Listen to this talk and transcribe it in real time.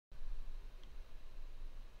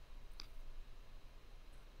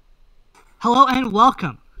Hello and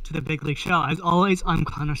welcome to the Big League Show. As always, I'm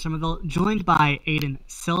Connor Somerville, joined by Aiden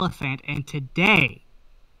Silliphant, and today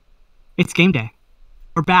it's game day.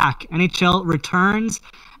 We're back. NHL returns,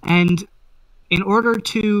 and in order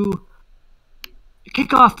to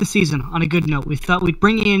kick off the season on a good note, we thought we'd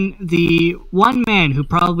bring in the one man who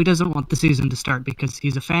probably doesn't want the season to start because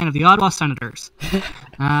he's a fan of the Ottawa Senators.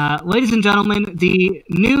 Ladies and gentlemen, the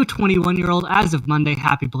new 21-year-old, as of Monday,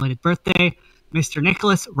 happy belated birthday, Mr.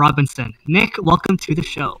 Nicholas Robinson. Nick, welcome to the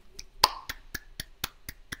show.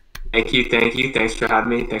 Thank you. Thanks for having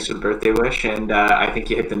me. Thanks for the birthday wish. And I think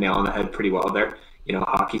you hit the nail on the head pretty well there. You know,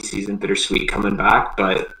 hockey season, bittersweet coming back.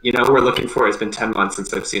 But, you know, we're looking for it. It's been 10 months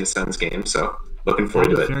since I've seen a Suns game. So looking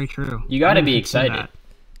forward to it. Very true. You got to be excited.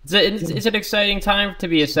 It's an exciting time to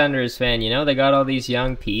be a Senators fan. You know, they got all these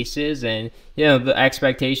young pieces and, you know, the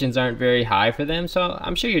expectations aren't very high for them. So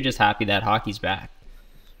I'm sure you're just happy that hockey's back.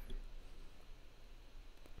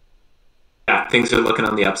 Yeah, things are looking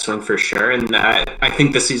on the upswing for sure. And I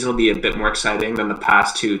think this season will be a bit more exciting than the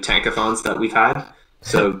past two tankathons that we've had.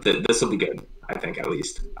 So this will be good, I think, at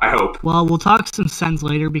least. I hope. Well, we'll talk some Sens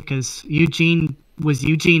later because Eugene was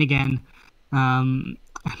Eugene again. And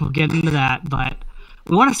we'll get into that. But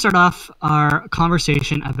we want to start off our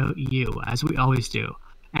conversation about you, as we always do.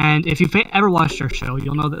 And if you've ever watched our show,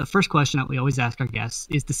 you'll know that the first question that we always ask our guests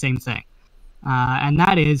is the same thing. And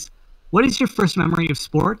that is, what is your first memory of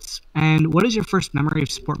sports, and what is your first memory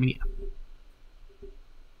of sport media?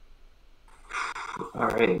 All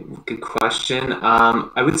right, good question.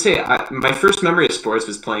 I would say my first memory of sports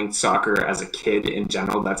was playing soccer as a kid in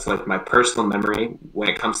general. That's like my personal memory when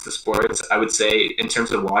it comes to sports. I would say in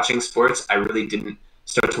terms of watching sports, I really didn't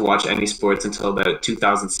start to watch any sports until about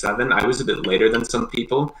 2007. I was a bit later than some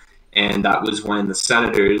people, and that was when the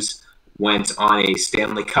Senators went on a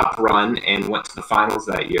Stanley Cup run and went to the finals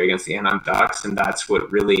that year against the Anaheim Ducks, and that's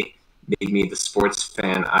what really made me the sports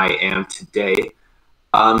fan I am today.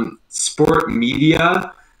 Sport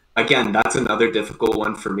media, again, that's another difficult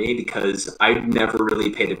one for me because I never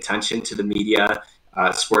really paid attention to the media.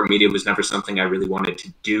 Sport media was never something I really wanted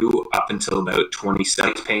to do up until about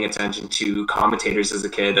 27, paying attention to commentators as a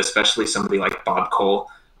kid, especially somebody like Bob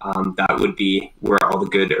Cole. That would be where all the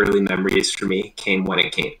good early memories for me came when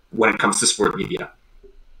it comes to sport media.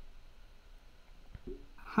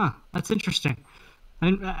 Huh, that's interesting.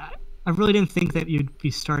 I really didn't think that you'd be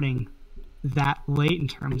starting that late in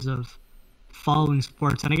terms of following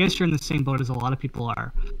sports, and I guess you're in the same boat as a lot of people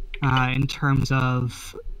are, in terms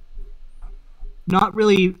of not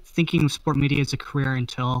really thinking of sport media as a career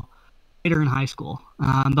until later in high school.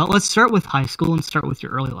 But let's start with high school and start with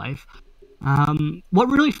your early life. What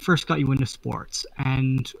really first got you into sports,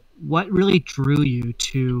 and what really drew you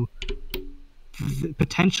to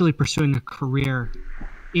potentially pursuing a career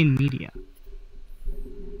in media?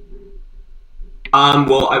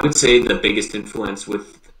 Well, I would say the biggest influence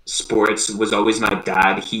with sports was always my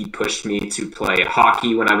dad. He pushed me to play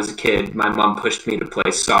hockey when I was a kid. My mom pushed me to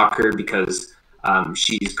play soccer because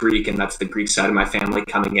she's Greek, and that's the Greek side of my family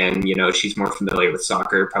coming in. You know, she's more familiar with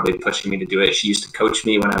soccer, probably pushing me to do it. She used to coach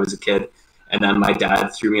me when I was a kid. And then my dad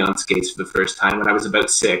threw me on skates for the first time when I was about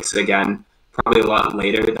 6. Again, probably a lot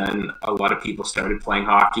later than a lot of people started playing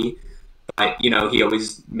hockey. But, you know, he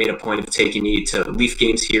always made a point of taking me to Leaf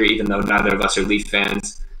games here, even though neither of us are Leaf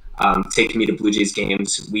fans, taking me to Blue Jays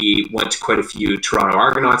games. We went to quite a few Toronto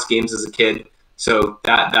Argonauts games as a kid. So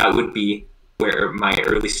that would be where my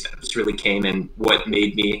early steps really came and what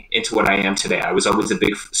made me into what I am today. I was always a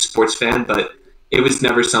big sports fan, but it was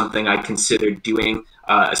never something I considered doing,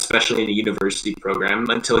 especially in a university program,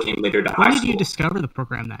 until it came later to high school. When did you discover the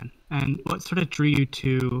program then? And what sort of drew you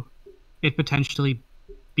to it potentially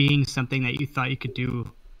being something that you thought you could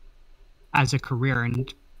do as a career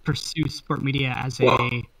and pursue sport media as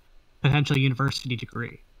a potential university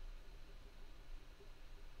degree?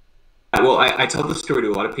 Well, I tell this story to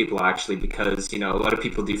a lot of people actually because, you know, a lot of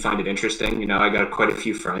people do find it interesting. You know, I got quite a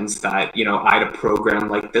few friends that, you know, I had a program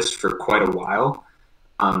like this for quite a while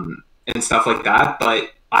and stuff like that.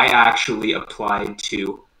 But I actually applied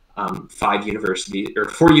to 4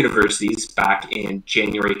 universities back in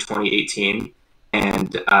January 2018,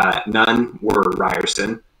 and none were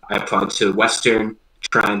Ryerson. I applied to Western,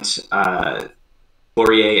 Trent,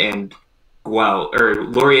 Laurier, and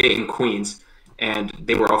Queens. And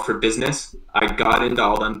they were all for business. I got into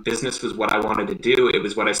all of them. Business was what I wanted to do. It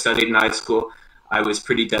was what I studied in high school. I was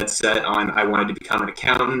pretty dead set on I wanted to become an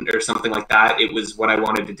accountant or something like that. It was what I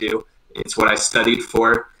wanted to do. It's what I studied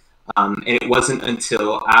for. And it wasn't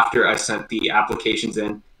until after I sent the applications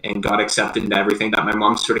in and got accepted into everything that my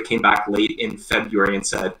mom sort of came back late in February and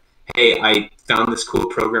said, hey, I found this cool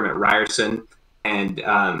program at Ryerson. And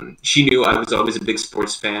she knew I was always a big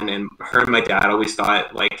sports fan, and her and my dad always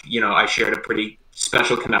thought, like, you know, I shared a pretty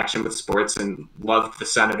special connection with sports and loved the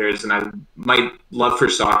Senators, and my love for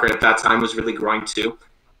soccer at that time was really growing too.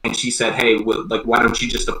 And she said, "Hey, like, why don't you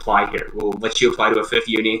just apply here? We'll let you apply to a fifth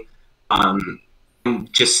uni, and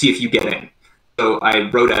just see if you get in." So I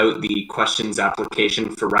wrote out the questions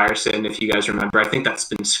application for Ryerson. If you guys remember, I think that's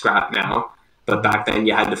been scrapped now, but back then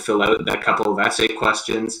you had to fill out that couple of essay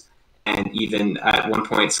questions, and even at one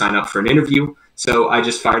point sign up for an interview. So I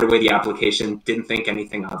just fired away the application, didn't think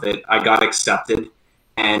anything of it. I got accepted,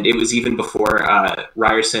 and it was even before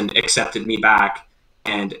Ryerson accepted me back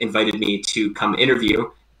and invited me to come interview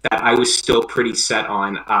that I was still pretty set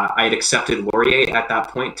on. I had accepted Laurier at that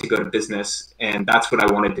point to go to business, and that's what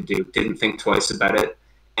I wanted to do. Didn't think twice about it,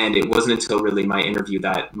 and it wasn't until really my interview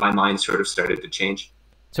that my mind sort of started to change.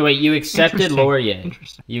 So wait, you accepted Laurier.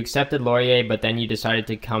 Interesting. You accepted Laurier, but then you decided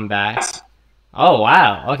to come back. Yes. Oh,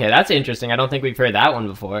 wow. Okay, that's interesting. I don't think we've heard that one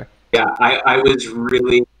before. Yeah, I was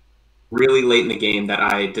really late in the game that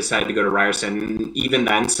I decided to go to Ryerson. Even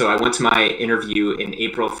then, so I went to my interview in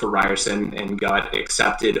April for Ryerson and got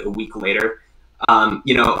accepted a week later.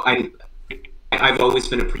 You know, I've always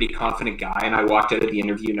been a pretty confident guy, and I walked out of the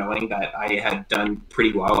interview knowing that I had done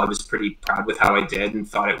pretty well. I was pretty proud with how I did and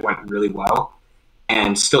thought it went really well.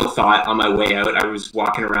 And still thought on my way out, I was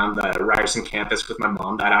walking around the Ryerson campus with my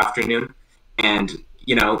mom that afternoon, and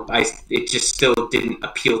you know, it just still didn't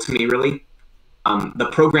appeal to me really. The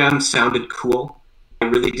program sounded cool. I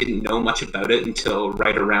really didn't know much about it until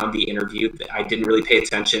right around the interview. I didn't really pay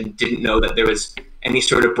attention, didn't know that there was any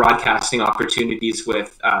sort of broadcasting opportunities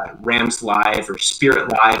with Rams Live or Spirit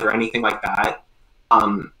Live or anything like that.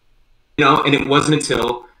 You know, and it wasn't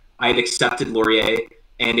until I had accepted Laurier,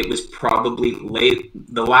 and it was probably late,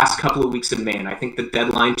 the last couple of weeks of May, and I think the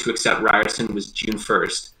deadline to accept Ryerson was June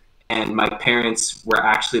 1st. And my parents were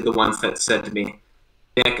actually the ones that said to me,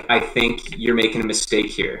 "Nick, I think you're making a mistake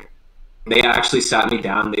here." They actually sat me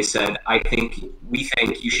down. They said, we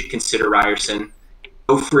think you should consider Ryerson.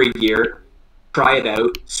 Go for a year, try it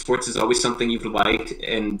out. Sports is always something you've liked,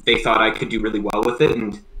 and they thought I could do really well with it.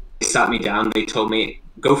 And they sat me down. They told me,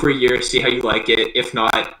 go for a year, see how you like it. If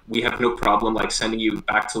not, we have no problem like sending you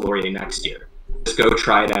back to Laurier next year. Just go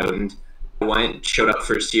try it out. And I went, showed up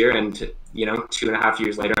first year, and you know, 2.5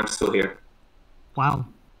 years later, I'm still here. Wow.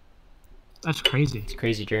 That's crazy. It's a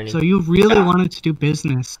crazy journey. So you really wanted to do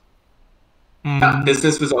business. And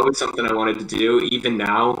business was always something I wanted to do. Even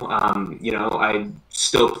now, you know, I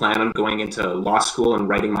still plan on going into law school and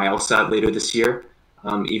writing my LSAT later this year,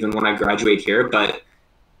 even when I graduate here. But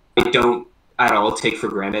I don't at all take for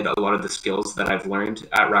granted a lot of the skills that I've learned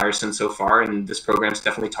at Ryerson so far. And this program's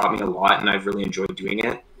definitely taught me a lot, and I've really enjoyed doing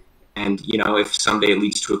it. And, you know, if someday it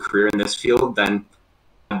leads to a career in this field, then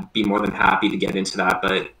I'd be more than happy to get into that.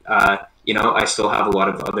 But, you know, I still have a lot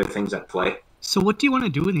of other things at play. So what do you want to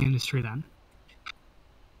do in the industry then?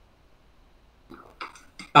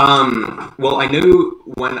 Well, I knew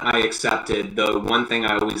when I accepted, the one thing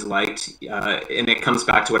I always liked, and it comes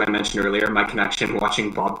back to what I mentioned earlier, my connection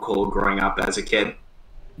watching Bob Cole growing up as a kid,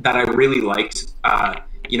 that I really liked,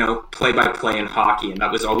 you know, play-by-play in hockey. And that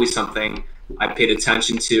was always something I paid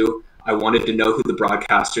attention to. I wanted to know who the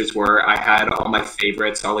broadcasters were. I had all my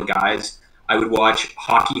favorites, all the guys. I would watch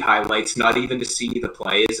hockey highlights, not even to see the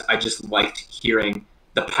plays. I just liked hearing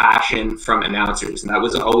the passion from announcers. And that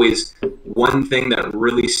was always one thing that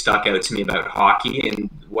really stuck out to me about hockey and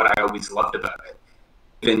what I always loved about it,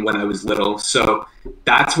 even when I was little. So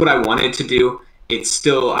that's what I wanted to do. It's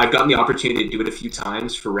still, I've gotten the opportunity to do it a few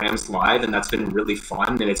times for Rams Live, and that's been really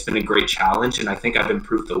fun, and it's been a great challenge. And I think I've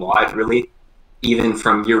improved a lot, really, even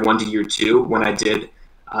from year 1 to year 2 when I did,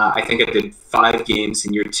 I think I did 5 games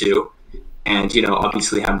in year 2. And, you know,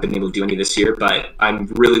 obviously haven't been able to do any this year, but I'm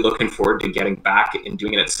really looking forward to getting back and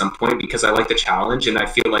doing it at some point because I like the challenge and I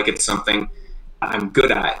feel like it's something I'm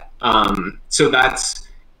good at. So that's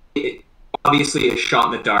obviously a shot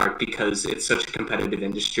in the dark because it's such a competitive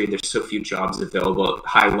industry. There's so few jobs available at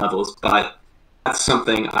high levels, but that's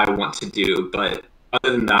something I want to do. But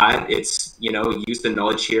other than that, it's, you know, use the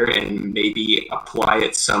knowledge here and maybe apply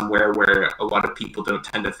it somewhere where a lot of people don't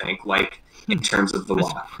tend to think, like in terms of the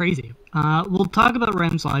law. That's crazy. We'll talk about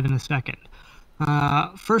Rams Live in a second.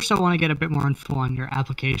 First, I want to get a bit more info on your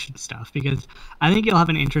application stuff because I think you'll have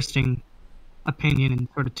an interesting opinion and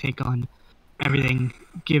sort of take on everything,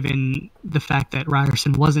 given the fact that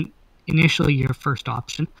Ryerson wasn't initially your first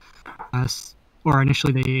option, or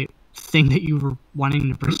initially the thing that you were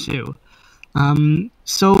wanting to pursue.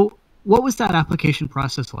 So what was that application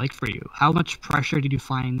process like for you? How much pressure did you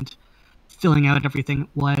find filling out everything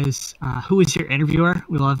was who was your interviewer?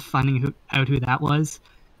 We love finding out who that was.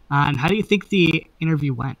 And how do you think the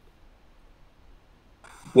interview went?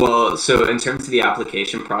 Well, so in terms of the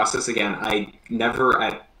application process, again, I never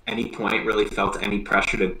at any point really felt any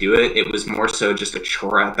pressure to do it. It was more so just a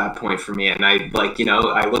chore at that point for me. And I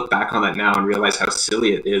I look back on that now and realize how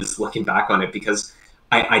silly it is looking back on it, because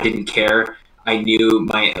I didn't care. I knew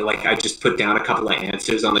I just put down a couple of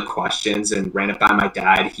answers on the questions and ran it by my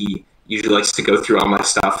dad. He usually likes to go through all my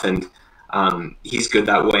stuff, and he's good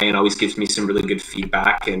that way and always gives me some really good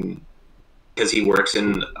feedback. And because he works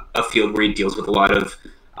in a field where he deals with a lot of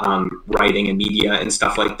writing and media and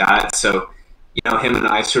stuff like that. So, him and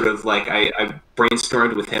I sort of I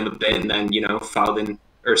brainstormed with him a bit, and then, filed in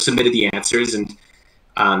or submitted the answers and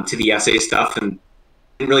to the essay stuff, and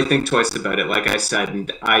didn't really think twice about it, like I said.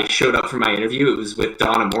 And I showed up for my interview. It was with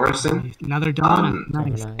Donna Morrison. Another Donna.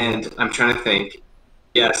 Nice. And I'm trying to think.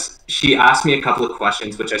 Yes, she asked me a couple of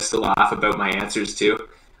questions, which I still laugh about my answers to.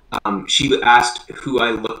 She asked who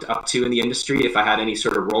I looked up to in the industry, if I had any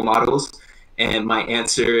sort of role models. And my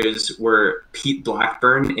answers were Pete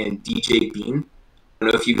Blackburn and DJ Bean. I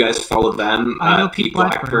don't know if you guys follow them. I know Pete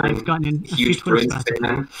Blackburn. I've gotten in huge Bruins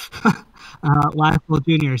fan. Lashville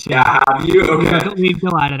Juniors. Yeah, have you? Okay. We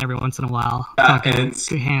go at it every once in a while. Talking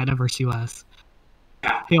Canada versus US.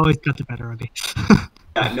 Yeah. He always got the better of me.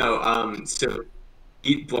 Yeah, no. So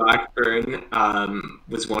Pete Blackburn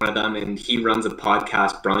was one of them, and he runs a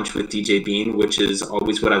podcast, Brunch with DJ Bean, which is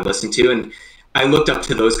always what I listen to. And I looked up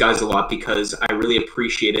to those guys a lot because I really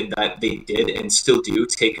appreciated that they did and still do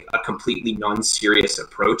take a completely non-serious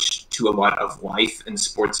approach to a lot of life and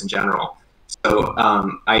sports in general. So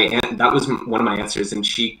that was one of my answers, and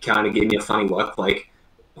she kind of gave me a funny look, like,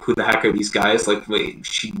 who the heck are these guys? Like, wait,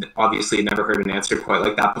 she obviously had never heard an answer quite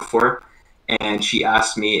like that before. And she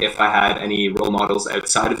asked me if I had any role models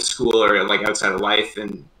outside of school or outside of life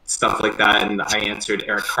and stuff like that. And I answered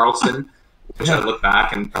Erik Karlsson, which I look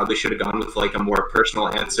back and probably should have gone with a more personal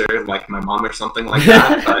answer, like my mom or something like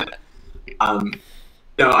that. But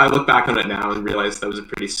I look back on it now and realize that was a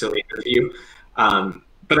pretty silly interview.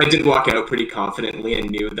 But I did walk out pretty confidently and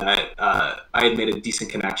knew that I had made a decent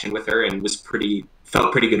connection with her and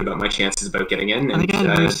felt pretty good about my chances about getting in. And I think I had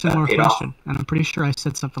a very similar question, and I'm pretty sure I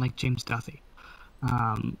said something like James Duthie.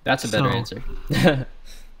 That's a better answer.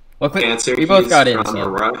 Well, quick answer. We both got in. From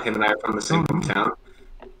Aurora. Him and I are from the same hometown.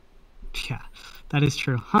 Yeah, that is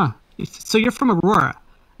true. Huh. So you're from Aurora.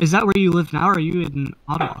 Is that where you live now, or are you in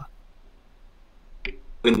Ottawa?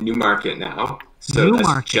 In Newmarket now. So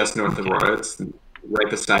that's just north of Aurora. It's right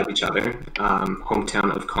beside each other.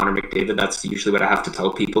 Hometown of Connor McDavid. That's usually what I have to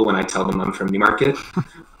tell people when I tell them I'm from Newmarket.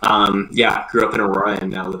 Grew up in Aurora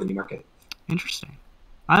and now live in Newmarket. Interesting.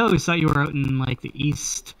 I always thought you were out in the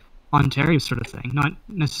East Ontario sort of thing, not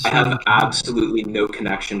necessarily. I have absolutely no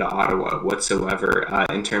connection to Ottawa whatsoever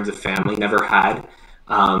in terms of family. Never had.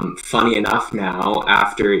 Funny enough, now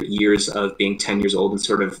after years of being 10 years old and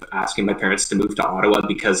sort of asking my parents to move to Ottawa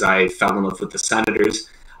because I fell in love with the Senators,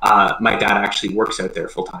 my dad actually works out there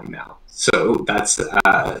full time now. So that's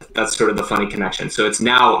sort of the funny connection. So it's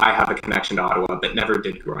now I have a connection to Ottawa, but never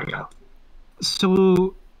did growing up.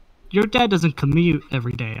 So your dad doesn't commute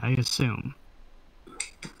every day, I assume.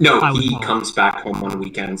 No, he comes back home on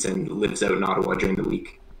weekends and lives out in Ottawa during the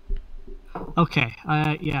week. Okay,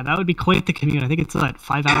 that would be quite the commute. I think it's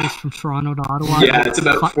 5 hours from Toronto to Ottawa. Yeah, it's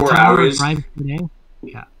about 4 hours. Drive per day.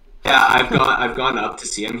 Yeah. Yeah, I've gone up to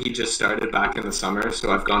see him. He just started back in the summer,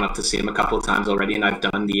 so I've gone up to see him a couple of times already, and I've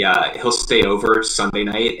done he'll stay over Sunday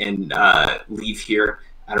night and leave here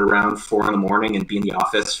at around 4 in the morning and be in the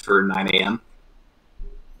office for 9 a.m.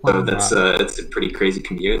 So it's a pretty crazy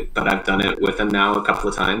commute, but I've done it with him now a couple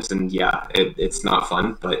of times, and it's not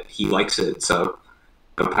fun, but he likes it, so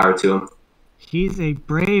go power to him. He's a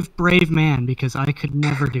brave man, because I could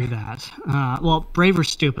never do that. Well, brave or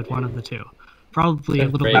stupid, one of the two. Probably a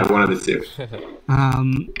little bit. One of the two.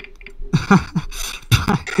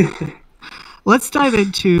 Let's dive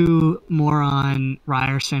into more on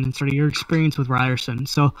Ryerson and sort of your experience with Ryerson.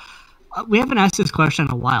 So we haven't asked this question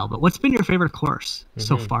in a while, but what's been your favorite course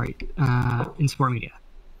so far in sport media?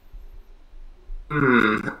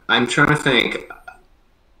 I'm trying to think.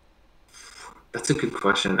 That's a good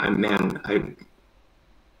question.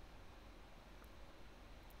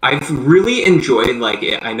 I've really enjoyed,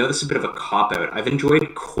 I know this is a bit of a cop-out. I've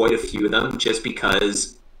enjoyed quite a few of them just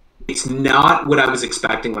because it's not what I was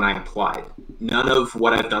expecting when I applied. None of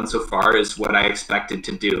what I've done so far is what I expected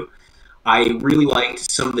to do. I really liked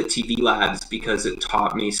some of the TV labs because it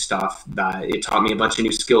taught me a bunch of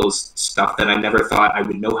new skills, stuff that I never thought I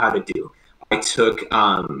would know how to do. I took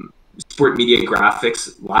sport media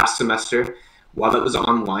graphics last semester. While that was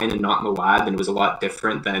online and not in the lab, and it was a lot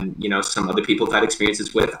different than, you know, some other people have had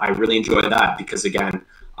experiences with, I really enjoyed that because, again,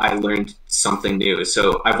 I learned something new.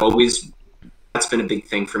 So that's been a big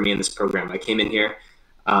thing for me in this program. I came in here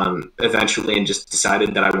eventually and just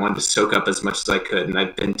decided that I wanted to soak up as much as I could. And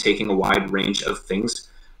I've been taking a wide range of things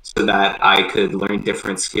so that I could learn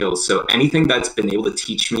different skills. So anything that's been able to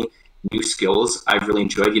teach me new skills, I've really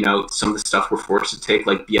enjoyed. You know, some of the stuff we're forced to take,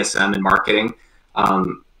 like BSM and marketing,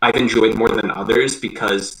 I've enjoyed more than others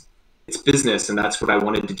because it's business and that's what I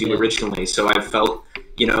wanted to do originally. So I felt,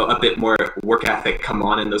 you know, a bit more work ethic come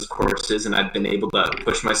on in those courses, and I've been able to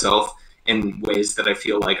push myself in ways that I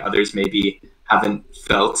feel like others maybe haven't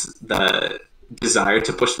felt the desire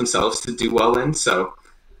to push themselves to do well in. So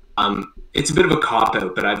it's a bit of a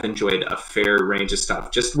cop-out, but I've enjoyed a fair range of stuff.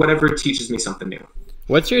 Just whatever teaches me something new.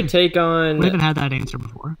 What's your take on... We haven't had that answer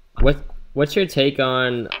before. What's your take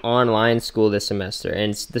on online school this semester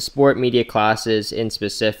and the sport media classes in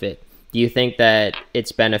specific? Do you think that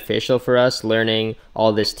it's beneficial for us learning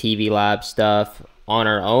all this TV lab stuff on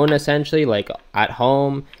our own, essentially, like at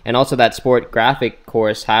home? And also that sport graphic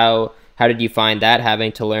course, how did you find that,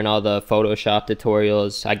 having to learn all the Photoshop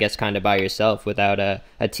tutorials, I guess, kind of by yourself without a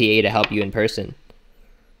TA to help you in person?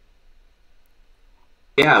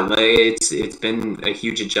 Yeah, like it's been a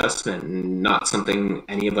huge adjustment and not something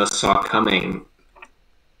any of us saw coming.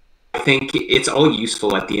 I think it's all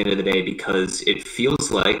useful at the end of the day because it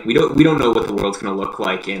feels like we don't know what the world's going to look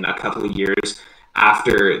like in a couple of years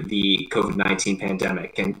after the COVID-19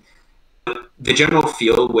 pandemic. And the general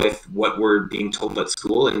feel with what we're being told at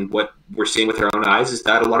school and what we're seeing with our own eyes is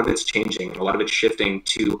that a lot of it's changing, a lot of it's shifting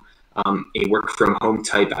to a work from home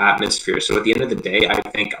type atmosphere. So at the end of the day, I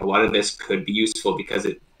think a lot of this could be useful because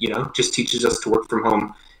it, you know, just teaches us to work from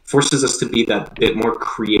home, forces us to be that bit more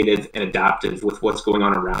creative and adaptive with what's going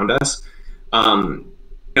on around us. You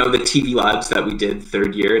know, the TV labs that we did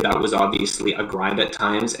third year, that was obviously a grind at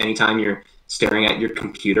times. Anytime you're staring at your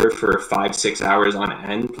computer for 5-6 hours on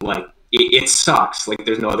end, like it sucks. Like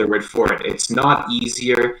there's no other word for it. It's not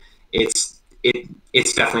easier. It's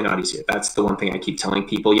definitely not easier. That's the one thing I keep telling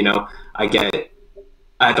people. You know, I get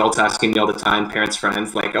adults asking me all the time, parents,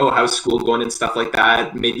 friends, like, oh, how's school going and stuff like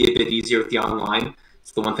that? Maybe a bit easier with the online.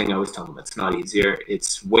 It's the one thing I always tell them. It's not easier.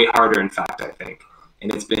 It's way harder, in fact, I think.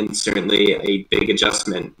 And it's been certainly a big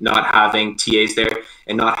adjustment, not having TAs there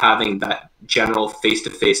and not having that general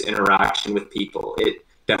face-to-face interaction with people. It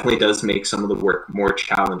definitely does make some of the work more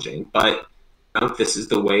challenging. But you know, this is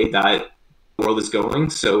the way that the world is going,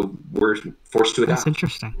 so we're forced to adapt. That's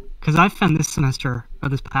interesting, because I found this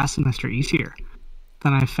past semester easier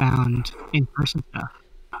than I found in-person stuff.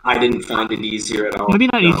 I didn't find it easier at all. Maybe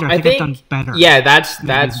not easier. I think I've done better. Yeah, that's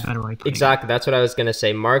exactly. That's what I was gonna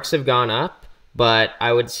say. Marks have gone up, but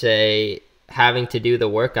I would say having to do the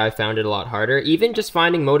work, I found it a lot harder. Even just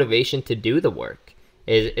finding motivation to do the work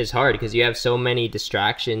is hard because you have so many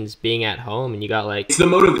distractions being at home, and you got like... It's the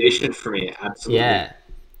motivation for me, absolutely. Yeah,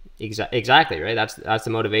 exactly, right? That's the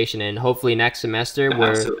motivation, and hopefully next semester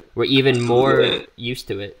we're even more used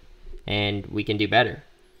to it, and we can do better.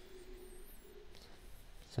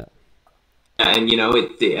 And, you know,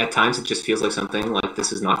 at times it just feels like something like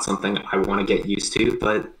this is not something I want to get used to,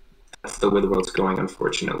 but that's the way the world's going,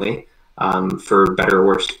 unfortunately, for better or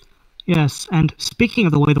worse. Yes, and speaking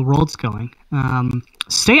of the way the world's going,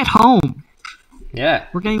 stay at home. Yeah.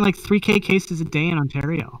 We're getting like 3K cases a day in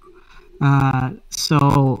Ontario.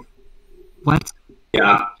 So let's...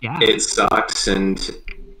 Yeah, it sucks, and...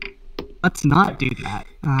 Let's not do that.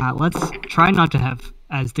 Let's try not to have,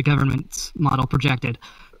 as the government's model projected,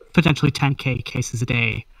 potentially 10K cases a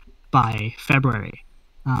day by February.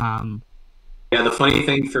 Yeah, the funny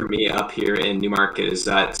thing for me up here in Newmarket is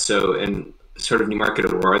that, so in sort of Newmarket,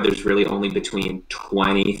 Aurora, there's really only between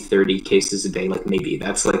 20, 30 cases a day, like maybe.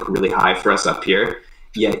 That's like really high for us up here.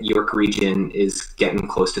 Yet York Region is getting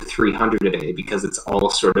close to 300 a day because it's all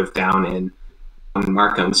sort of down in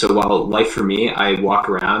Markham. So while life for me, I walk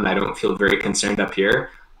around, I don't feel very concerned up here.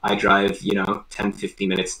 I drive, 10, 15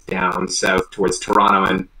 minutes down south towards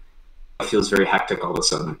Toronto, and it feels very hectic all of a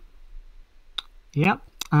sudden. Yep.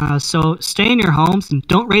 So stay in your homes and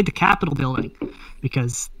don't raid the Capitol building,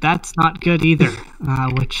 because that's not good either.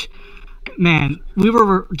 Which, man, we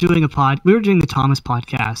were doing the Thomas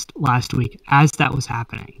podcast last week as that was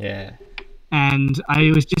happening. Yeah. And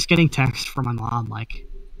I was just getting text from my mom like,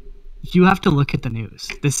 you have to look at the news.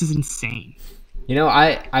 This is insane.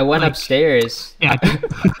 I went upstairs. Yeah.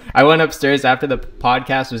 I went upstairs after the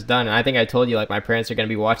podcast was done, and I think I told you, like, my parents are going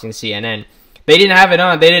to be watching CNN. They didn't have it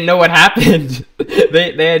on. They didn't know what happened.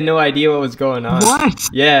 They had no idea what was going on. What?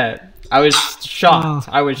 Yeah. shocked.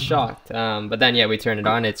 I was shocked. But then yeah, we turned it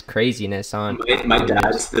on. It's craziness on. My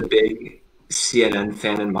dad's the big CNN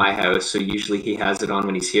fan in my house, so usually he has it on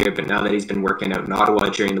when he's here. But now that he's been working out in Ottawa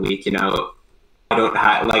during the week, I don't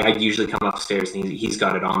have I usually come upstairs and he's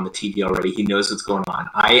got it on the TV already. He knows what's going on.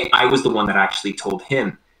 I was the one that actually told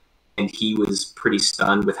him, and he was pretty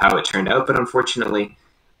stunned with how it turned out. But unfortunately,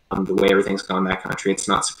 the way everything's gone in that country, it's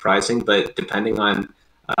not surprising. But depending on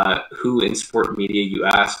who in sport media you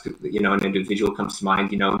ask, an individual comes to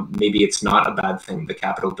mind. Maybe it's not a bad thing the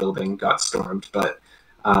Capitol building got stormed, but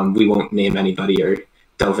we won't name anybody or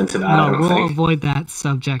delve into that. I don't think. Avoid that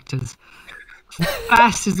subject as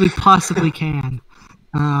fast as we possibly can.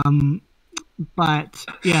 But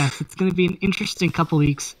yes, it's going to be an interesting couple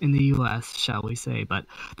weeks in the U.S., shall we say. But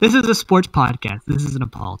this is a sports podcast. This isn't a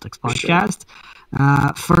politics podcast.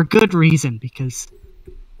 For good reason, because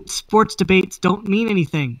sports debates don't mean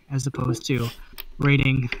anything as opposed to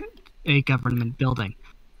raiding a government building.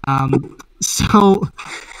 So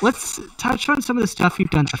let's touch on some of the stuff you've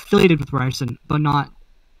done affiliated with Ryerson, but not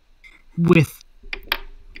with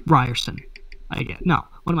Ryerson. No,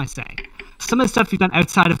 what am I saying? Some of the stuff you've done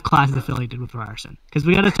outside of classes affiliated with Ryerson, because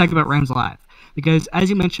we got to talk about Rams Live. Because as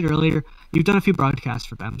you mentioned earlier, you've done a few broadcasts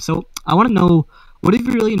for them. So I want to know, what have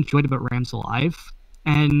you really enjoyed about Rams Live,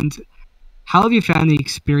 and how have you found the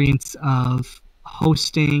experience of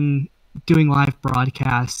hosting, doing live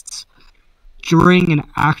broadcasts during an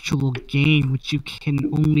actual game, which you can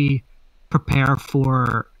only prepare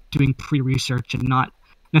for doing pre-research and not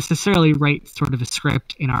necessarily write sort of a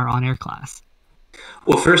script in our on-air class?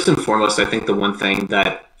 Well, first and foremost, I think the one thing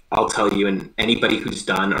that I'll tell you, and anybody who's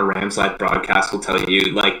done a Rams Live broadcast will tell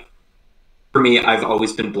you, for me, I've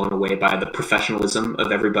always been blown away by the professionalism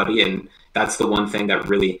of everybody, and that's the one thing that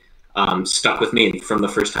really stuck with me from the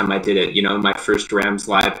first time I did it. My first Rams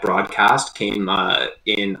Live broadcast came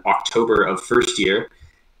in October of first year,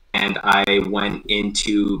 and I went in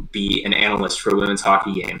to be an analyst for a women's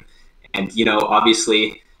hockey game. And,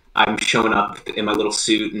 obviously I'm showing up in my little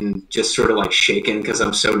suit and just sort of shaking because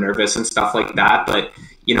I'm so nervous and stuff like that. But,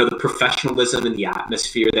 the professionalism and the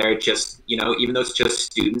atmosphere there, just, even though it's just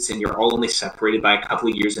students and you're all only separated by a couple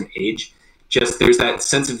of years in age, just there's that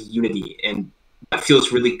sense of unity, and that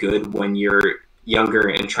feels really good when you're younger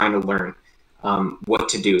and trying to learn what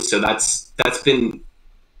to do. So that's been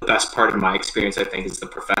the best part of my experience, I think, is the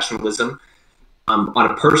professionalism.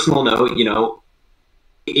 On a personal note,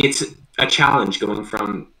 it's a challenge going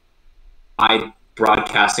from my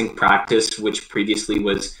broadcasting practice, which previously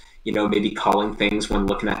was, maybe calling things when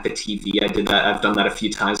looking at the TV. I did that. I've done that a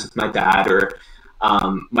few times with my dad. Or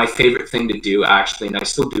my favorite thing to do, actually, and I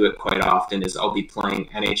still do it quite often, is I'll be playing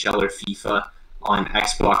NHL or FIFA on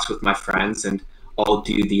Xbox with my friends, and I'll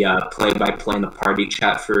do the play-by-play in the party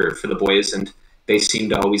chat for the boys, and they seem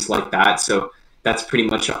to always like that. So that's pretty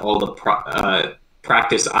much all the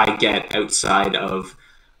practice I get outside of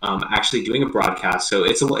actually doing a broadcast. So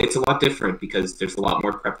it's a lot different because there's a lot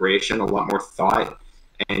more preparation, a lot more thought,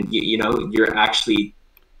 and you're actually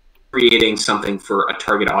creating something for a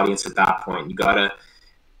target audience at that point. You gotta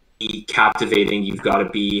be captivating, you've got to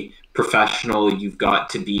be professional, you've got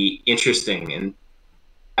to be interesting, and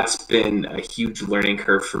that's been a huge learning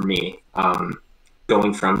curve for me,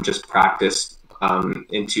 going from just practice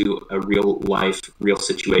into a real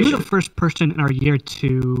situation. You're the first person in our year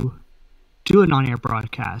to do an on-air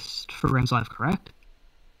broadcast for Rams Live, correct?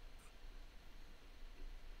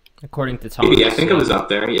 According to Thomas. Maybe, I think I was up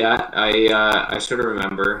there. Yeah, I sort of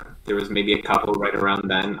remember there was maybe a couple right around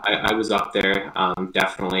then. I was up there,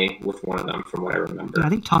 definitely with one of them from what I remember. Yeah, I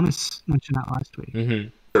think Thomas mentioned that last week. Mm-hmm.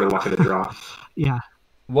 Sort of luck of the draw. Yeah.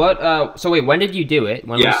 What? So wait, when did you do it?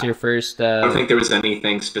 When was your first? I don't think there was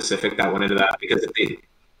anything specific that went into that because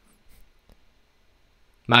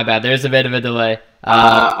My bad. There's a bit of a delay.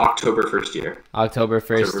 October first year. October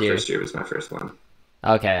first year was my first one.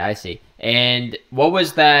 Okay, I see. And what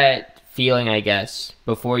was that feeling, I guess,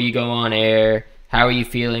 before you go on air? How were you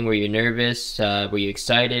feeling? Were you nervous? Were you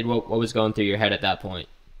excited? What was going through your head at that point?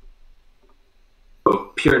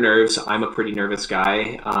 Oh, pure nerves. I'm a pretty nervous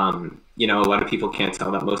guy. A lot of people can't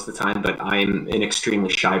tell that most of the time, but I'm an extremely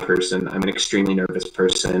shy person. I'm an extremely nervous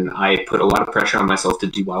person. I put a lot of pressure on myself to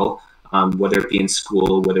do well, whether it be in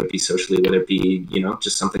school, whether it be socially, whether it be,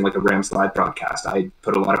 just something like a Rams Live broadcast. I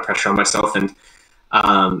put a lot of pressure on myself, and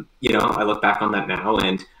I look back on that now,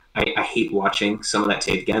 and I hate watching some of that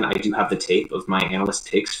tape again. I do have the tape of my analyst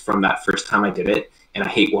takes from that first time I did it, and I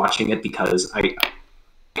hate watching it because I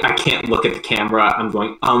can't look at the camera. I'm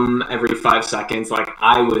going, every 5 seconds.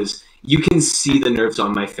 You can see the nerves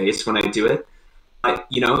on my face when I do it, but,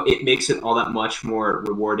 it makes it all that much more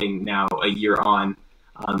rewarding now, a year on,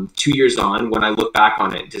 2 years on, when I look back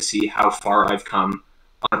on it to see how far I've come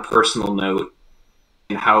on a personal note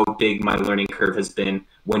and how big my learning curve has been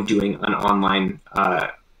when doing an online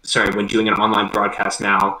broadcast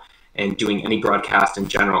now and doing any broadcast in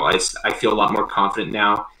general, I feel a lot more confident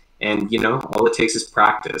now. And, all it takes is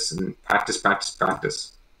practice and practice, practice,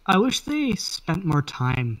 practice. I wish they spent more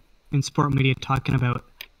time in sport media talking about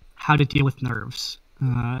how to deal with nerves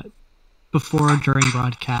before, during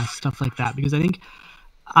broadcast, stuff like that. Because I think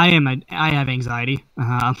I have anxiety,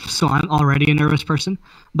 so I'm already a nervous person.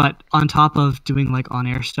 But on top of doing like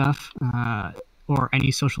on-air stuff or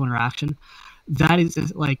any social interaction, that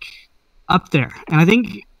is like up there. And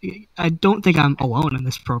I don't think I'm alone in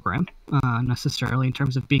this program necessarily in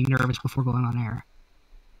terms of being nervous before going on air.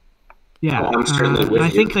 Yeah, well, I'm certainly with and I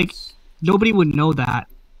you. think like nobody would know that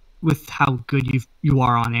with how good you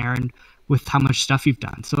are on air and with how much stuff you've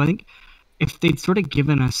done. So I think if they'd sort of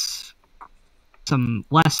given us some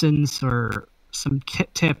lessons or some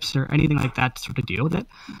tips or anything like that to sort of deal with it,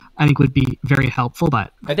 I think would be very helpful.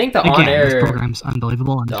 But I think the again, on-air this program's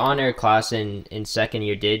unbelievable. The on-air class in second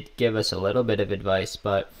year did give us a little bit of advice,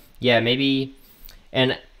 but yeah, maybe,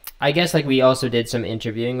 and I guess like we also did some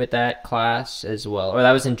interviewing with that class as well, or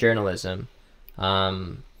that was in journalism.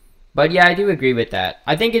 But yeah, I do agree with that.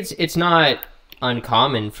 I think it's not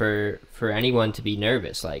uncommon for anyone to be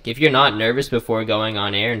nervous. Like if you're not nervous before going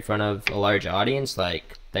on air in front of a large audience,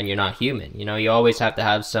 like then you're not human. You always have to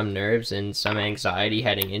have some nerves and some anxiety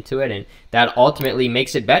heading into it, and that ultimately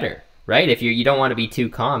makes it better, right? If you don't want to be too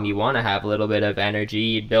calm, you want to have a little bit of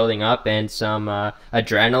energy building up and some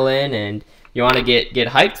adrenaline, and you want to get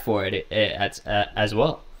hyped for it as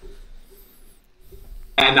well.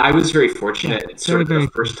 And I was very fortunate. Yeah, sort of very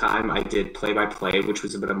the first time I did play-by-play, which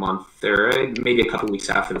was about a month or maybe a couple weeks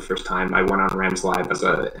after the first time I went on Rams Live as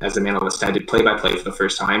an analyst. I did play-by-play for the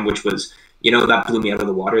first time, which was, that blew me out of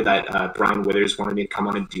the water that Brian Withers wanted me to come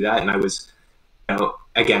on and do that. And I was,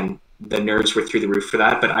 again, the nerves were through the roof for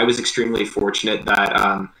that. But I was extremely fortunate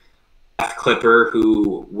that Beth Clipper,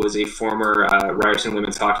 who was a former Ryerson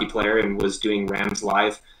women's hockey player and was doing Rams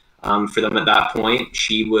Live for them at that point,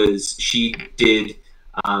 she did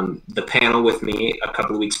the panel with me a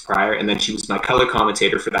couple of weeks prior, and then she was my color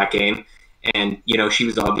commentator for that game. And she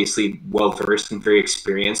was obviously well versed and very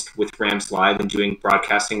experienced with Rams Live and doing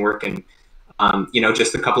broadcasting work. And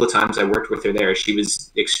just a couple of times I worked with her there, she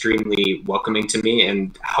was extremely welcoming to me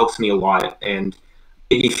and helped me a lot and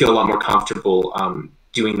made me feel a lot more comfortable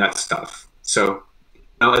doing that stuff. So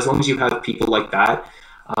as long as you have people like that,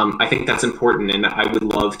 I think that's important. And I would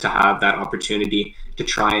love to have that opportunity to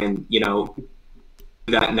try and do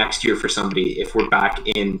that next year for somebody. If we're back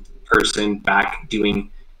in person, back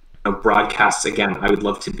doing broadcasts again, I would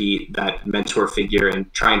love to be that mentor figure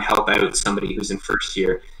and try and help out somebody who's in first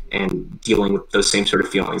year and dealing with those same sort of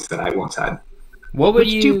feelings that I once had. Which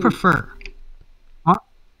do you prefer?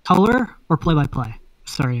 Color or play-by-play?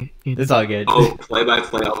 Sorry. It's all good. Oh,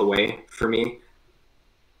 play-by-play all the way for me.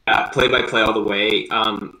 Play-by-play all the way.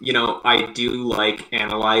 I do like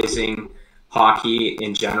analyzing hockey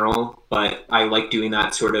in general, but I like doing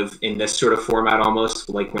that sort of in this sort of format almost,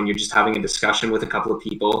 like when you're just having a discussion with a couple of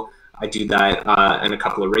people. I do that in a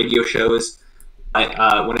couple of radio shows.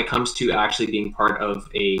 But when it comes to actually being part of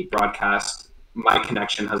a broadcast, my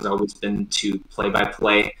connection has always been to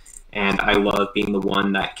play-by-play, and I love being the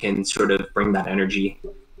one that can sort of bring that energy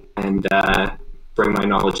and bring my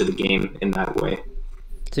knowledge of the game in that way.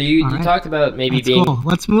 So you talked about maybe That's being... Cool.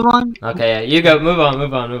 Let's move on. Okay, you go. Move on.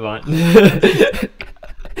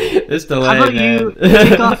 This delay, How about man. you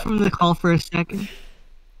take off from the call for a second?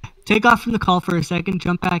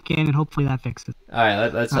 Jump back in, and hopefully that fixes it. All right,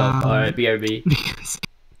 let's hope. All right, BRB. Because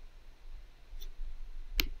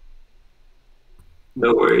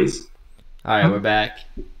No worries. All right, we're back.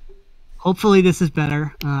 hopefully this is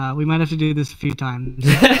better. We might have to do this a few times.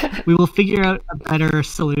 We will figure out a better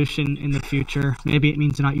solution in the future. Maybe it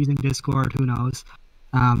means not using Discord. Who knows?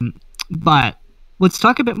 But let's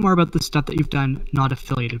talk a bit more about the stuff that you've done not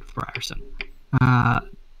affiliated with Ryerson.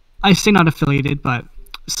 I say not affiliated, but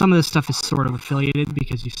some of this stuff is sort of affiliated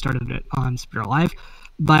because you started it on Spirit Live.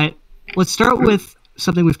 But let's start with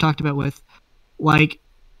something we've talked about with, like,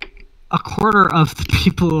 a quarter of the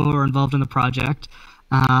people who are involved in the project,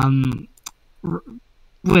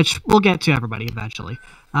 which we'll get to everybody eventually.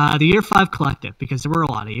 The Year 5 Collective, because there were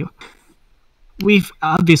a lot of you. We've,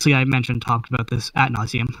 obviously, I talked about this ad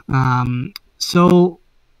nauseum. So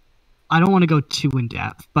I don't want to go too in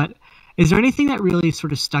depth, but is there anything that really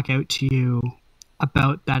sort of stuck out to you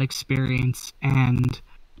about that experience and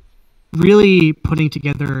really putting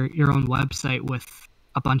together your own website with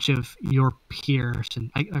a bunch of your peers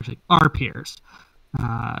and actually our peers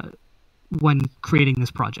when creating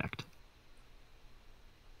this project?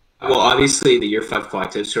 Well, obviously, the Year 5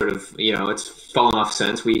 Collective sort of, it's fallen off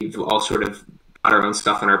since. We've all sort of got our own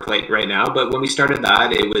stuff on our plate right now. But when we started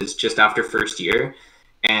that, it was just after first year.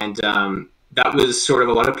 And that was sort of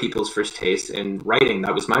a lot of people's first taste in writing.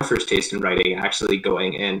 That was my first taste in writing, actually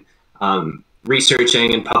going and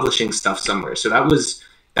researching and publishing stuff somewhere. So that was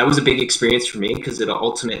a big experience for me because it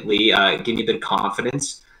ultimately gave me a bit of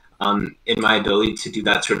confidence in my ability to do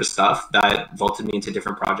that sort of stuff that vaulted me into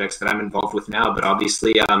different projects that I'm involved with now. But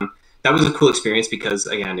obviously, that was a cool experience because,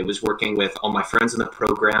 again, it was working with all my friends in the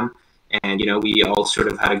program. And, we all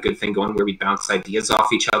sort of had a good thing going where we bounced ideas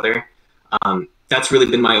off each other. That's really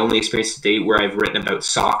been my only experience to date where I've written about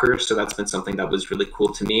soccer. So that's been something that was really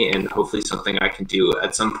cool to me and hopefully something I can do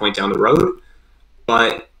at some point down the road.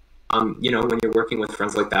 But when you're working with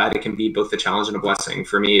friends like that, it can be both a challenge and a blessing.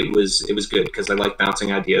 For me, it was good because I like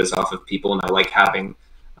bouncing ideas off of people and I like having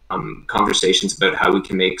conversations about how we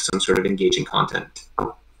can make some sort of engaging content.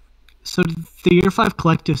 So did the Year 5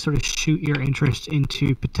 Collective sort of shoot your interest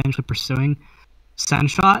into potentially pursuing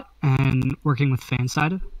Sendshot and working with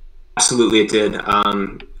Fanside? Absolutely, it did.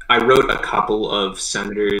 I wrote a couple of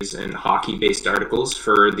Senators and hockey-based articles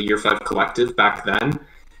for the Year 5 Collective back then,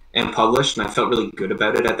 and published, and I felt really good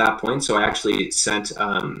about it at that point. So I actually sent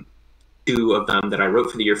 2 of them that I wrote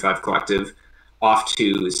for the Year 5 Collective off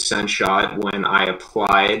to Sendshot when I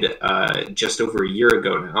applied just over a year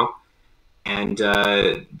ago now. And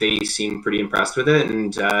they seem pretty impressed with it.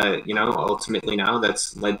 And, ultimately now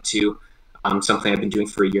that's led to something I've been doing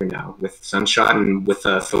for a year now with Sendshot and with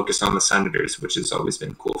a focus on the Senators, which has always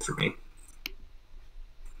been cool for me.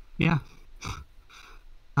 Yeah.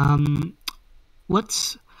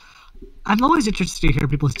 I'm always interested to hear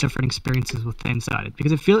people's different experiences with Fanside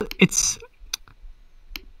because I feel it's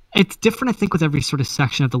different, I think, with every sort of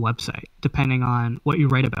section of the website, depending on what you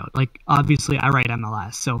write about. Like, obviously, I write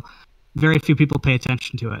MLS, so very few people pay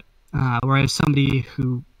attention to it. Whereas somebody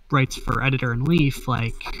who writes for Editor and Leaf,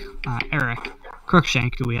 like Eric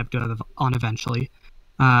Cruikshank, who we have to have on eventually,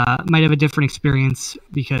 might have a different experience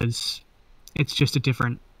because it's just a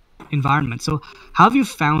different environment. So how have you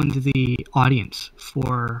found the audience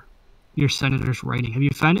for your Senators writing? Have you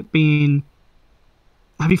found it being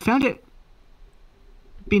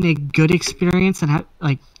a good experience and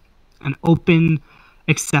like an open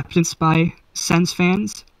acceptance by Sens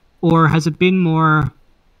fans? Or has it been more,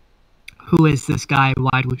 who is this guy?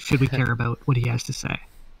 Why should we care about what he has to say?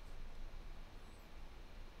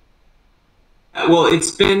 Well,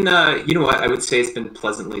 it's been, I would say it's been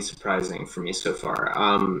pleasantly surprising for me so far.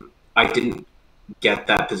 I didn't get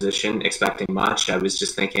that position expecting much. I was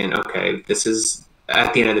just thinking, okay, this is,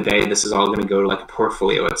 at the end of the day, this is all going to go to like a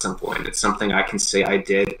portfolio at some point. It's something I can say I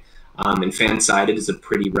did. And Fansided is a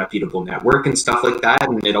pretty reputable network and stuff like that,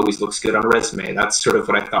 and it always looks good on a resume. That's sort of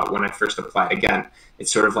what I thought when I first applied. Again,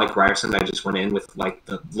 it's sort of like Ryerson. I just went in with like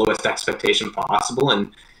the lowest expectation possible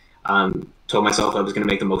and told myself I was going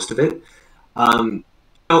to make the most of it. I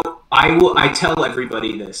tell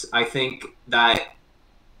everybody this. I think that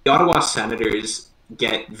the Ottawa Senators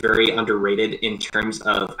get very underrated in terms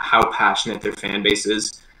of how passionate their fan base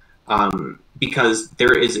is, because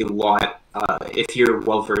there is a lot. If you're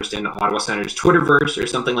well versed in Ottawa Senators Twitterverse or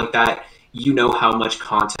something like that, you know how much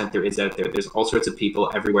content there is out there. There's all sorts of people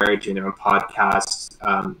everywhere doing their own podcasts,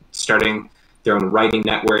 starting their own writing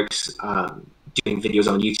networks, doing videos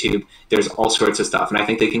on YouTube. There's all sorts of stuff, and I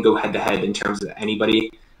think they can go head to head in terms of anybody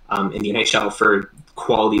in the NHL for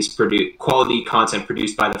quality content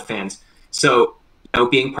produced by the fans. So,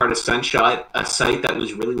 being part of Sendshot, a site that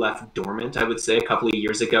was really left dormant, I would say, a couple of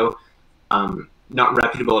years ago, not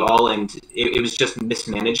reputable at all, and it was just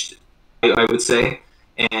mismanaged, I would say.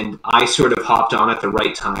 And I sort of hopped on at the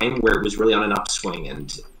right time where it was really on an upswing.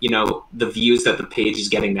 And, the views that the page is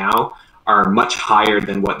getting now are much higher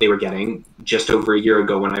than what they were getting just over a year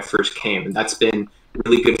ago when I first came. And that's been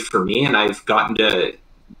really good for me. And I've gotten to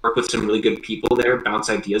work with some really good people there, bounce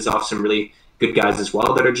ideas off some really good guys as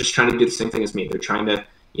well that are just trying to do the same thing as me. They're trying to,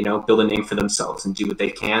 build a name for themselves and do what they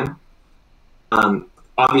can.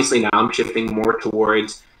 Obviously now I'm shifting more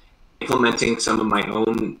towards implementing some of my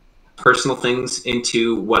own personal things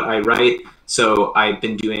into what I write. So I've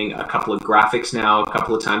been doing a couple of graphics now, a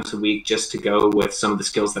couple of times a week, just to go with some of the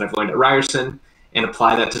skills that I've learned at Ryerson and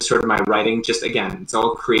apply that to sort of my writing. Just again, it's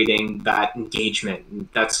all creating that engagement. And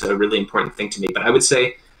that's a really important thing to me. But I would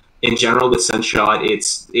say in general with Sendshot,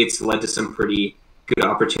 it's led to some pretty good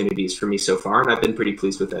opportunities for me so far, and I've been pretty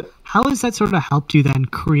pleased with it. How has that sort of helped you then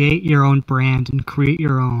create your own brand and create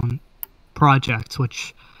your own projects,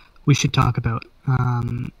 which we should talk about?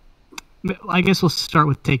 I guess we'll start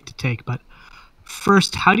with Take to Take, but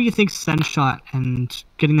first, how do you think Senshot and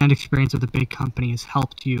getting that experience with a big company has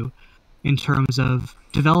helped you in terms of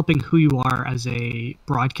developing who you are as a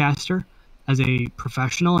broadcaster, as a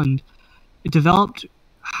professional, and it developed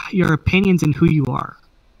your opinions and who you are?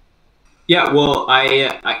 Yeah, well,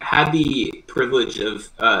 I had the privilege of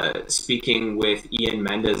speaking with Ian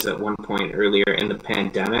Mendes at one point earlier in the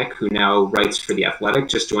pandemic, who now writes for The Athletic,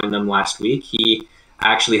 just joined them last week. He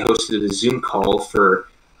actually hosted a Zoom call for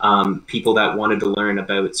people that wanted to learn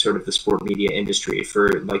about sort of the sport media industry,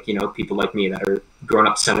 for like, you know, people like me that are grown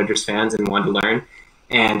up Senators fans and wanted to learn.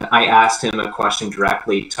 And I asked him a question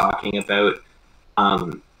directly talking about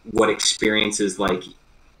what experiences like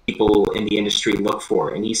people in the industry look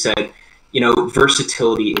for. And he said, you know,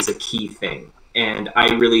 versatility is a key thing. And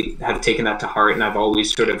I really have taken that to heart, and I've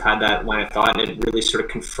always sort of had that line of thought, and it really sort of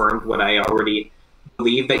confirmed what I already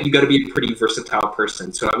believe, that you got to be a pretty versatile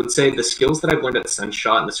person. So I would say the skills that I've learned at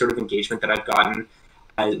Senshot and the sort of engagement that I've gotten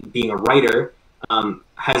as being a writer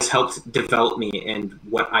has helped develop me in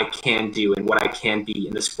what I can do and what I can be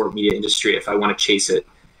in the sport media industry if I want to chase it.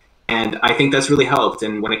 And I think that's really helped.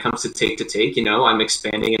 And when it comes to take, you know, I'm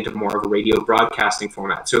expanding into more of a radio broadcasting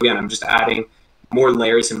format. So again, I'm just adding more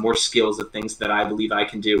layers and more skills of things that I believe I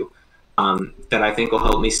can do that I think will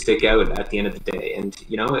help me stick out at the end of the day. And,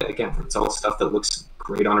 you know, again, it's all stuff that looks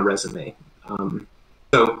great on a resume.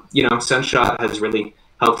 So, you know, Senshot has really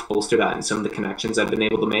helped bolster that. And some of the connections I've been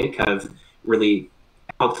able to make have really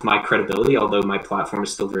helped my credibility, although my platform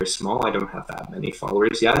is still very small. I don't have that many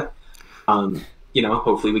followers yet. You know,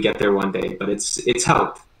 hopefully we get there one day, but it's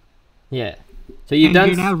helped. Yeah. So you're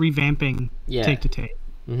now revamping Take.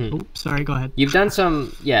 Mm-hmm. Oh, sorry, go ahead. You've done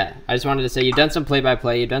some, I just wanted to say you've done some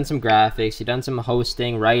play-by-play, you've done some graphics, you've done some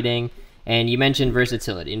hosting, writing, and you mentioned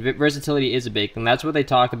versatility. And versatility is a big thing. That's what they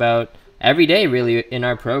talk about every day, really, in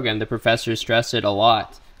our program. The professors stress it a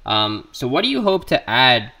lot. So what do you hope to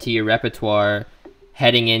add to your repertoire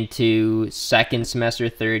heading into second semester,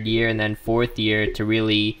 third year, and then fourth year to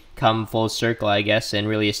really come full circle, I guess, and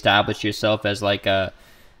really establish yourself as like a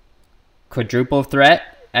quadruple threat,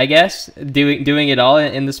 I guess, doing it all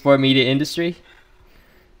in the sport media industry?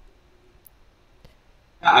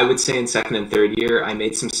 I would say in second and third year, I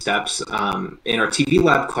made some steps in our TV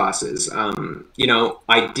lab classes. You know,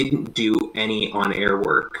 I didn't do any on-air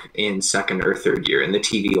work in second or third year in the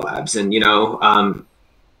TV labs. And, you know,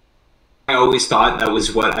 I always thought that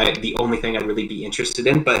was the only thing I'd really be interested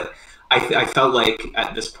in. But I felt like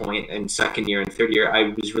at this point in second year and third year,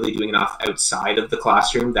 I was really doing enough outside of the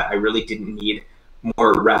classroom that I really didn't need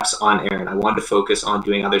more reps on air, and I wanted to focus on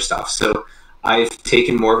doing other stuff. So I've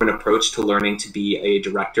taken more of an approach to learning to be a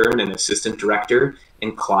director and an assistant director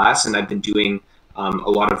in class, and I've been doing a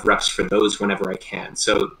lot of reps for those whenever I can.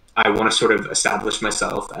 So I want to sort of establish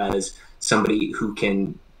myself as somebody who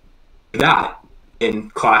can do that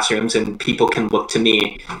in classrooms, and people can look to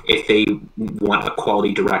me if they want a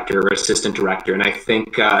quality director or assistant director. And I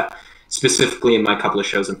think specifically in my couple of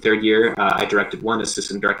shows in third year, I directed one,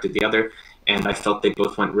 assistant directed the other, and I felt they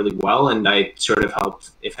both went really well. And I sort of helped,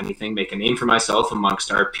 if anything, make a name for myself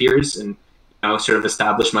amongst our peers, and, you know, sort of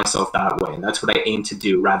establish myself that way. And that's what I aim to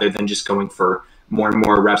do, rather than just going for more and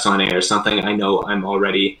more reps on air, something I know I'm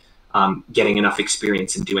already getting enough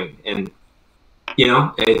experience in doing. And, you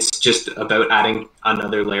know, it's just about adding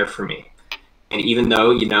another layer for me. And even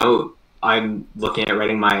though, you know, I'm looking at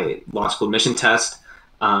writing my law school admission test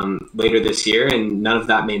later this year, and none of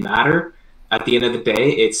that may matter, at the end of the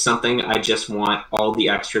day, it's something I just want all the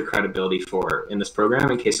extra credibility for in this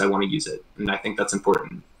program in case I want to use it. And I think that's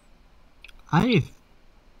important. You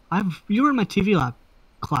were in my TV lab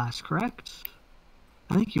class, correct?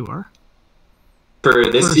 I think you were.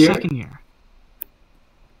 For this year? Second year.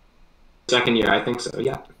 Second year, I think so,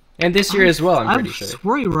 yeah. And this year as well, I'm pretty sure. I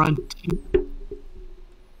swore you were on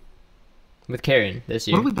with Karen this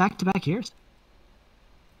year. Were we back-to-back years?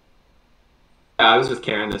 Yeah, I was with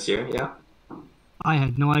Karen this year, yeah. I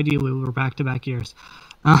had no idea we were back-to-back years.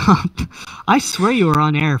 I swear you were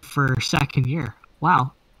on air for second year.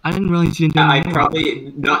 Wow. I didn't realize you didn't do I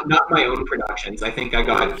probably, not my own productions. I think I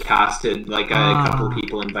got casted, like a couple of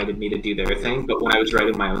people invited me to do their thing. But when I was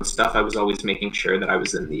writing my own stuff, I was always making sure that I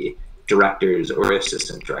was in the director's or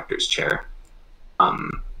assistant director's chair.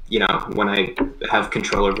 You know, when I have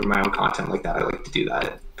control over my own content like that, I like to do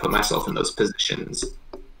that, put myself in those positions.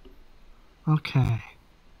 Okay.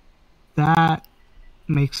 That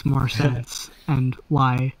makes more sense, and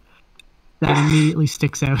why that immediately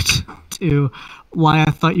sticks out to why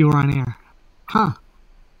I thought you were on air. Huh.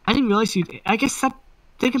 I didn't realize you... I guess that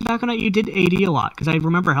thinking back on it, you did AD a lot, because I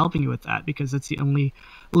remember helping you with that, because that's the only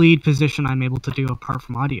lead position I'm able to do apart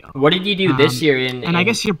from audio. What did you do this year in I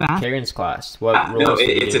guess your math. Karen's class? What No, roles did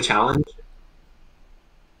you it's do? a challenge.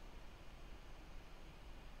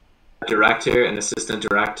 Director and assistant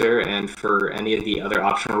director, and for any of the other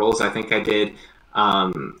optional roles, I think I did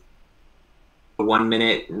a 1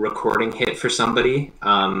 minute recording hit for somebody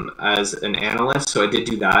as an analyst. So I did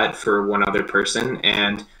do that for one other person,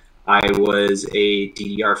 and I was a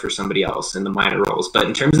DDR for somebody else in the minor roles. But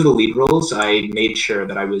in terms of the lead roles, I made sure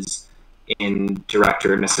that I was in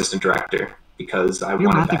director and assistant director because I Your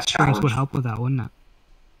wanted math that experience challenge. would help with that, wouldn't it?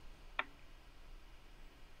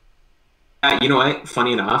 You know what?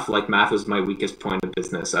 Funny enough, like math was my weakest point of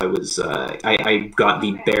business. I got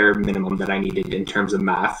the bare minimum that I needed in terms of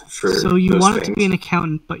math for So you those wanted things. to be an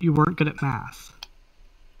accountant, but you weren't good at math.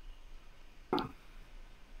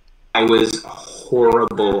 I was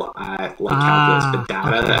horrible at like calculus, but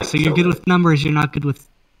data. Okay. So you're good with numbers, you're not good with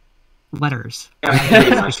letters. Yeah,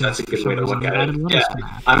 pretty much. Because That's a for good some way to reason look you at added it. letters Yeah, to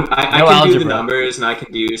math. I No can do the algebra. numbers, and I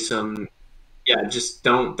can do some. Yeah, just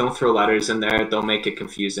don't throw letters in there. They'll make it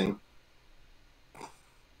confusing.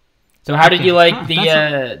 So how did you like Huh,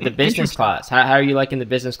 the business interesting. class? How are you liking the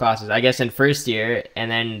business classes? I guess in first year and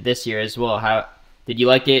then this year as well. How did you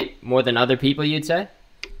like it more than other people, you'd say?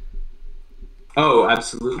 Oh,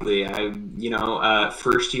 absolutely.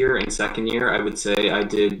 First year and second year, I would say I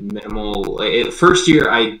did minimal. First year,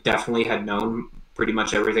 I definitely had known pretty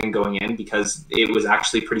much everything going in because it was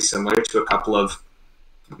actually pretty similar to a couple of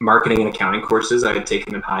marketing and accounting courses I had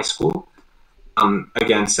taken in high school.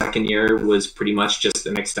 Again, second year was pretty much just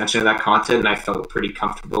an extension of that content, and I felt pretty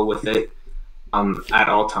comfortable with it at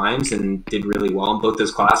all times and did really well in both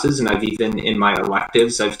those classes. And I've even, in my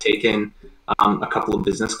electives, I've taken a couple of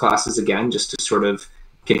business classes again, just to sort of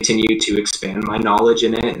continue to expand my knowledge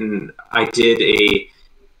in it. And I did a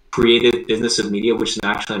creative business of media, which is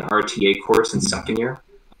actually an RTA course in second year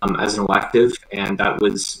as an elective. And that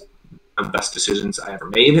was one of the best decisions I ever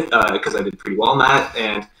made because I did pretty well in that.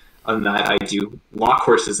 And other than that, I do law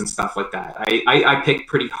courses and stuff like that. I pick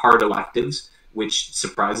pretty hard electives, which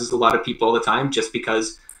surprises a lot of people all the time just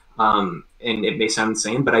because, and it may sound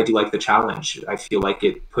insane, but I do like the challenge. I feel like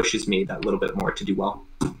it pushes me that little bit more to do well.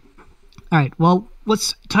 All right. Well,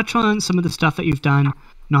 let's touch on some of the stuff that you've done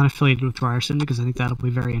non-affiliated with Ryerson, because I think that'll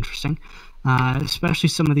be very interesting, especially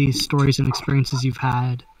some of these stories and experiences you've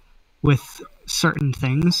had with certain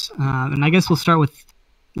things. And I guess we'll start with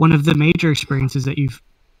one of the major experiences that you've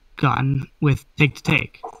gotten with Take to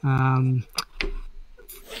Take.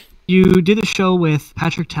 You did a show with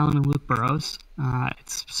Patrick Talon and Luke Burrows.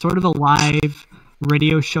 It's sort of a live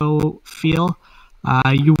radio show feel.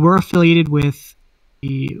 You were affiliated with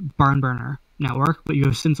the Barn Burner Network, but you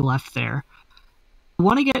have since left there. I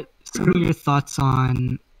want to get some of your thoughts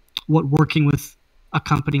on what working with a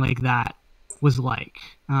company like that was like,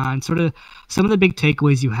 and sort of some of the big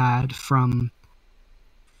takeaways you had from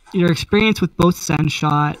your experience with both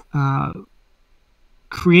Sendshot,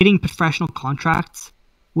 creating professional contracts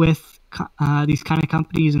with these kind of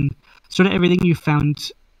companies, and sort of everything you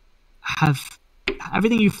found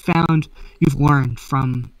you've learned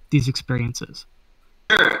from these experiences.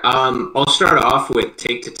 Sure. I'll start off with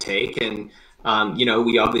Take to Take, and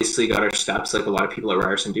we obviously got our steps like a lot of people at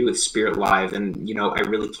Ryerson do with Spirit Live, and I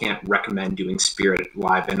really can't recommend doing Spirit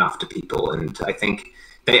Live enough to people. And I think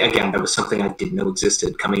that was something I didn't know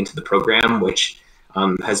existed coming into the program, which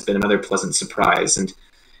has been another pleasant surprise. And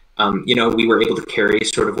we were able to carry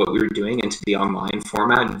sort of what we were doing into the online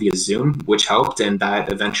format via Zoom, which helped, and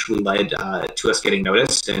that eventually led to us getting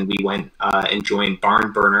noticed, and we went and joined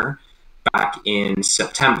Barn Burner back in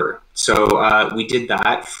September. So we did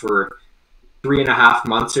that for 3.5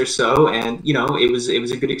 months or so, and it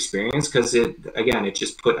was a good experience because it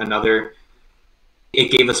just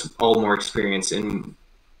it gave us all more experience in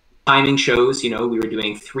timing shows. We were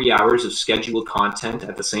doing 3 hours of scheduled content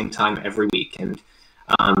at the same time every week, and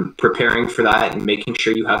preparing for that and making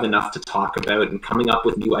sure you have enough to talk about and coming up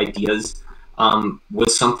with new ideas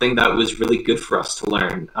was something that was really good for us to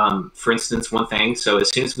learn. For instance, one thing, so as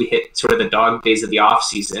soon as we hit sort of the dog days of the off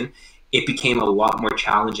season, it became a lot more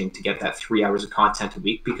challenging to get that 3 hours of content a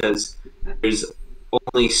week because there's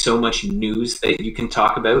only so much news that you can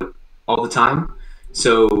talk about all the time.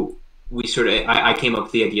 So I came up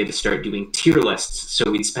with the idea to start doing tier lists.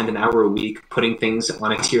 So we'd spend an hour a week putting things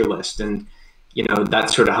on a tier list, and that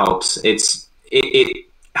sort of helps. It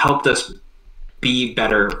helped us be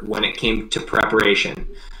better when it came to preparation.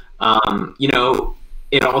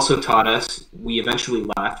 It also taught us, we eventually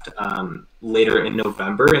left later in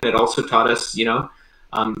November, and it also taught us,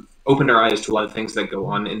 opened our eyes to a lot of things that go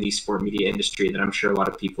on in the sport media industry that I'm sure a lot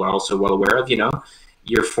of people are also well aware of.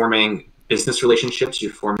 You're forming business relationships,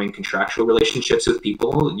 you're forming contractual relationships with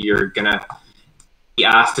people, you're going to be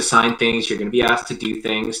asked to sign things, you're going to be asked to do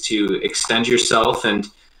things to extend yourself. And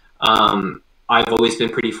I've always been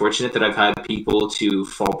pretty fortunate that I've had people to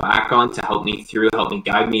fall back on to help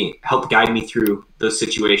guide me through those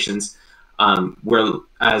situations,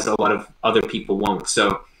 whereas a lot of other people won't.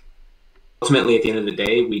 So ultimately, at the end of the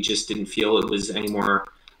day, we just didn't feel it was any longer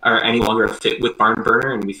a fit with Barn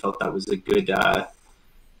Burner, and we felt that was a good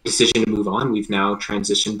decision to move on. We've now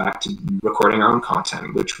transitioned back to recording our own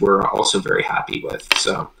content, which we're also very happy with.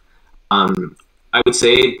 So I would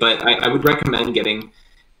say, but I would recommend getting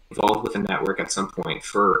involved with a network at some point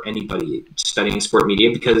for anybody studying sport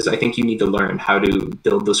media, because I think you need to learn how to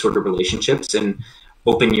build those sort of relationships and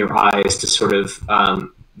open your eyes to sort of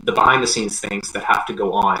the behind the scenes things that have to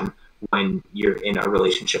go on when you're in a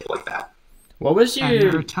relationship like that. What was your...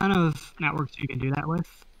 there are a ton of networks you can do that with.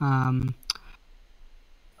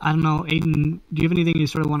 I don't know, Aiden, do you have anything you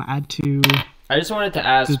sort of want to add to? I just wanted to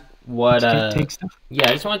ask what stuff? Yeah,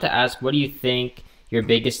 I just wanted to ask, what do you think your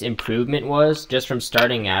biggest improvement was just from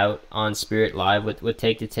starting out on Spirit Live with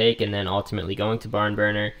Take to Take and then ultimately going to Barn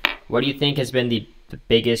Burner? What do you think has been the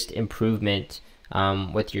biggest improvement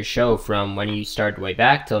with your show from when you started way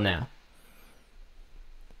back till now?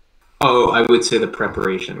 Oh, I would say the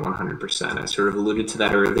preparation, 100%. I sort of alluded to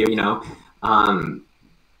that earlier.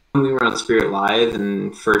 When we were on Spirit Live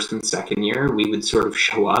in first and second year, we would sort of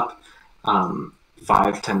show up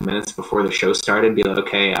 5-10 minutes before the show started and be like,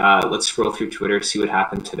 okay, let's scroll through Twitter, see what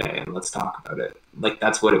happened today, and let's talk about it. Like,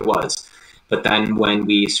 that's what it was. But then when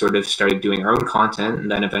we sort of started doing our own content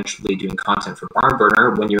and then eventually doing content for Barn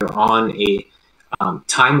Burner, when you're on a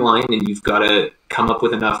timeline and you've got to come up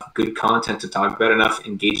with enough good content to talk about, enough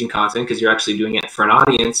engaging content, because you're actually doing it for an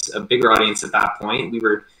audience, a bigger audience at that point. We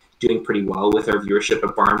were doing pretty well with our viewership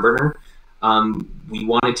of Barn Burner. We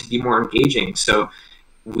wanted to be more engaging. So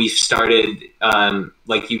we started,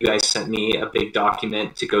 like you guys sent me a big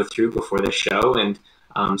document to go through before the show and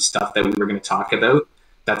stuff that we were going to talk about.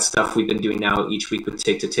 That's stuff we've been doing now each week with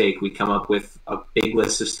Take to Take. We come up with a big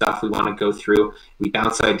list of stuff we want to go through. We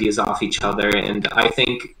bounce ideas off each other. And I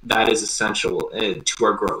think that is essential to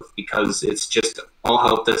our growth, because it's just all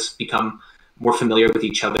helped us become more familiar with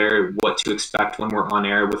each other, what to expect when we're on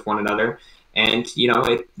air with one another. And,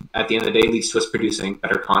 it, at the end of the day, leads to us producing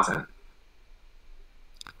better content.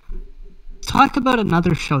 Talk about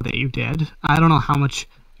another show that you did. I don't know how much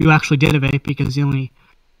you actually did of it, because the only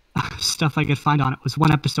stuff I could find on it was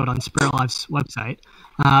one episode on Spirit Live's website.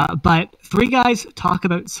 But Three Guys Talk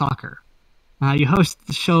About Soccer. You host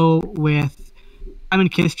the show with Simon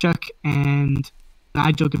Kiszczuk and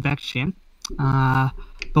Nigel Gabekjian,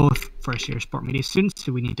 both first-year sport media students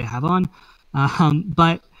who we need to have on.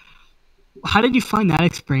 But how did you find that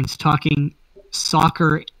experience talking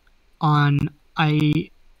soccer on, I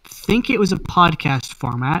think it was a podcast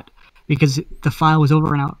format, because the file was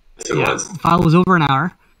over an hour. The file was over an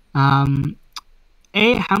hour. How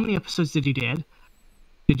many episodes did you do?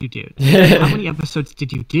 How many episodes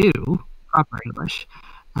did you do? Proper English.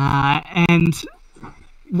 And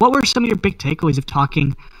what were some of your big takeaways of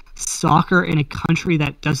talking soccer in a country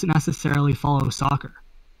that doesn't necessarily follow soccer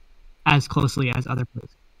as closely as other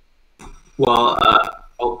places? Well,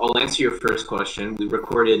 I'll answer your first question. We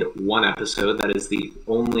recorded one episode. That is the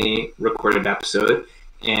only recorded episode.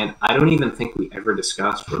 And I don't even think we ever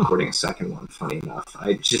discussed recording a second one, funny enough.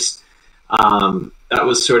 I just, that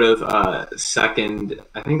was sort of second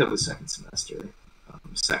semester,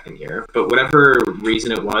 second year. But whatever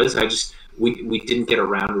reason it was, we didn't get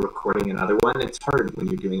around to recording another one. It's hard when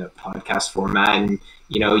you're doing a podcast format, and,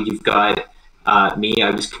 you've got me,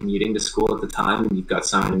 I was commuting to school at the time, and you've got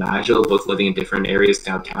Simon and Nigel, both living in different areas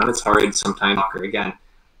downtown. It's hard sometimes. Again,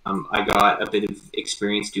 I got a bit of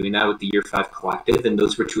experience doing that with the Year 5 Collective, and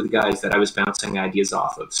those were two of the guys that I was bouncing ideas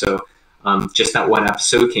off of. So just that one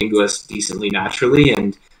episode came to us decently naturally,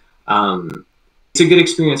 and it's a good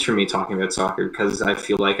experience for me talking about soccer, because I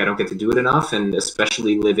feel like I don't get to do it enough, and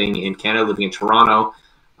especially living in Canada, living in Toronto,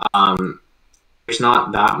 there's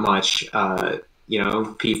not that much,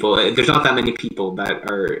 people. There's not that many people that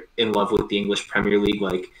are in love with the English Premier League,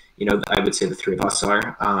 like, I would say the three of us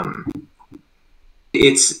are.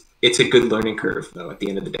 It's a good learning curve, though, at the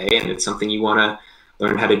end of the day, and it's something you want to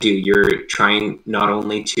learn how to do. You're trying not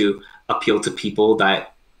only to appeal to people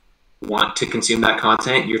that want to consume that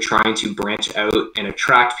content, you're trying to branch out and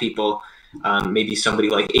attract people, maybe somebody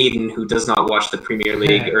like Aiden, who does not watch the Premier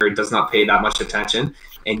League or does not pay that much attention,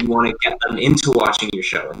 and you want to get them into watching your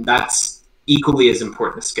show. And that's equally as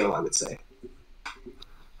important a skill, I would say.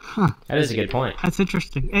 That is a good point. That's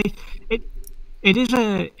interesting. It is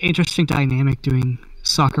a interesting dynamic doing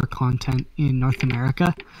soccer content in North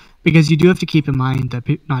America, because you do have to keep in mind that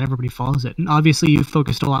not everybody follows it. And obviously, you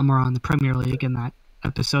focused a lot more on the Premier League in that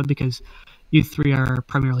episode because you three are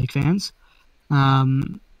Premier League fans.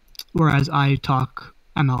 Whereas I talk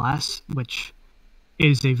MLS, which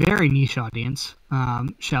is a very niche audience,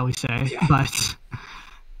 shall we say. Yeah. But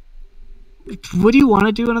would you want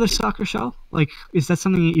to do another soccer show? Like, is that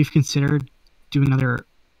something that you've considered doing another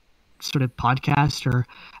sort of podcast or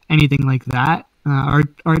anything like that?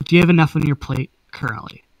 Or do you have enough on your plate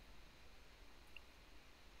currently?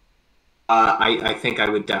 I think I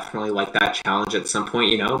would definitely like that challenge at some point.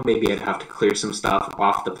 Maybe I'd have to clear some stuff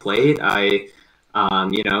off the plate.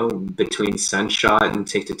 Between Sunshot and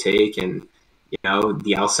Take to Take, and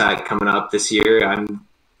the LSAT coming up this year,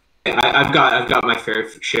 I've got my fair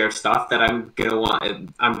share of stuff that I'm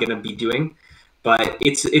gonna be doing, but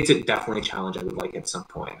it's definitely a challenge I would like at some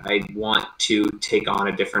point. I want to take on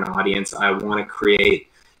a different audience. I want to create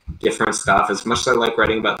different stuff. As much as I like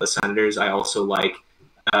writing about the Senators, I also like,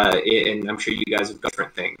 and I'm sure you guys have got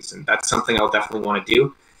different things, and that's something I'll definitely want to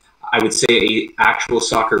do. I would say a actual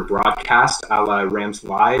soccer broadcast a la Rams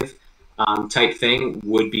Live type thing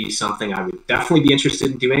would be something I would definitely be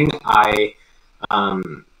interested in doing.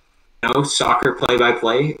 Soccer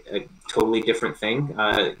play-by-play, a totally different thing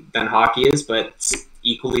than hockey is, but it's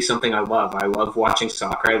equally something I love. I love watching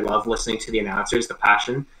soccer. I love listening to the announcers, the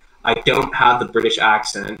passion. I don't have the British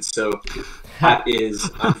accent, so that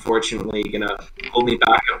is unfortunately going to hold me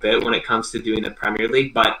back a bit when it comes to doing the Premier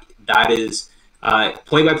League, but that is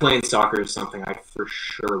play-by-play in soccer is something I for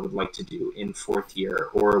sure would like to do in fourth year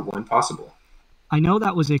or when possible. I know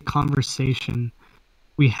that was a conversation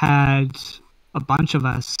we had, a bunch of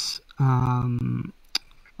us on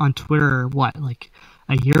Twitter, like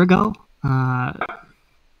a year ago? I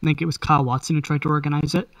think it was Kyle Watson who tried to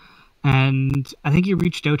organize it. And I think he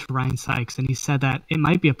reached out to Ryan Sykes and he said that it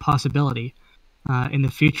might be a possibility in the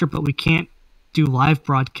future, but we can't do live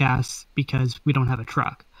broadcasts because we don't have a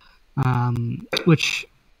truck, which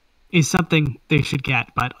is something they should get,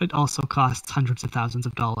 but it also costs hundreds of thousands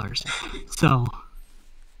of dollars. So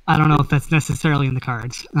I don't know if that's necessarily in the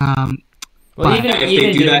cards. Well, if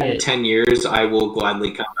they do that in 10 years, I will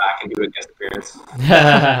gladly come back and do a guest appearance.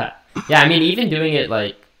 Yeah, I mean, even doing it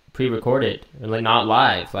like pre-recorded, or like not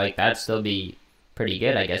live, like that'd still be pretty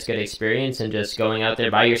good, I guess. Good experience, and just going out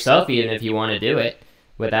there by yourself, even if you want to do it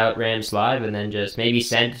without Rams Live, and then just maybe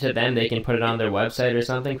send it to them. They can put it on their website or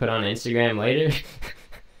something, put it on Instagram later.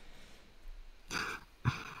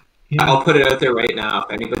 Yeah. I'll put it out there right now.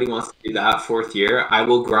 If anybody wants to do that fourth year, I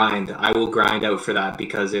will grind. I will grind out for that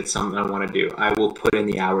because it's something I want to do. I will put in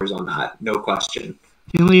the hours on that, no question.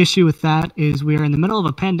 The only issue with that is we are in the middle of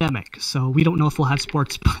a pandemic, so we don't know if we'll have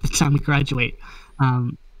sports by the time we graduate.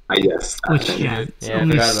 Yes. Which, it's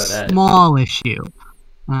only a small issue.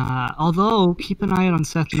 Although, keep an eye out on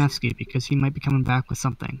Seth Nevsky because he might be coming back with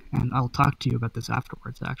something, and I'll talk to you about this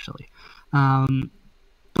afterwards, actually.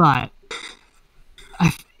 But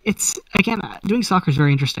it's, again, doing soccer is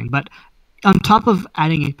very interesting, but on top of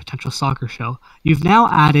adding a potential soccer show, you've now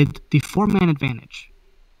added the Four-Man Advantage,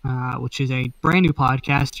 which is a brand new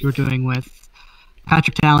podcast you're doing with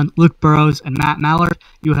Patrick Talon, Luke Burrows, and Matt Mallard.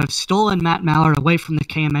 You have stolen Matt Mallard away from the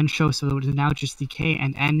KMN show, so it is now just the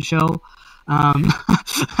KNN show. But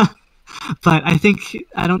I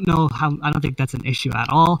don't think that's an issue at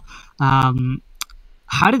all.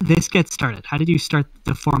 How did this get started? How did you start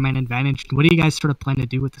the Four-Man Advantage? What do you guys sort of plan to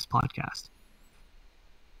do with this podcast?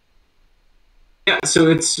 Yeah, so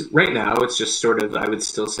it's just sort of, I would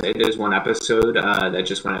still say there's one episode that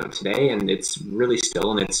just went out today, and it's really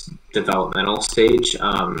still in its developmental stage.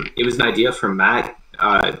 It was an idea from Matt,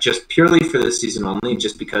 just purely for this season only,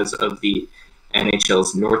 just because of the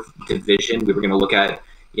NHL's North Division. We were going to look at,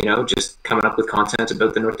 just coming up with content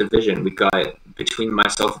about the North Division. We've got, between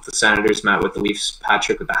myself with the Senators, Matt with the Leafs,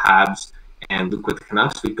 Patrick with the Habs, and Luke with the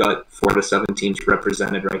Canucks, we've got 4 to 7 teams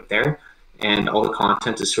represented right there. And all the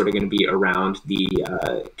content is sort of going to be around the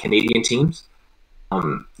Canadian teams.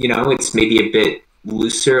 It's maybe a bit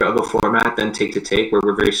looser of a format than Take to Take, where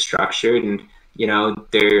we're very structured. And,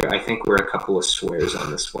 I think we're a couple of swears on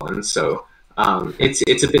this one. So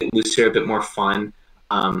it's a bit looser, a bit more fun,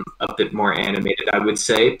 a bit more animated, I would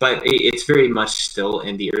say. But it's very much still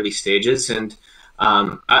in the early stages. And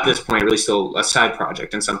at this point, really still a side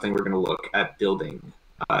project and something we're going to look at building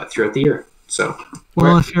throughout the year. So,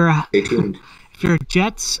 well, if you're a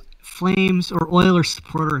Jets Flames or Oilers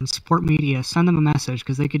supporter in sport media, send them a message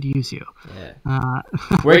because they could use you. Yeah.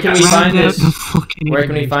 Where can we find round out this? the full Where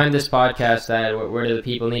can we Canadian find this podcast at? Where do the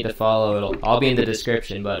people need to follow? It'll all be in the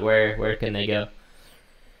description, but where can they go?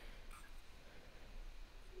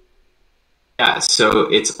 Yeah,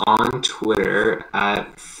 so it's on Twitter I'm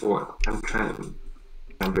trying to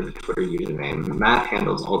remember the Twitter username. Matt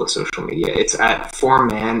handles all the social media. It's at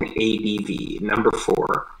 4manADV, number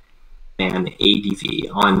 4 man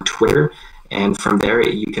ADV on Twitter. And from there,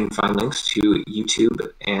 you can find links to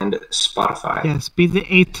YouTube and Spotify. Yes, be the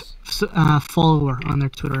 8th follower on their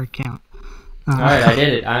Twitter account. All right, I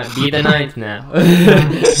did it. Be the 9th now.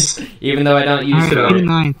 Even though I don't use All right, Twitter. be the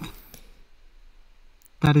 9th.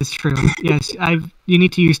 That is true. Yes, you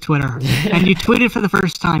need to use Twitter. And you tweeted for the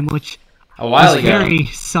first time, which A while was ago. very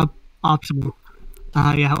suboptimal.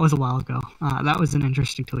 Yeah, it was a while ago. That was an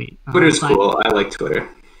interesting tweet. Twitter's but cool. I like Twitter.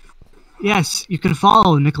 Yes, you can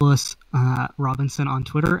follow Nicholas Robinson on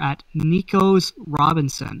Twitter at Nikos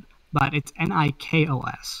Robinson, but it's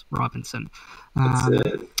Nikos Robinson. That's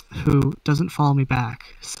it. Who doesn't follow me back?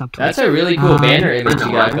 Subtweet. That's a really cool banner image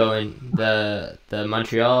you got Right. going. The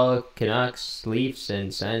Montreal Canucks, Leafs,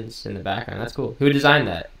 and Sens in the background. That's cool. Who designed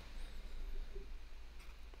that?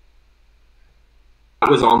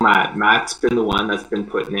 That was all Matt. Matt's been the one that's been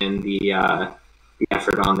putting in the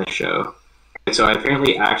effort on this show. And so I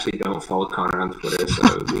apparently actually don't follow Connor on Twitter.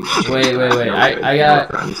 So Wait.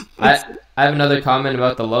 I have another comment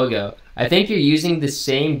about the logo. I think you're using the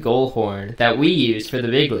same goal horn that we use for the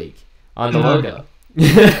big league on the logo.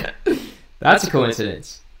 That's a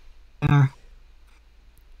coincidence.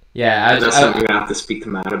 Yeah, That's something you're gonna have to speak to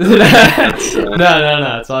Matt about.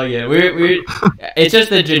 No, it's all good. We're it's just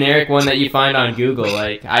the generic one that you find on Google.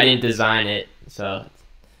 Like, I didn't design it, so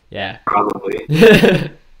yeah. Probably.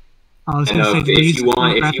 I was And going to say, if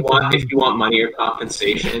you want money or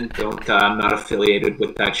compensation, don't. I'm not affiliated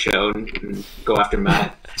with that show, and go after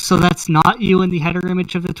Matt. So that's not you in the header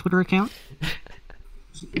image of the Twitter account?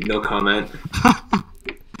 No comment.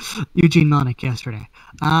 Eugene Melnick yesterday.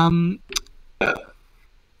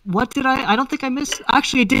 What did I don't think I missed.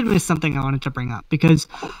 Actually, I did miss something I wanted to bring up because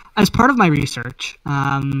as part of my research,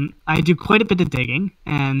 I do quite a bit of digging,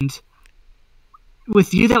 and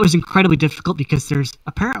with you that was incredibly difficult because there's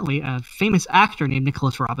apparently a famous actor named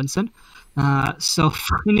Nicholas Robinson. So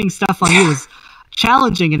finding stuff on you was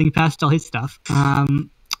challenging, getting past all his stuff.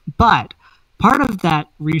 But part of that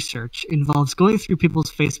research involves going through people's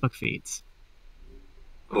Facebook feeds.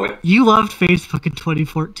 Boy. You loved Facebook in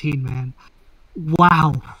 2014, man.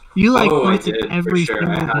 Wow. You I went did, it for every sure.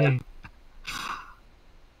 single I day.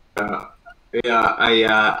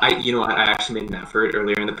 I you know what? I actually made an effort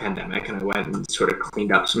earlier in the pandemic, and I went and sort of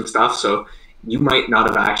cleaned up some stuff. So you might not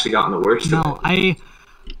have actually gotten the worst of it.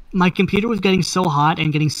 My computer was getting so hot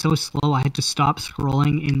and getting so slow, I had to stop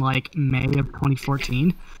scrolling in like May of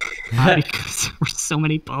 2014 because there were so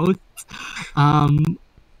many posts.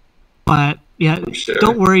 But yeah, Sure.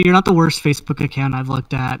 Don't worry, you're not the worst Facebook account I've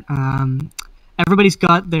looked at. Everybody's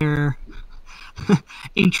got their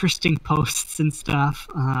interesting posts and stuff.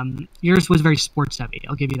 Yours was very sports heavy,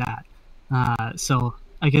 I'll give you that. So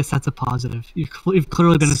I guess that's a positive. You've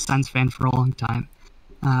clearly been a Sens fan for a long time.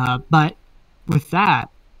 But with that,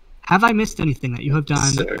 have I missed anything that you have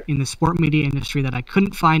done in the sport media industry that I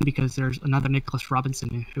couldn't find because there's another Nicholas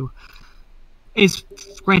Robinson who is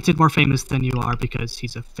granted more famous than you are because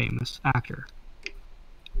he's a famous actor?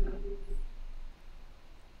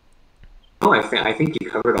 Oh, I think you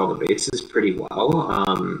covered all the bases pretty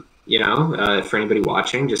well. For anybody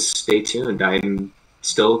watching, just stay tuned. I'm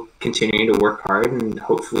still continuing to work hard, and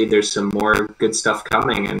hopefully there's some more good stuff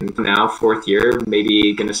coming. And now, 4th year,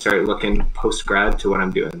 maybe going to start looking post-grad to what I'm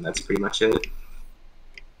doing. That's pretty much it.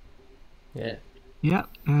 Yeah. Yeah,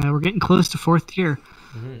 we're getting close to 4th year.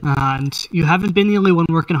 And you haven't been the only one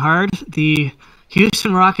working hard. The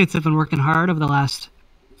Houston Rockets have been working hard over the last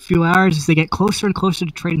few hours as they get closer and closer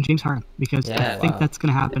to trading James Harden, because I think that's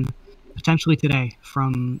going to happen potentially today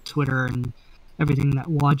from Twitter and everything that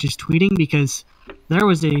Woj is tweeting, because there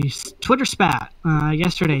was a Twitter spat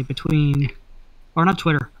yesterday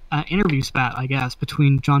interview spat, I guess,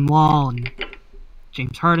 between John Wall and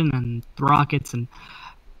James Harden and the Rockets, and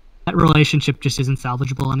that relationship just isn't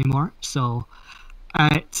salvageable anymore. So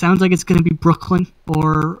it sounds like it's going to be Brooklyn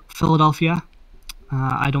or Philadelphia.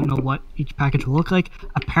 I don't know what each package will look like.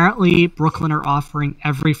 Apparently, Brooklyn are offering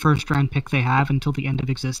every first-round pick they have until the end of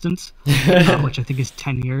existence, which I think is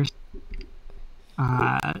 10 years.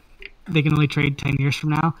 They can only trade 10 years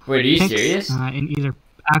from now. Wait, are you serious? In either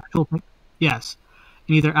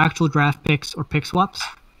actual draft picks or pick swaps,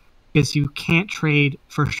 because you can't trade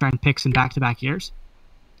first-round picks in back-to-back years.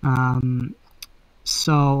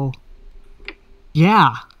 So,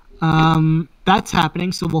 yeah, that's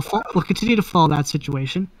happening. So we'll continue to follow that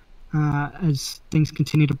situation as things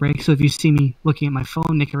continue to break. So if you see me looking at my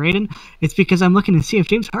phone, Nick or Aiden, it's because I'm looking to see if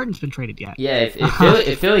James Harden's been traded yet. Yeah,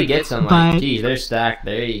 if Philly gets them, like, geez, they're stacked.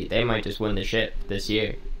 They might just win the ship this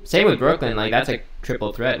year. Same with Brooklyn. Like, that's a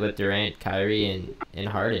triple threat with Durant, Kyrie, and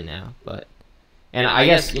Harden now. And I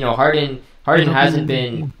guess, Harden hasn't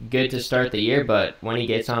been good to start the year, but when he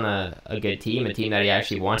gets on a good team, a team that he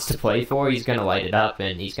actually wants to play for, he's going to light it up,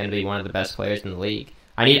 and he's going to be one of the best players in the league.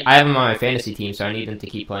 I have him on my fantasy team, so I need him to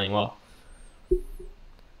keep playing well.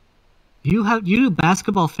 You do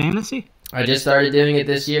basketball fantasy? I just started doing it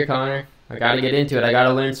this year, Connor. I got to get into it. I got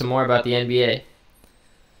to learn some more about the NBA.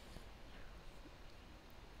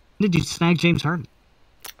 Did you snag James Harden?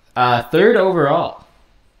 3rd overall.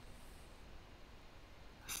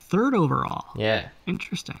 3rd overall. Yeah.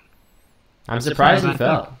 Interesting. I'm surprised he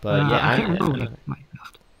fell, but yeah, I can't remember what he might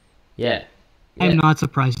have. Yeah. I'm not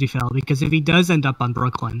surprised he fell, because if he does end up on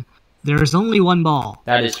Brooklyn, there's only one ball.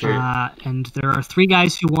 That is true. And there are 3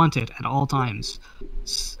 guys who want it at all times.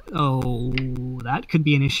 So that could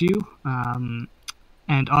be an issue.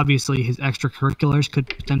 And obviously his extracurriculars could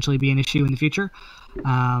potentially be an issue in the future.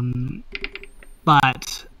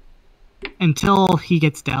 But until he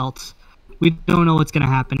gets dealt, we don't know what's going to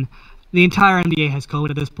happen. The entire NBA has COVID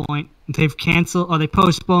at this point. They've they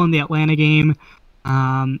postponed the Atlanta game,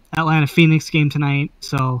 Atlanta-Phoenix game tonight.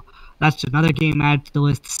 So that's another game added to the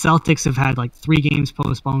list. The Celtics have had like 3 games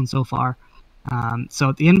postponed so far.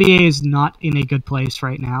 So the NBA is not in a good place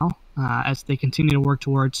right now as they continue to work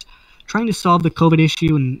towards trying to solve the COVID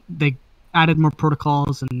issue, and they added more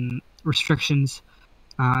protocols and restrictions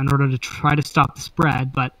in order to try to stop the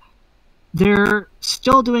spread. But they're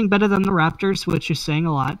still doing better than the Raptors, which is saying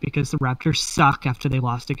a lot, because the Raptors suck after they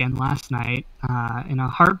lost again last night in a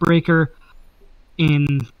heartbreaker in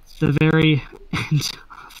the very end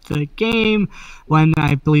of the game when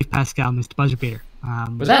I believe Pascal missed a buzzer beater.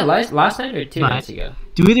 Was that last night or 2 nights ago?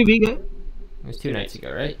 Do either of you get? It was 2 nights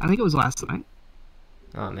ago, right? I think it was last night.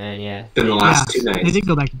 Oh man, yeah. Been the last 2 nights. They did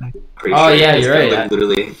go back to back. Yeah, you're right. Like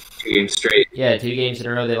literally 2 games straight. Yeah, 2 games in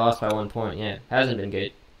a row they lost by 1 point. Yeah, hasn't been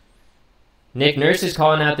good. Nick Nurse is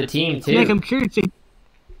calling out the team too. Nick, I'm curious.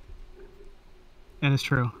 That is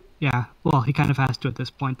true. Yeah. Well, he kind of has to at this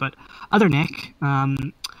point. But other Nick,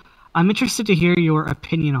 I'm interested to hear your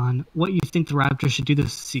opinion on what you think the Raptors should do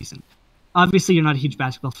this season. Obviously, you're not a huge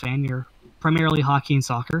basketball fan. You're primarily hockey and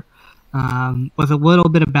soccer, with a little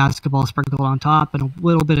bit of basketball sprinkled on top and a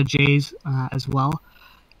little bit of Jays as well.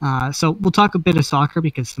 So we'll talk a bit of soccer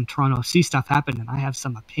because some Toronto FC stuff happened, and I have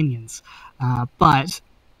some opinions. But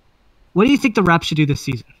what do you think the Raps should do this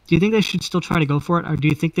season? Do you think they should still try to go for it, or do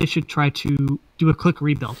you think they should try to do a quick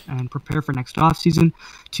rebuild and prepare for next offseason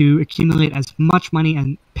to accumulate as much money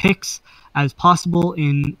and picks as possible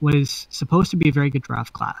in what is supposed to be a very good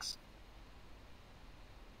draft class?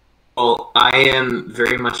 Well, I am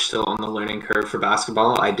very much still on the learning curve for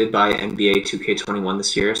basketball. I did buy NBA 2K21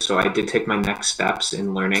 this year, so I did take my next steps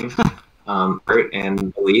in learning and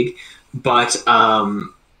the league. But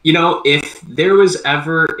if there was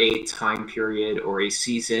ever a time period or a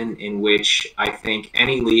season in which I think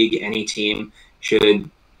any league, any team should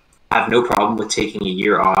have no problem with taking a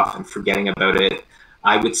year off and forgetting about it,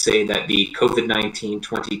 I would say that the COVID-19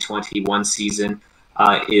 2021 season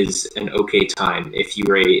is an okay time if you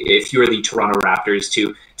are the Toronto Raptors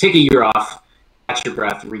to take a year off, catch your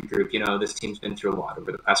breath, regroup. This team's been through a lot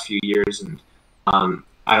over the past few years, and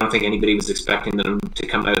I don't think anybody was expecting them to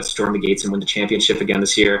come out, storm the gates, and win the championship again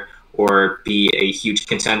this year, or be a huge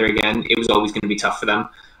contender again. It was always going to be tough for them.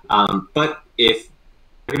 But if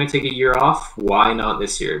they're going to take a year off, why not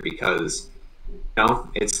this year? Because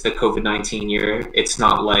it's the COVID-19 year. It's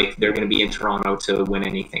not like they're going to be in Toronto to win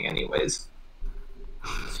anything anyways.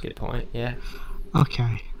 That's a good point. Yeah.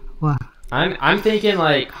 Okay. Well, I'm thinking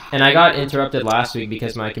and I got interrupted last week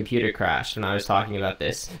because my computer crashed when I was talking about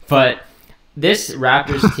this. But this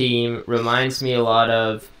Raptors team reminds me a lot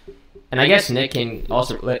of, and I guess Nick can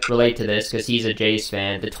also relate to this because he's a Jays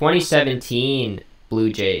fan, the 2017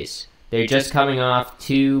 Blue Jays. They're just coming off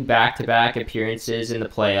 2 back-to-back appearances in the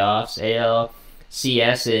playoffs,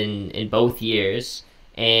 ALCS in both years.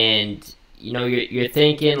 And, you're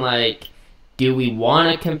thinking, do we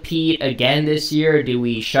want to compete again this year, or do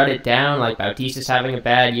we shut it down? Bautista's having a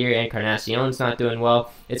bad year, Encarnacion's not doing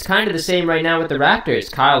well. It's kind of the same right now with the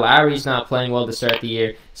Raptors. Kyle Lowry's not playing well to start the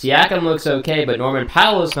year. Siakam looks okay, but Norman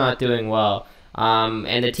Powell's not doing well.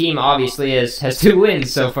 And the team obviously has 2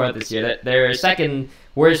 wins so far this year. They're second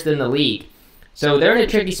worst in the league. So they're in a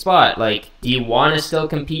tricky spot. Like, do you want to still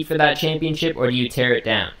compete for that championship, or do you tear it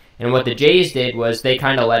down? And what the Jays did was they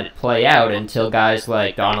kind of let it play out until guys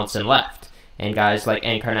like Donaldson left and guys like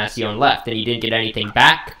Encarnacion left, and you didn't get anything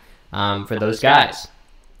back for those guys.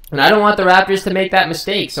 And I don't want the Raptors to make that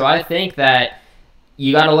mistake. So I think that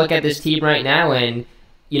you got to look at this team right now, and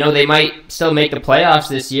they might still make the playoffs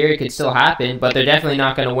this year. It could still happen, but they're definitely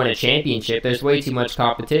not going to win a championship. There's way too much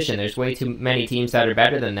competition. There's way too many teams that are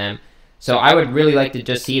better than them. So I would really like to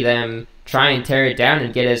just see them try and tear it down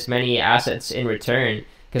and get as many assets in return,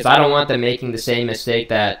 because I don't want them making the same mistake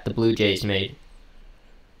that the Blue Jays made.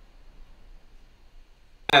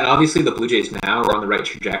 And obviously the Blue Jays now are on the right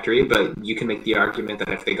trajectory, but you can make the argument that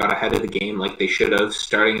if they got ahead of the game like they should have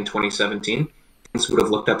starting in 2017, things would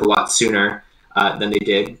have looked up a lot sooner than they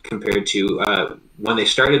did compared to when they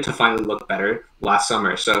started to finally look better last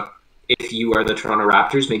summer. So if you are the Toronto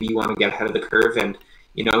Raptors, maybe you want to get ahead of the curve, and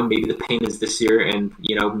maybe the pain is this year and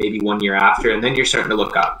maybe 1 year after, and then you're starting to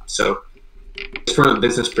look up. So from a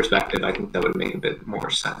business perspective, I think that would make a bit more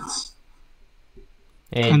sense.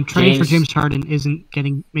 And trading for James Harden isn't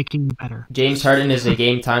making you better. James Harden is a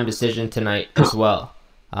game time decision tonight as well.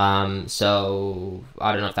 So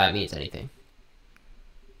I don't know if that means anything.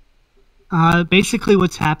 Basically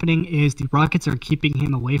what's happening is the Rockets are keeping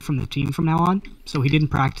him away from the team from now on. So he didn't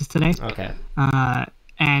practice today. Okay.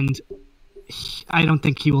 And I don't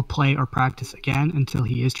think he will play or practice again until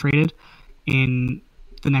he is traded in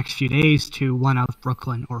the next few days to one of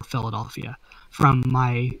Brooklyn or Philadelphia, from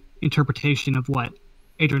my interpretation of what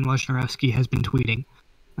Adrian Wojnarowski has been tweeting,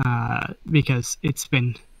 because it's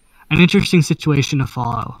been an interesting situation to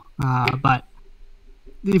follow. But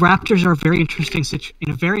the Raptors are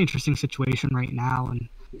in a very interesting situation right now, and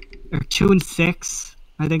they're 2-6,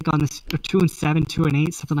 I think, on this, or 2-7,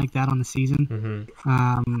 2-8, something like that on the season.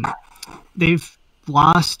 Mm-hmm. They've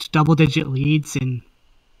lost double-digit leads in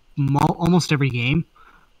almost every game.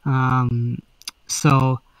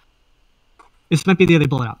 So this might be the year they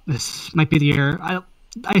blow it up. This might be the year.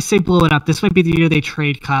 I say blow it up. This might be the year they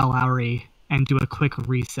trade Kyle Lowry and do a quick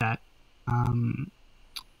reset,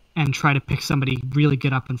 and try to pick somebody really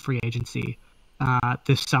good up in free agency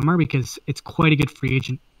this summer, because it's quite a good free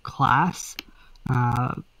agent class.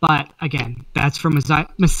 But again, that's for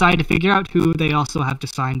Masai to figure out, who they also have to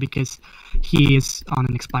sign, because he is on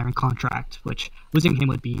an expiring contract, which losing him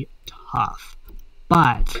would be tough.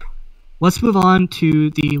 But let's move on to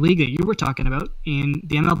the league that you were talking about in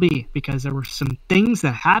the MLB, because there were some things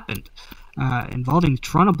that happened involving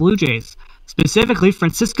Toronto Blue Jays. Specifically,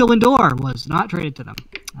 Francisco Lindor was not traded to them.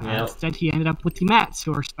 Instead, he ended up with the Mets,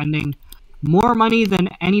 who are spending more money than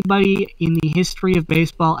anybody in the history of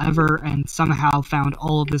baseball ever, and somehow found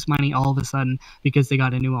all of this money all of a sudden because they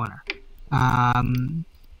got a new owner.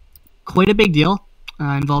 Quite a big deal.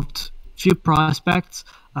 Involved a few prospects.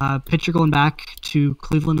 Pitcher going back to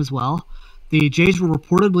Cleveland as well. The Jays were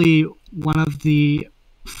reportedly one of the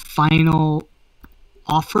final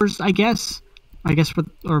offers, I guess,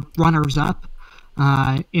 or runners-up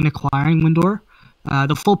in acquiring Lindor.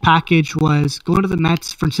 The full package was going to the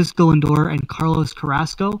Mets, Francisco Lindor, and Carlos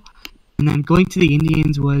Carrasco. And then going to the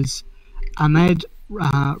Indians was Ahmed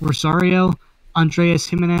Rosario, Andreas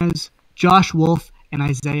Jimenez, Josh Wolf, and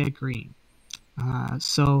Isaiah Green.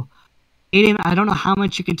 So, Aiden, I don't know how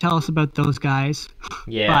much you can tell us about those guys.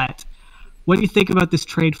 Yeah. But what do you think about this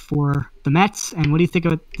trade for the Mets, and what do you think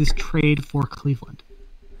about this trade for Cleveland?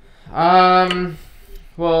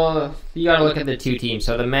 Well, you got to look at the two teams.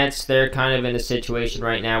 So the Mets, they're kind of in a situation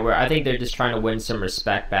right now where I think they're just trying to win some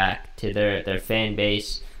respect back to their fan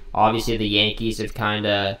base. Obviously, the Yankees have kind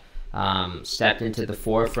of stepped into the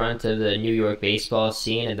forefront of the New York baseball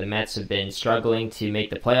scene, and the Mets have been struggling to make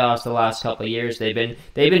the playoffs the last couple of years. They've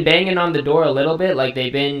been banging on the door a little bit, like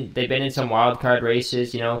they've been in some wild card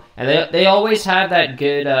races, and they always have that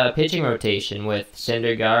good pitching rotation with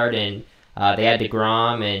Syndergaard, and they had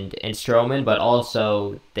DeGrom and Stroman, but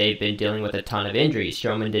also they've been dealing with a ton of injuries.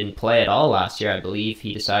 Stroman didn't play at all last year, I believe.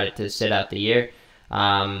 He decided to sit out the year.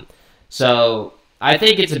 So I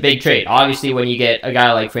think it's a big trade. Obviously, when you get a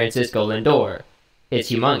guy like Francisco Lindor, it's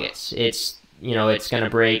humongous. It's going to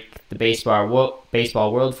break the baseball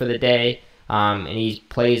world for the day. And he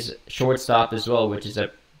plays shortstop as well, which is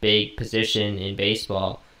a big position in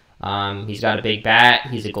baseball. He's got a big bat.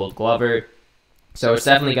 He's a Gold Glover. So it's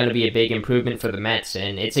definitely going to be a big improvement for the Mets,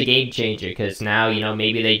 and it's a game changer because now,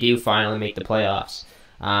 maybe they do finally make the playoffs.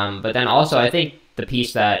 But then also, I think the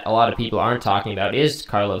piece that a lot of people aren't talking about is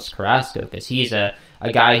Carlos Carrasco, because he's a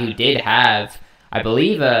guy who did have, I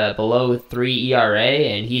believe, a below 3 ERA,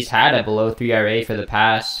 and he's had a below 3 ERA for the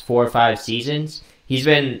past 4 or 5 seasons. He's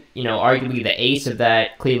been, arguably the ace of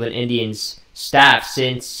that Cleveland Indians staff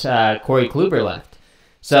since Corey Kluber left.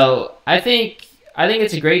 So I think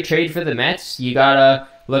it's a great trade for the Mets. You gotta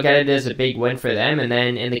look at it as a big win for them. And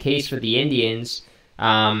then in the case for the Indians,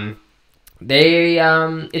 it's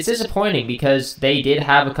disappointing because they did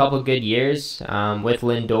have a couple good years with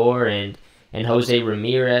Lindor and Jose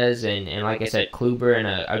Ramirez and like I said, Kluber and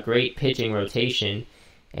a great pitching rotation.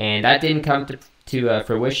 And that didn't come to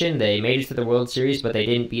fruition. They made it to the World Series, but they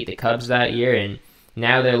didn't beat the Cubs that year. And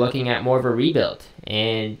now they're looking at more of a rebuild.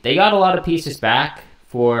 And they got a lot of pieces back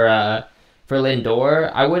for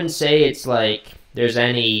Lindor. I wouldn't say it's like there's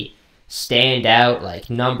any standout like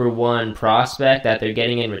number one prospect that they're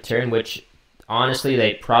getting in return, which honestly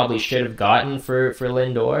they probably should have gotten for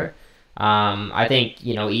Lindor. I think,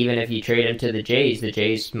 even if you trade him to the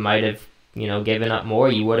Jays might have, given up more.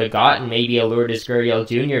 You would have gotten maybe a Lourdes Gurriel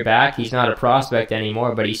Jr. back. He's not a prospect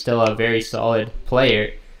anymore, but he's still a very solid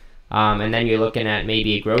player. And then you're looking at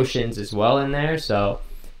maybe a Groshans as well in there. So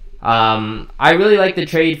I really like the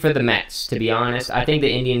trade for the Mets, to be honest. I think the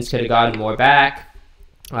Indians could have gotten more back.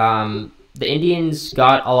 The Indians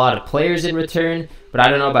got a lot of players in return, but I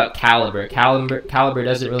don't know about caliber. Caliber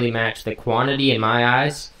doesn't really match the quantity in my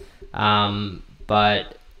eyes.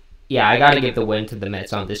 But yeah, I got to give the win to the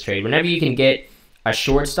Mets on this trade. Whenever you can get a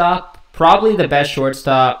shortstop, probably the best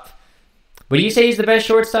shortstop. Would you say he's the best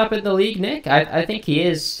shortstop in the league, Nick? I think he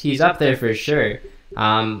is. He's up there for sure.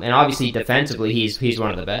 And obviously defensively, he's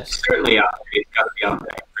one of the best. Certainly up there. He's got to be up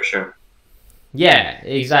there for sure. Yeah,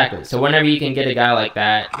 exactly. So whenever you can get a guy like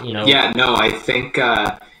that, Yeah, no, I think.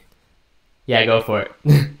 Yeah, go for it.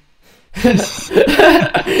 This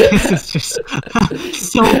is just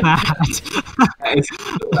so bad.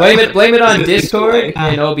 Blame it on Discord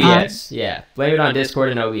and OBS. Yeah, blame it on Discord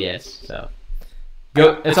and OBS. So,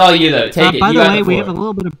 go. It's all you though. Take it. By you the got way, the we have a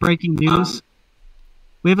little bit of breaking news.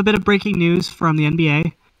 We have a bit of breaking news from the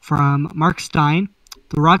NBA from Mark Stein.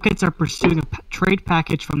 The Rockets are pursuing a trade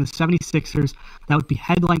package from the 76ers that would be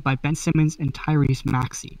headlined by Ben Simmons and Tyrese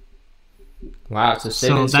Maxey. Wow, so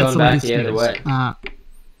Simmons going back the other way.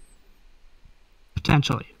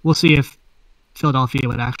 Potentially. We'll see if Philadelphia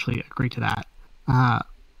would actually agree to that.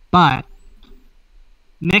 But,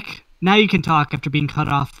 Nick, now you can talk after being cut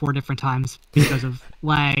off 4 different times because of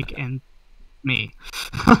lag and me.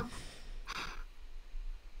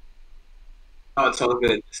 Oh, it's all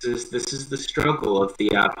good. This is the struggle of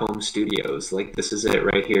the at-home studios. Like, this is it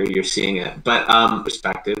right here. You're seeing it. But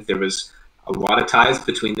perspective, there was a lot of ties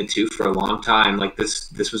between the two for a long time. Like,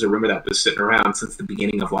 this was a rumor that was sitting around since the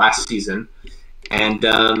beginning of last season. And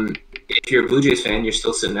if you're a Blue Jays fan, you're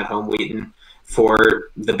still sitting at home waiting for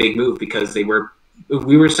the big move because we were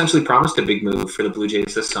essentially promised a big move for the Blue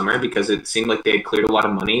Jays this summer because it seemed like they had cleared a lot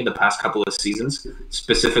of money the past couple of seasons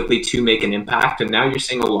specifically to make an impact. And now you're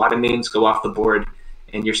seeing a lot of names go off the board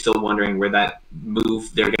and you're still wondering where that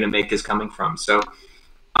move they're going to make is coming from. So,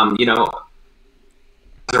 as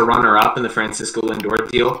a runner-up in the Francisco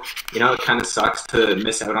Lindor deal, it kind of sucks to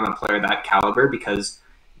miss out on a player that caliber because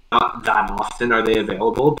not that often are they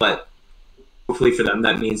available, but hopefully for them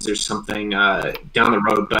that means there's something down the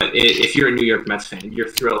road. But if you're a New York Mets fan, you're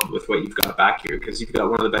thrilled with what you've got back here because you've got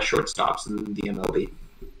one of the best shortstops in the MLB.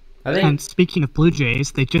 And speaking of Blue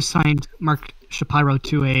Jays, they just signed Mark Shapiro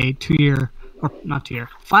to a 5-year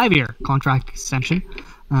contract extension.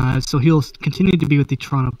 So he'll continue to be with the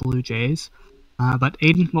Toronto Blue Jays. But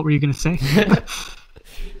Aiden, what were you going to say?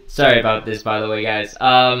 Sorry about this, by the way, guys.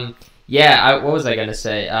 What was I gonna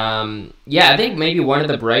say? I think maybe one of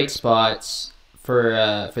the bright spots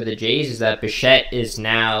for the Jays is that Bichette is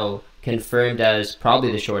now confirmed as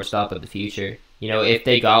probably the shortstop of the future. If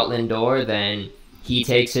they got Lindor, then he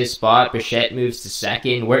takes his spot. Bichette moves to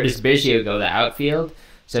second. Where does Biggio go? The outfield.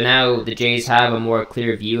 So now the Jays have a more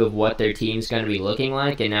clear view of what their team's going to be looking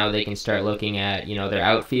like, and now they can start looking at their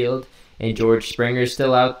outfield. And George Springer's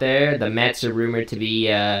still out there. The Mets are rumored to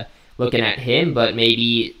be looking at him, but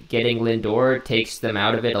maybe getting Lindor takes them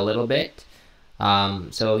out of it a little bit.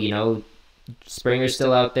 Springer's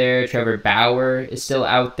still out there. Trevor Bauer is still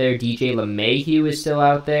out there. DJ LeMahieu is still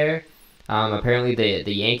out there. Apparently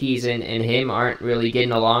the Yankees and him aren't really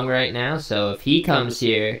getting along right now. So if he comes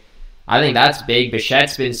here, I think that's big.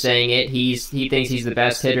 Bichette's been saying it. He thinks he's the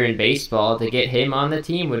best hitter in baseball. To get him on the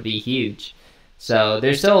team would be huge. So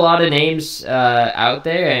there's still a lot of names out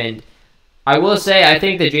there, and I will say I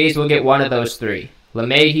think the Jays will get one of those 3.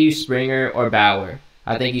 LeMahieu, Springer, or Bauer.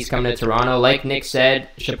 I think he's coming to Toronto. Like Nick said,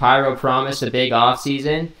 Shapiro promised a big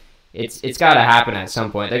offseason. It's got to happen at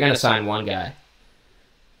some point. They're going to sign one guy.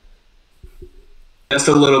 Just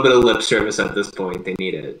a little bit of lip service at this point. They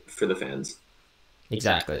need it for the fans.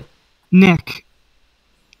 Exactly. Nick,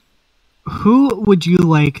 Who would you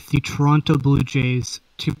like the Toronto Blue Jays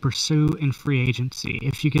to pursue in free agency?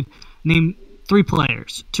 If you could name 3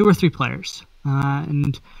 players, 2 or 3 players,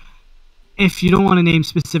 and if you don't want to name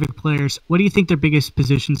specific players, what do you think their biggest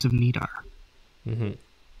positions of need are? Mm-hmm.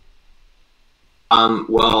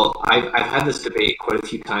 Well, I've had this debate quite a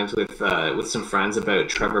few times with some friends about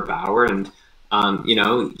Trevor Bauer, and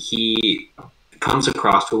he comes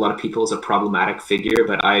across to a lot of people as a problematic figure,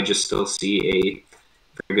 but I just still see a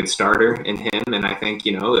very good starter in him, and I think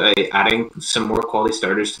adding some more quality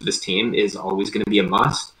starters to this team is always going to be a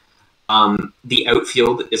must. The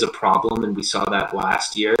outfield is a problem, and we saw that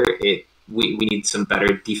last year. We need some better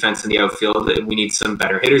defense in the outfield. We need some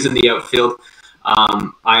better hitters in the outfield.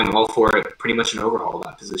 I'm all for it, pretty much an overhaul of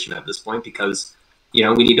that position at this point because, we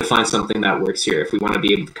need to find something that works here if we want to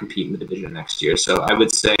be able to compete in the division next year. So I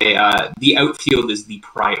would say the outfield is the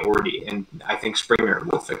priority, and I think Springer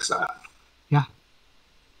will fix that. Yeah.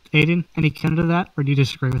 Aiden, any counter to that, or do you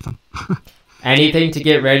disagree with him? Anything to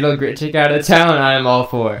get Randall Grichuk out of town, I'm all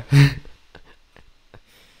for.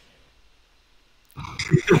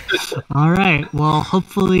 All right. Well,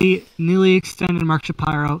 hopefully, newly extended Mark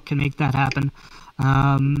Shapiro can make that happen.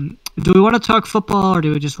 Do we want to talk football, or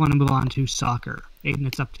do we just want to move on to soccer? Aiden,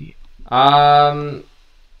 it's up to you.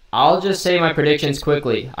 I'll just say my predictions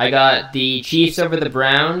quickly. I got the Chiefs over the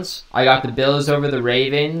Browns. I got the Bills over the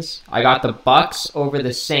Ravens. I got the Bucks over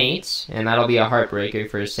the Saints, and that'll be a heartbreaker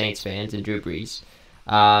for Saints fans and Drew Brees.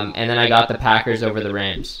 And then I got the Packers over the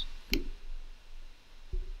Rams.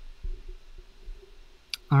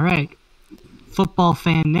 All right. Football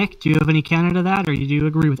fan Nick, do you have any counter to that, or do you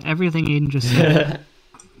agree with everything Aiden just said?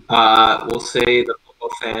 We'll say the football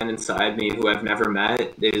fan inside me, who I've never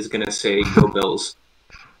met, is going to say go Bills.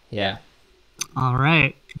 Yeah. All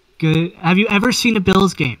right. Good. Have you ever seen a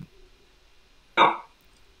Bills game? No.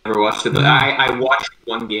 Never watched it. I watched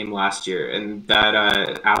one game last year, and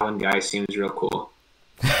that Allen guy seems real cool.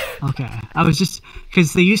 Okay. I was just...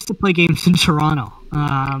 Because they used to play games in Toronto.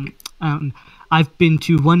 I've been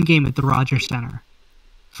to one game at the Rogers Center.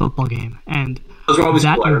 Football game. And those were always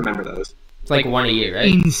cool. I remember those. It's like one a year, right?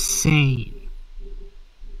 Insane.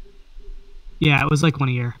 Yeah, it was like one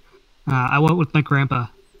a year. I went with my grandpa,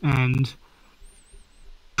 and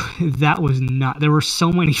that was not... There were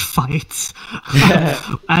so many fights.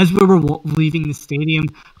 As we were leaving the stadium,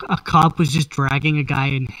 a cop was just dragging a guy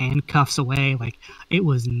in handcuffs away. Like, it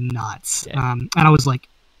was nuts. Yeah. And I was like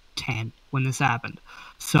 10 when this happened.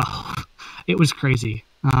 So it was crazy.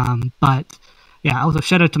 But yeah, also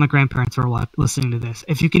shout out to my grandparents for listening to this.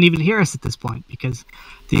 If you can even hear us at this point, because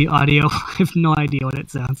the audio, I have no idea what it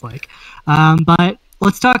sounds like. But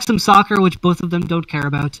let's talk some soccer, which both of them don't care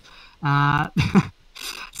about.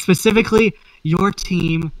 Specifically, your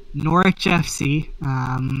team, Norwich FC.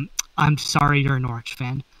 I'm sorry you're a Norwich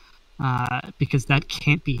fan, because that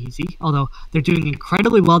can't be easy. Although they're doing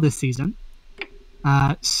incredibly well this season.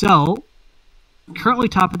 So, currently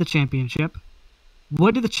top of the championship.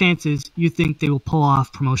 What are the chances you think they will pull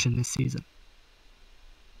off promotion this season?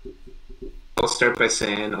 I'll start by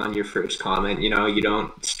saying on your first comment, you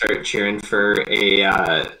don't start cheering for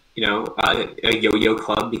a yo-yo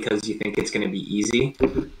club because you think it's going to be easy.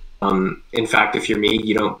 In fact, if you're me,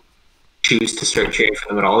 you don't choose to start cheering for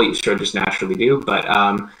them at all. You sort of just naturally do. But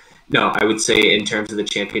no, I would say in terms of the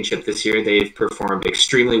championship this year, they've performed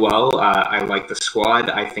extremely well. I like the squad.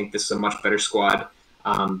 I think this is a much better squad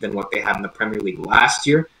than what they had in the Premier League last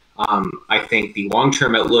year. I think the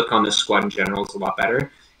long-term outlook on this squad in general is a lot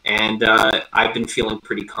better. And I've been feeling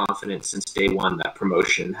pretty confident since day one that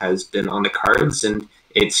promotion has been on the cards, and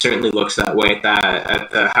it certainly looks that way at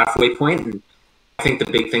the halfway point. And I think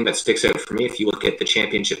the big thing that sticks out for me, if you look at the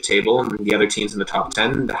championship table and the other teams in the top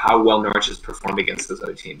 10, how well Norwich has performed against those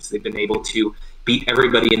other teams. They've been able to beat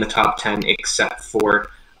everybody in the top 10 except for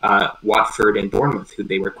Watford and Bournemouth, who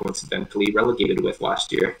they were coincidentally relegated with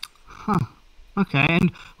last year. Huh. Okay,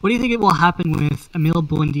 and what do you think it will happen with Emil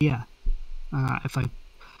Buendia? I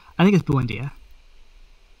think it's Buendia.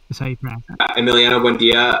 That's how you pronounce it. Emiliano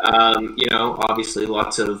Buendia, obviously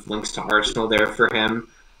lots of links to Arsenal there for him.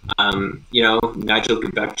 Nigel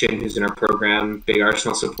Gudbechin, who's in our program, big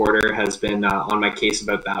Arsenal supporter, has been on my case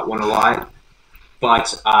about that one a lot.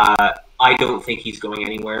 But I don't think he's going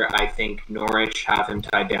anywhere. I think Norwich have him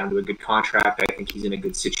tied down to a good contract. I think he's in a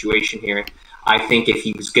good situation here. I think if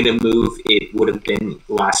he was going to move, it would have been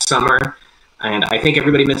last summer. And I think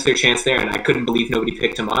everybody missed their chance there. And I couldn't believe nobody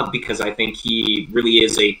picked him up because I think he really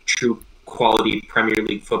is a true quality Premier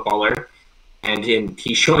League footballer. And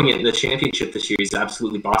he's showing it in the championship this year. He's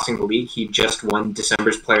absolutely bossing the league. He just won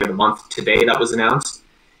December's Player of the Month today. That was announced.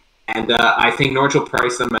 And I think Norwich will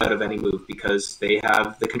price them out of any move because they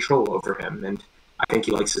have the control over him, and I think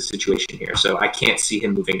he likes the situation here. So I can't see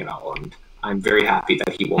him moving at all, and I'm very happy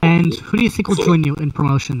that he won't. And who do you think will join you in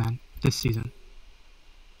promotion then this season?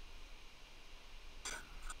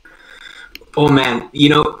 Oh man,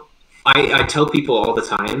 I tell people all the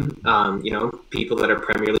time, people that are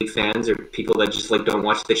Premier League fans or people that just like don't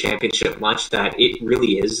watch the Championship much, that it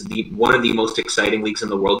really is one of the most exciting leagues in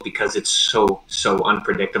the world because it's so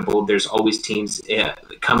unpredictable. There's always teams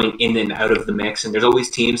coming in and out of the mix, and there's always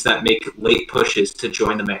teams that make late pushes to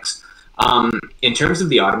join the mix. In terms of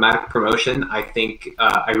the automatic promotion, I think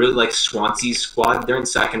I really like Swansea's squad. They're in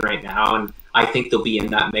second right now, and I think they'll be in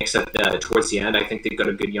that mix towards the end. I think they've got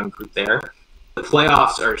a good young group there. The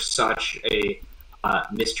playoffs are such a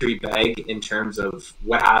mystery bag in terms of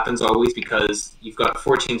what happens always because you've got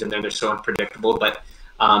 4 teams in there. They're so unpredictable. But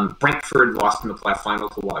Brentford lost in the playoff final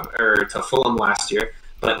to Fulham last year.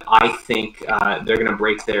 But I think they're going to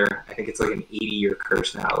break their. I think it's like an 80-year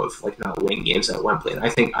curse now of like not winning games at Wembley. And I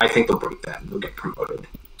think they'll break that and they'll get promoted.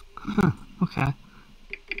 Huh, okay,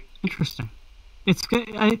 interesting. It's good.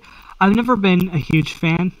 I've never been a huge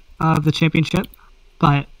fan of the Championship,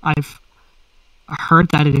 but I've heard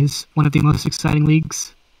that it is one of the most exciting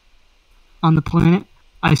leagues on the planet.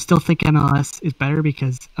 I still think MLS is better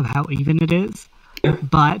because of how even it is. Yeah.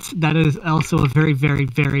 But that is also a very, very,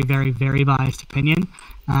 very, very, very biased opinion.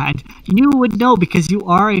 And you would know because you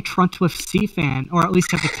are a Toronto FC fan, or at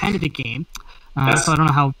least have attended a game. Yes. So I don't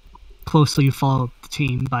know how closely you follow the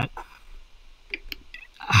team, but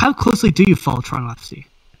how closely do you follow Toronto FC?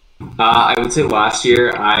 I would say last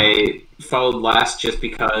year I followed last just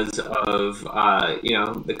because of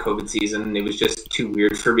the COVID season. It was just too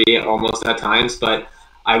weird for me almost at times, but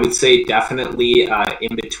I would say definitely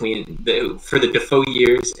in between for the Defoe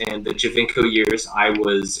years and the Giovinco years, I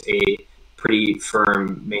was a pretty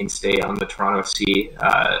firm mainstay on the Toronto FC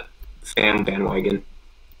fan bandwagon.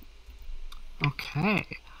 Okay,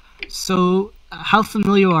 so how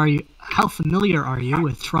familiar are you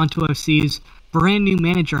with Toronto FC's brand new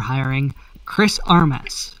manager hiring, Chris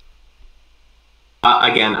Armas?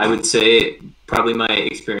 Again, I would say probably my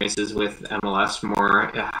experiences with MLS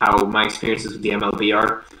more how my experiences with the MLB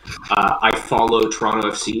are. I follow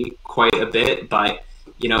Toronto FC quite a bit, but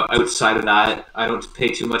outside of that, I don't pay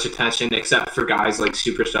too much attention except for guys like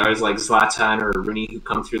superstars like Zlatan or Rooney who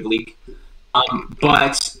come through the league.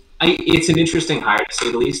 But it's an interesting hire to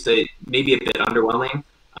say the least. It may be a bit underwhelming.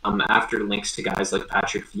 After links to guys like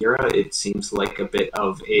Patrick Vieira, it seems like a bit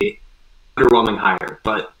of a underwhelming hire,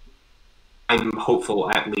 but I'm hopeful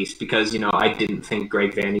at least because I didn't think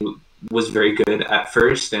Greg Vanney was very good at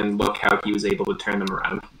first, and look how he was able to turn them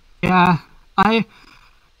around. Yeah,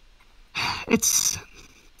 it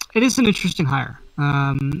is an interesting hire.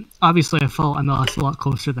 Obviously, I follow MLS a lot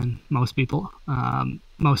closer than most people,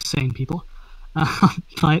 most sane people.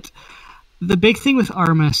 But the big thing with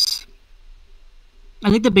Armas, I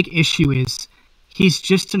think the big issue is he's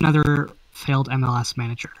just another failed MLS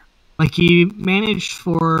manager. Like, he managed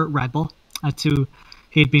for Red Bull. That's who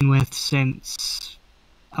he'd been with since,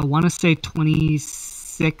 I want to say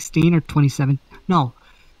 2016 or 2017. No,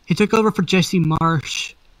 he took over for Jesse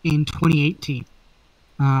Marsch in 2018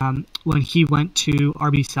 when he went to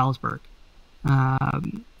RB Salzburg,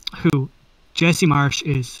 who Jesse Marsch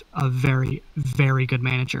is a very, very good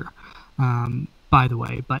manager, by the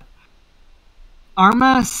way. But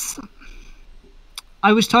Armas,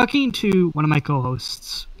 I was talking to one of my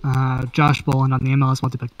co-hosts, Josh Boland, on the MLS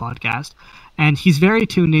Multipick podcast, and he's very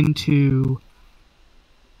tuned into,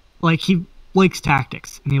 like, he likes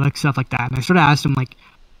tactics and he likes stuff like that. And I sort of asked him, like,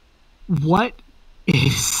 what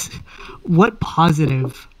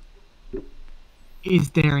positive is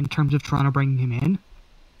there in terms of Toronto bringing him in?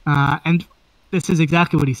 And this is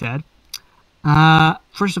exactly what he said.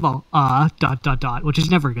 First of all, which is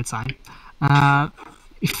never a good sign.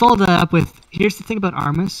 He followed that up with, here's the thing about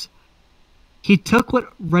Armas. He took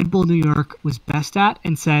what Red Bull New York was best at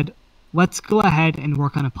and said, let's go ahead and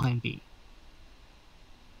work on a plan B.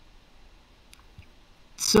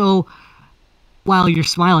 So, while you're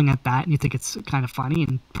smiling at that and you think it's kind of funny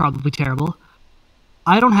and probably terrible,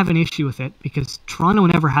 I don't have an issue with it because Toronto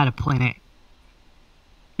never had a plan A.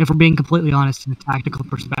 If we're being completely honest in a tactical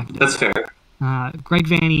perspective. That's fair. Greg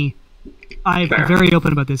Vanney, I've been very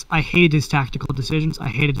open about this. I hated his tactical decisions. I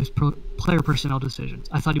hated his player personnel decisions.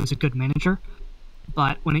 I thought he was a good manager.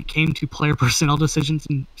 But when it came to player personnel decisions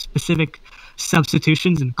and specific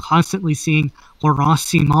substitutions and constantly seeing Laurent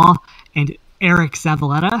Simon and Eric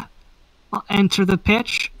Zavaleta enter the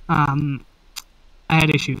pitch, I had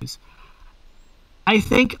issues. I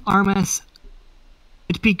think Armas,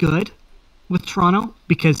 it'd be good, with Toronto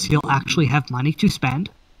because he'll actually have money to spend.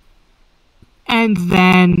 And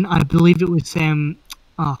then I believe it was Sam.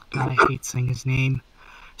 Oh God, I hate saying his name.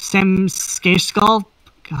 Sam Skejskal.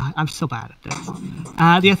 God, I'm so bad at this.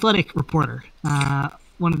 The Athletic reporter,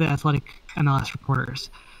 one of the Athletic MLS reporters,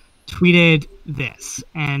 tweeted this,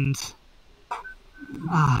 and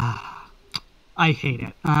I hate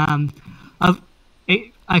it. I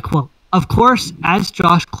quote, "Of course, as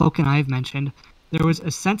Josh Cloak and I have mentioned, there was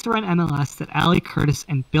a sense around MLS that Ali Curtis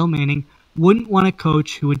and Bill Manning wouldn't want a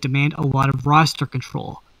coach who would demand a lot of roster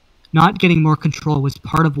control. Not getting more control was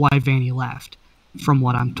part of why Vanny left, from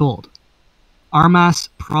what I'm told. Armas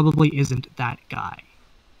probably isn't that guy."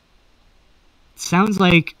 Sounds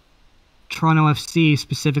like Toronto FC,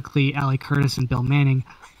 specifically Ali Curtis and Bill Manning,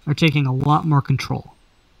 are taking a lot more control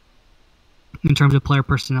in terms of player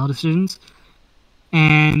personnel decisions.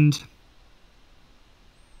 And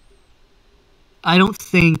I don't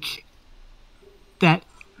think that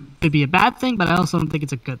would be a bad thing, but I also don't think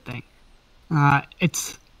it's a good thing.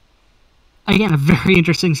 It's, again, a very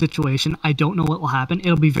interesting situation. I don't know what will happen.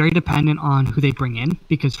 It'll be very dependent on who they bring in,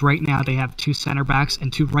 because right now they have 2 center backs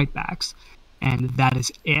and 2 right backs, and that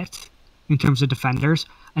is it in terms of defenders,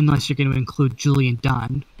 unless you're going to include Julian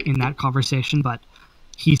Dunn in that conversation, but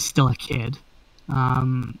he's still a kid.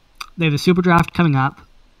 They have a super draft coming up.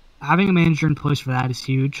 Having a manager in place for that is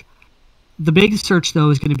huge. The big search, though,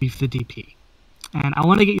 is going to be for the DP. And I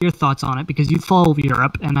want to get your thoughts on it because you follow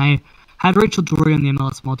Europe, and I had Rachel Drury on the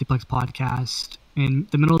MLS Multiplex podcast in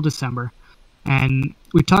the middle of December, and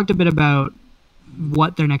we talked a bit about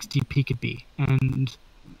what their next DP could be. And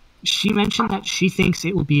she mentioned that she thinks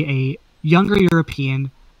it will be a younger European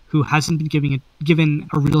who hasn't been given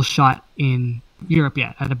a real shot in Europe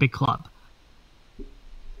yet at a big club.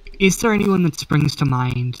 Is there anyone that springs to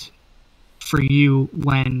mind for you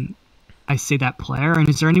when I say that player? And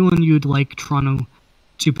is there anyone you'd like Toronto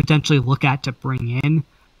to potentially look at to bring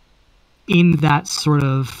in that sort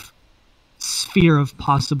of sphere of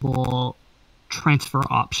possible transfer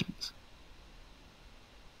options?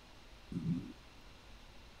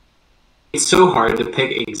 It's so hard to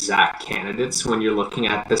pick exact candidates when you're looking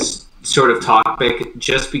at this sort of topic,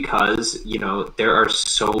 just because, there are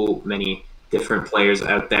so many different players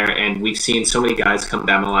out there, and we've seen so many guys come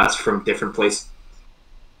to MLS from different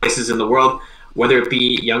places in the world, whether it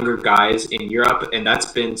be younger guys in Europe, and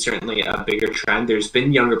that's been certainly a bigger trend. There's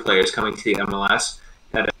been younger players coming to the MLS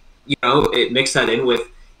that, it mixed that in with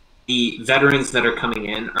the veterans that are coming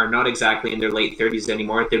in are not exactly in their late 30s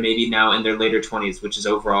anymore. They're maybe now in their later 20s, which has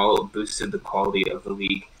overall boosted the quality of the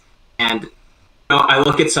league. And I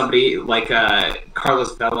look at somebody like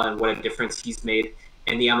Carlos Vela and what a difference he's made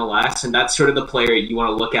in the MLS, and that's sort of the player you want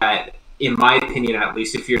to look at, in my opinion, at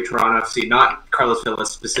least, if you're Toronto FC, not Carlos Vela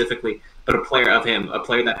specifically, but a player of him, a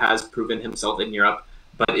player that has proven himself in Europe,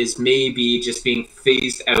 but is maybe just being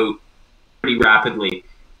phased out pretty rapidly,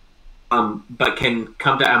 but can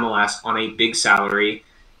come to MLS on a big salary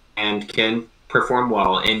and can perform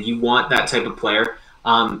well. And you want that type of player.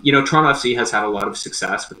 Toronto FC has had a lot of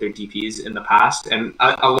success with their DPs in the past, and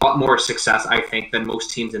a lot more success, I think, than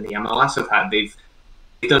most teams in the MLS have had. They've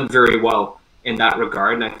done very well in that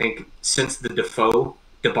regard, and I think since the Defoe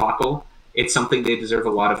debacle, it's something they deserve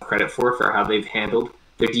a lot of credit for how they've handled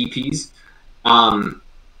their DPs.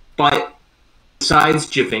 But besides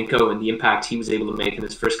Giovinco and the impact he was able to make in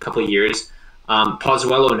his first couple of years,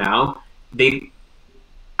 Pozuelo now, they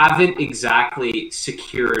haven't exactly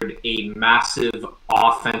secured a massive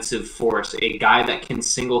offensive force, a guy that can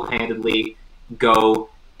single-handedly go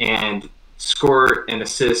and score and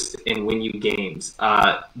assist and win you games.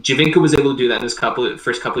 Giovinco was able to do that in his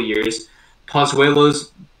first couple of years.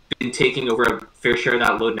 Pozuelo's been taking over a fair share of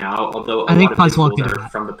that load now, although I think Pozuelo can do are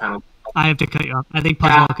that. from the penalty. I have to cut you off. I think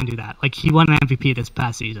Pozuelo can do that. Like, he won an MVP this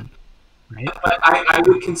past season, right? But I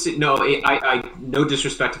would consider no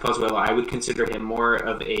disrespect to Pozuelo, I would consider him more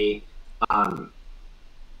of a I'm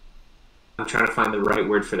trying to find the right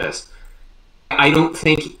word for this. I don't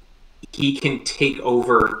think he can take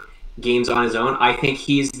over games on his own. I think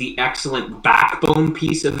he's the excellent backbone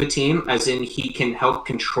piece of the team, as in he can help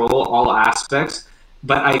control all aspects.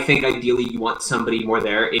 But I think ideally you want somebody more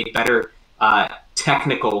there, a better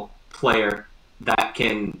technical player that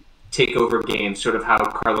can take over games, sort of how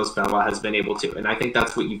Carlos Vela has been able to. And I think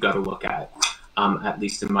that's what you've got to look at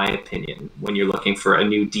least in my opinion, when you're looking for a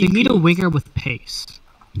new DP. They need a winger with pace,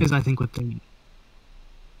 is I think what they need.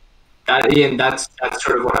 And that's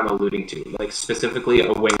sort of what I'm alluding to, like specifically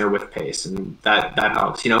a winger with pace, and that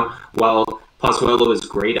helps. While Pozuelo is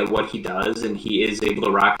great at what he does, and he is able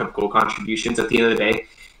to rack up goal contributions, at the end of the day,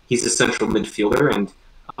 he's a central midfielder, and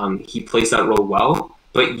he plays that role well.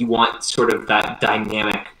 but you want sort of that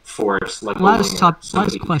dynamic force, like last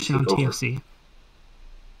somebody who can question on take over. TFC.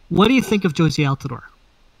 What do you think of Josie Altidore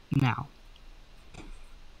now?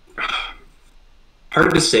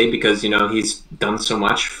 Hard to say because, he's done so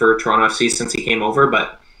much for Toronto FC since he came over,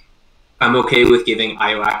 but I'm okay with giving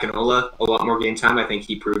Ayo Akinola a lot more game time. I think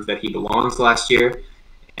he proved that he belongs last year,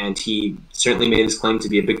 and he certainly made his claim to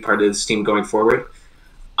be a big part of this team going forward.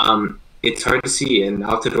 It's hard to see, and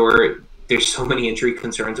Altidore, there's so many injury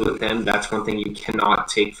concerns with him. That's one thing you cannot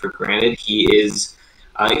take for granted. He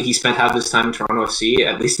spent half his time in Toronto FC,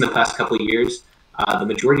 at least in the past couple of years, the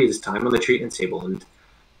majority of his time on the treatment table, and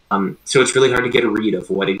so it's really hard to get a read of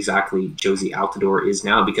what exactly Josie Altidore is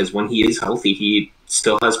now, because when he is healthy, he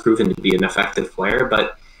still has proven to be an effective player,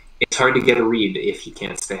 but it's hard to get a read if he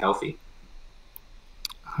can't stay healthy.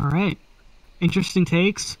 All right. Interesting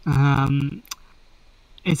takes.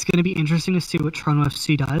 It's going to be interesting to see what Toronto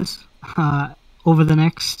FC does over the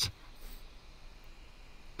next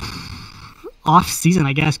off season,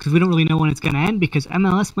 I guess, because we don't really know when it's going to end, because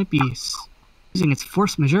MLS might be using its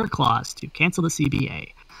force majeure clause to cancel the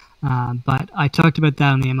CBA. But I talked about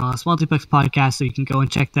that on the MLS Multiplex podcast, so you can go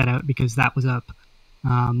and check that out because that was up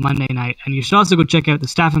Monday night. And you should also go check out the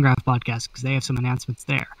Staffing Graph podcast because they have some announcements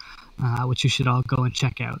there, which you should all go and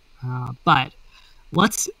check out. But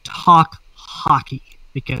let's talk hockey,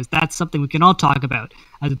 because that's something we can all talk about,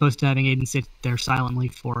 as opposed to having Aiden sit there silently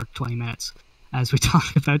for 20 minutes as we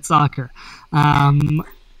talk about soccer. Let's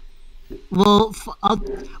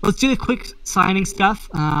do the quick signing stuff.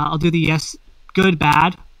 I'll do the yes, good,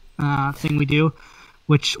 bad thing we do,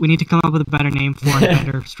 which we need to come up with a better name for, and a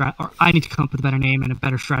better or I need to come up with a better name and a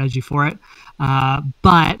better strategy for it.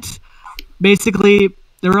 But basically,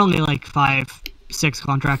 there were only like 5-6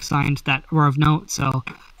 contracts signed that were of note. So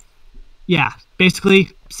yeah, basically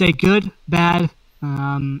say good, bad,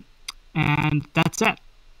 and that's it.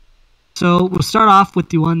 So we'll start off with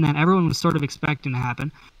the one that everyone was sort of expecting to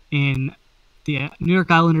happen, in the New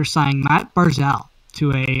York Islanders signing Matt Barzal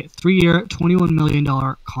to a 3-year, $21 million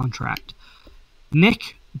contract.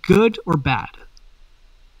 Nick, good or bad?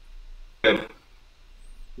 Good.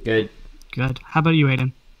 Good. Good. How about you,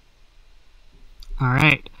 Aiden? All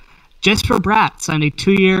right. Jesper Bratt signed a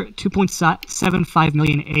 2-year, $2.75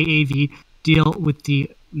 million AAV deal with the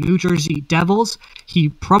New Jersey Devils. He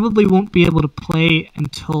probably won't be able to play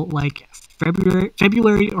until like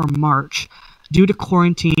February or March due to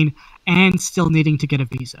quarantine and still needing to get a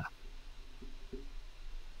visa.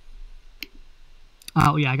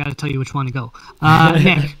 Oh, yeah, I got to tell you which one to go.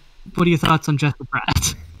 Nick, what are your thoughts on Jesper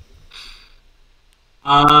Bratt?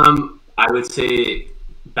 I would say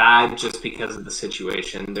bad just because of the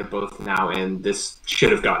situation. They're both now in. This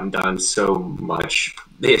should have gotten done so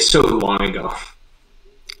long ago.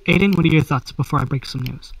 Aiden, what are your thoughts before I break some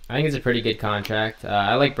news? I think it's a pretty good contract.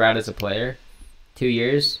 I like Brad as a player. 2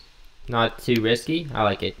 years, not too risky. I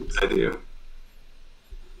like it. Yes, I do.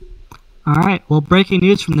 All right. Well, breaking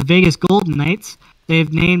news from the Vegas Golden Knights.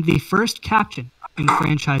 They've named the first captain in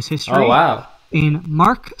franchise history. Oh, wow. In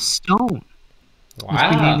Mark Stone. Wow. He's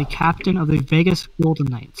been named the captain of the Vegas Golden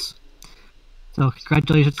Knights. So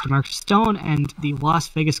congratulations to Mark Stone and the Las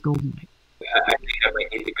Vegas Golden Knights. I think I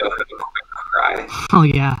might need to go have a quick cry. Oh,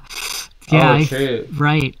 yeah. Yeah, true.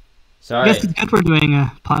 Right. Sorry. I guess it's good we're doing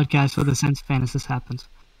a podcast for the Sens fan as this happens.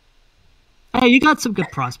 Hey, you got some good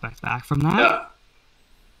prospects back from that.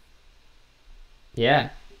 Yeah,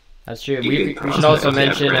 that's true. We should also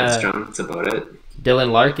mention that's about it.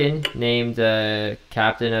 Dylan Larkin named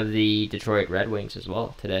captain of the Detroit Red Wings as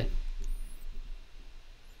well today.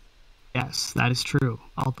 Yes, that is true.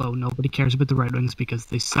 Although nobody cares about the Red Wings because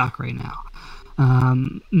they suck right now.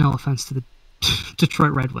 No offense to the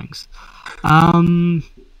Detroit Red Wings.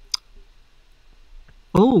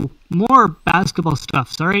 More basketball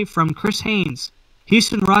stuff. Sorry, from Chris Haynes.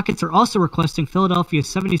 Houston Rockets are also requesting Philadelphia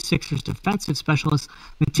 76ers defensive specialist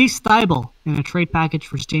Matisse Thybulle in a trade package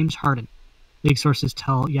for James Harden. League sources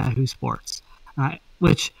tell Yahoo Sports.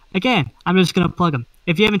 Which, again, I'm just going to plug him.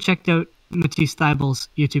 If you haven't checked out Matisse Thybulle's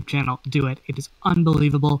YouTube channel, do it. It is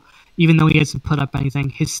unbelievable. Even though he hasn't put up anything,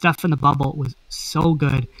 his stuff in the bubble was so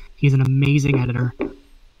good. He's an amazing editor.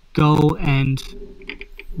 Go and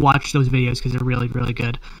watch those videos because they're really, really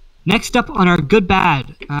good. Next up on our good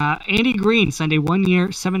bad, Andy Green signed a 1-year,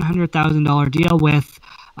 $700,000 deal with,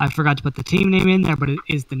 I forgot to put the team name in there, but it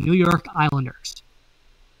is the New York Islanders.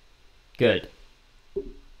 Good.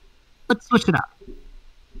 Let's switch it up.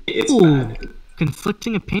 It's bad.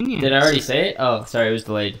 Conflicting opinions. Did I already say it? Oh, sorry, it was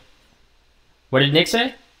delayed. What did Nick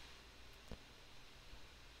say?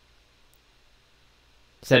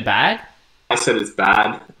 Said bad? I said it's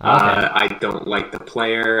bad. Okay. I don't like the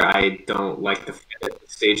player. I don't like the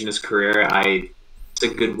stage in his career. It's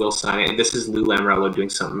a goodwill signing. This is Lou Lamoriello doing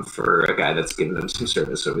something for a guy that's given them some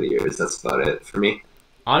service over the years. That's about it for me.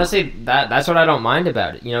 Honestly, that's what I don't mind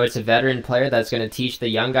about it. You know, it's a veteran player that's going to teach the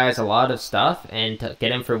young guys a lot of stuff, and to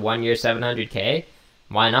get him for 1 year, $700K,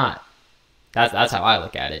 why not? That's how I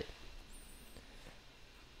look at it.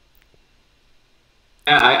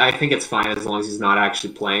 Yeah, I think it's fine as long as he's not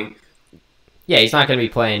actually playing. Yeah, he's not going to be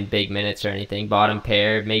playing big minutes or anything. Bottom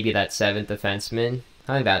pair, maybe that seventh defenseman.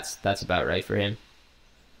 I think that's about right for him.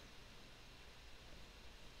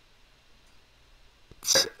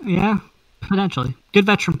 Yeah, potentially. Good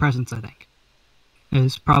veteran presence, I think,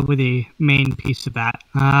 is probably the main piece of that.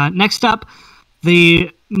 Next up, the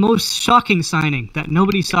most shocking signing that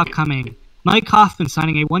nobody saw coming. Mike Hoffman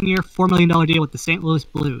signing a 1 year, $4 million deal with the St. Louis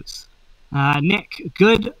Blues. Nick,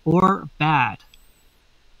 good or bad?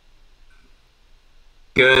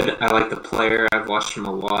 Good. I like the player. I've watched him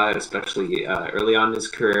a lot, especially early on in his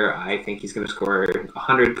career. I think he's going to score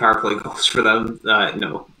 100 power play goals for them.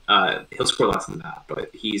 No, he'll score less than that,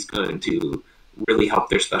 but he's going to really help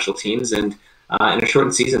their special teams. And in a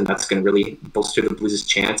shortened season, that's going to really bolster the Blues'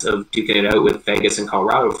 chance of duking it out with Vegas and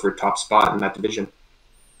Colorado for top spot in that division.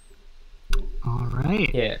 All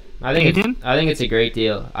right. Yeah, I think it's a great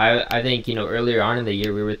deal. I think, you know, earlier on in the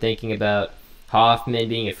year we were thinking about Hoffman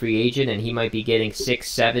being a free agent, and he might be getting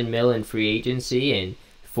 $6-7 million in free agency, and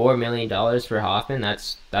 $4 million for Hoffman.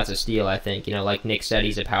 That's a steal, I think. You know, like Nick said,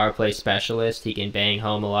 he's a power play specialist. He can bang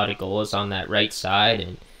home a lot of goals on that right side,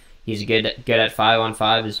 and he's good at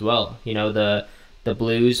 5-on-5 as well. You know, the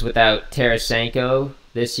Blues without Tarasenko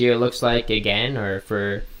this year looks like, again, or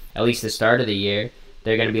for at least the start of the year,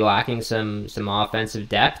 they're going to be lacking some offensive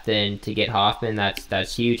depth, and to get Hoffman,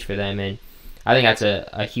 that's huge for them. And I think that's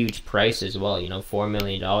a huge price as well. You know, $4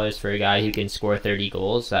 million for a guy who can score 30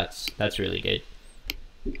 goals. That's really good.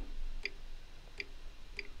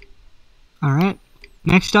 All right.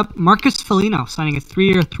 Next up, Marcus Foligno signing a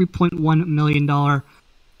 3-year, $3.1 million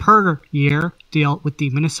per year deal with the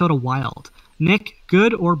Minnesota Wild. Nick,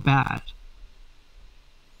 good or bad?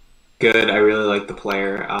 Good. I really like the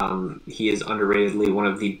player. He is underratedly one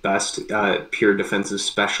of the best pure defensive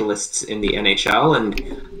specialists in the NHL,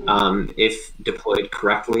 and if deployed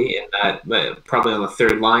correctly in that, probably on the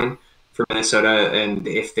third line for Minnesota, and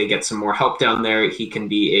if they get some more help down there, he can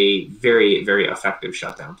be a very, very effective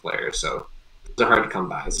shutdown player. So it's hard to come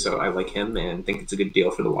by. So I like him and think it's a good deal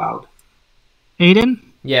for the Wild. Aiden?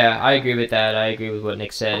 Yeah, I agree with that. I agree with what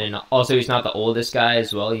Nick said, and also he's not the oldest guy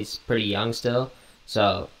as well. He's pretty young still,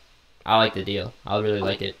 so I like the deal. I really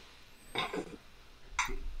like it.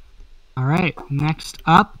 All right. Next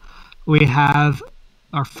up, we have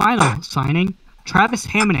our final signing, Travis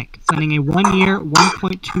Hamonic, signing a 1 year,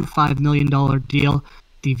 $1.25 million deal,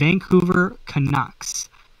 the Vancouver Canucks.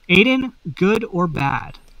 Aiden, good or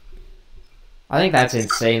bad? I think that's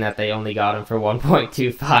insane that they only got him for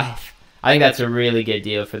 1.25. I think that's a really good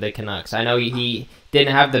deal for the Canucks. I know he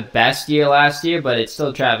didn't have the best year last year, but it's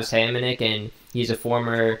still Travis Hamonic, and he's a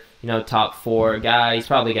former, you know, top 4 guy. He's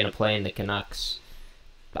probably going to play in the Canucks.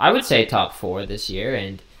 I would say top 4 this year,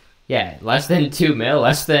 and yeah, less than $2 million,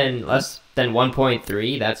 less than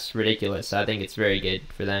 1.3. That's ridiculous. I think it's very good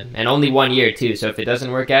for them, and only 1 year too. So if it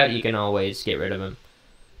doesn't work out, you can always get rid of him.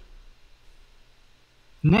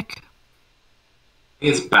 Nick?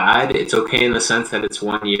 It's bad. It's okay in the sense that it's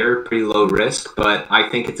 1 year, pretty low risk, but I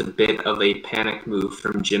think it's a bit of a panic move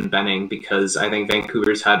from Jim Benning because I think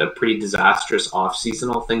Vancouver's had a pretty disastrous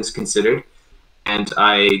offseason, all things considered. And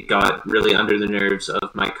I got really under the nerves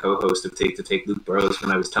of my co-host of Take to Take, Luke Burrows, when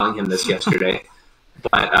I was telling him this yesterday.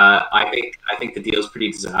 But I think the deal's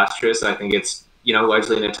pretty disastrous. I think it's, you know,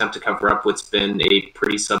 largely an attempt to cover up what's been a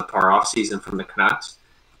pretty subpar offseason from the Canucks.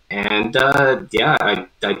 And yeah,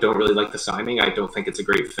 I don't really like the signing. I don't think it's a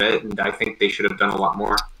great fit, and I think they should have done a lot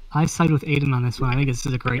more. I side with Aiden on this one. I think this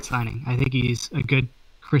is a great signing. I think he's a good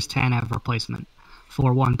Chris Tanev replacement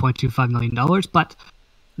for $1.25 million, but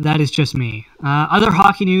that is just me. Other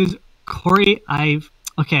hockey news, Corey, I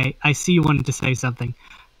see you wanted to say something.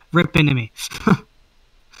 Rip into me.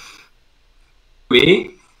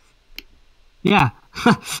 Me? Yeah.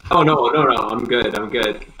 Oh, no, I'm good.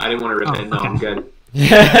 I didn't want to rip in. No, okay. I'm good.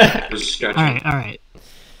 Just stretching. All right.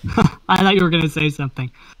 I thought you were going to say something.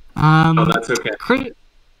 Oh, that's okay.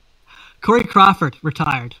 Corey Crawford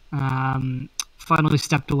retired. Finally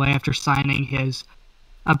stepped away after signing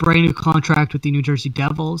a brand new contract with the New Jersey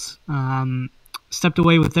Devils. Stepped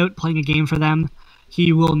away without playing a game for them.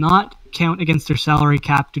 He will not count against their salary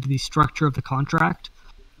cap due to the structure of the contract,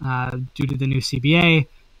 due to the new CBA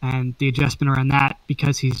and the adjustment around that,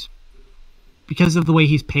 because he's because of the way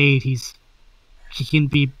he's paid, he can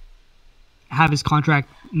have his contract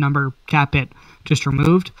number cap hit just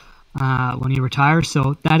removed when he retires.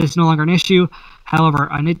 So that is no longer an issue. However,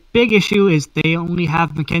 a big issue is they only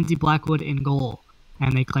have Mackenzie Blackwood in goal,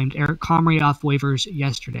 and they claimed Eric Comrie off waivers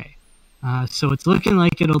yesterday. So it's looking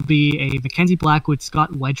like it'll be a Mackenzie Blackwood,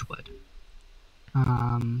 Scott Wedgwood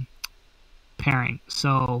pairing.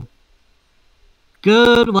 So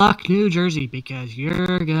good luck, New Jersey, because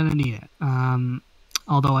you're going to need it.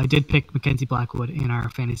 Although I did pick Mackenzie Blackwood in our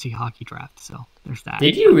fantasy hockey draft, so there's that.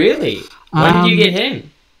 Did you really? When did you get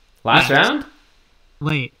him? Last round?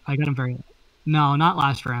 Late. I got him very late. No, not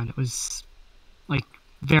last round. It was like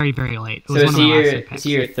very, very late. It So was is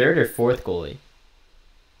he your third or fourth goalie?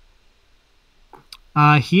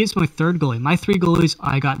 He is my third goalie. My three goalies,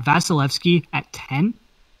 I got Vasilevsky at 10.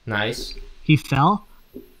 Nice. He fell.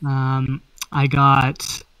 I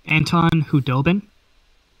got Anton Hudobin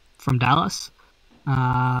from Dallas.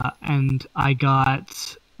 And I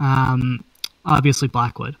got obviously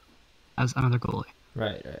Blackwood as another goalie.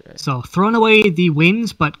 Right. So throwing away the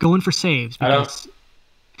wins, but going for saves. I don't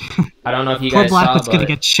know if you poor guys Blackwood's saw, gonna but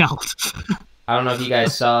get shelled. I don't know if you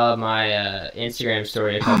guys saw my Instagram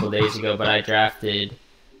story a couple days ago, but I drafted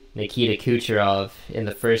Nikita Kucherov in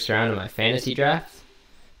the first round of my fantasy draft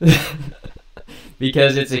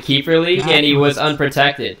because it's a keeper league and he was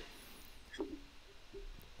unprotected.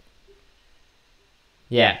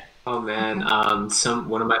 Yeah. Oh man,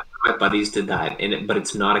 one of my buddies did that, but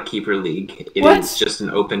it's not a keeper league. It What? is just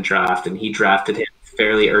an open draft, and he drafted him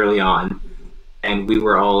fairly early on. And we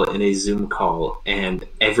were all in a Zoom call, and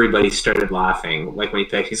everybody started laughing. Like when he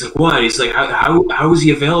picked, he's like, "What?" He's like, "How is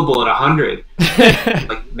he available at 100?"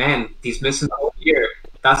 Like, man, he's missing the whole year.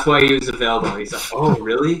 That's why he was available. He's like, "Oh,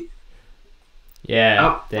 really? Yeah.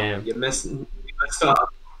 Oh, Damn. you messed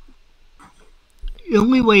up." The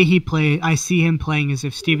only way I see him playing is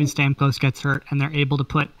if Steven Stamkos gets hurt and they're able to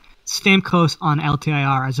put Stamkos on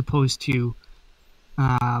LTIR as opposed to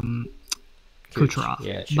Kucherov.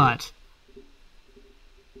 Yeah, true. But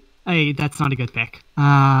hey, that's not a good pick,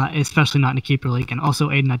 especially not in a keeper league. And also,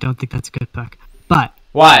 Aiden, I don't think that's a good pick. But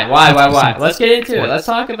Why? Let's get into it. Let's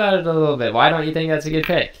talk about it a little bit. Why don't you think that's a good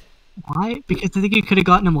pick? why? Because I think you could have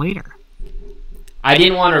gotten him later. I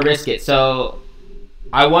didn't want to risk it, so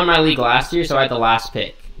I won my league last year, so I had the last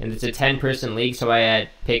pick. And it's a 10-person league, so I had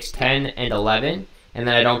picks 10 and 11, and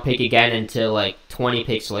then I don't pick again until like 20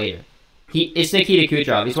 picks later. It's Nikita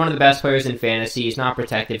Kucherov. He's one of the best players in fantasy. He's not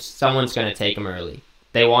protective. Someone's going to take him early.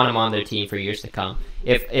 They want him on their team for years to come.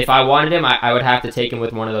 If I wanted him, I would have to take him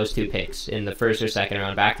with one of those two picks in the first or second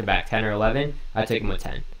round, back-to-back, 10 or 11. I took him with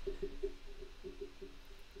 10.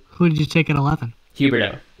 Who did you take at 11?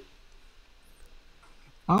 Huberdeau.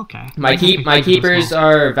 Okay. My keepers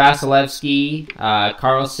are Vasilevsky,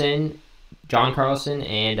 Carlson, John Carlson,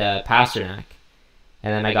 and Pasternak.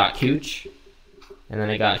 And then I got Kuch. And then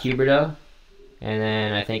I got Huberdeau. And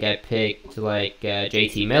then I think I picked like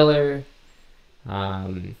JT Miller.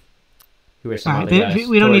 Who are some All other right, guys?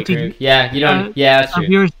 we don't Corey need to- Krug. Yeah, you don't. Yeah, that's Our true.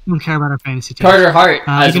 viewers don't care about our fantasy team. Carter Hart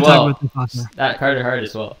we as can well. talk about this after. That Carter Hart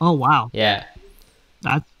as well. Oh wow, Yeah,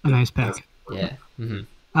 that's a nice pick. yeah.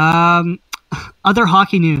 Mm-hmm. Other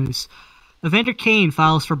hockey news: Evander Kane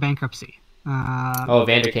files for bankruptcy. Oh,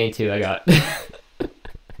 Vander Kane too. I got.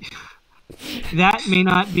 That may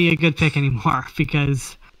not be a good pick anymore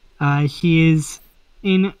because he is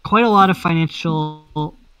in quite a lot of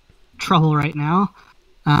financial trouble right now.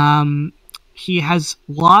 He has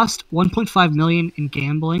lost $1.5 million in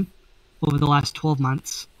gambling over the last 12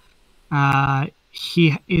 months.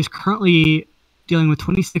 He is currently dealing with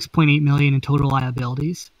 $26.8 million in total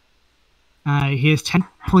liabilities. He has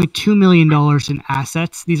 $10.2 million in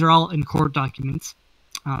assets. These are all in court documents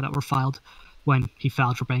that were filed when he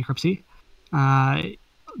filed for bankruptcy.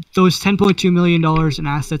 Those $10.2 million in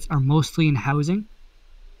assets are mostly in housing.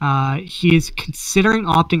 He is considering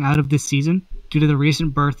opting out of this season due to the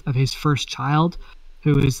recent birth of his first child,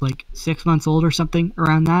 who is like 6 months old or something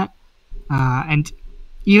around that. And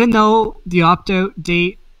even though the opt-out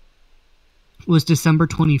date was December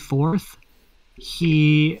 24th,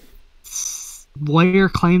 lawyer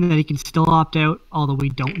claimed that he can still opt out, although we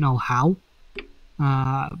don't know how.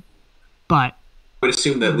 But I would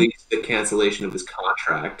assume that leads to the cancellation of his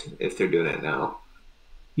contract if they're doing it now.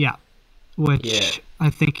 yeah, which I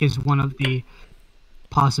think is one of the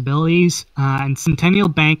possibilities. And Centennial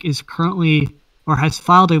Bank is currently, or has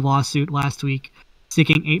filed a lawsuit last week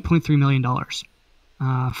seeking $8.3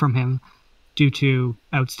 million from him due to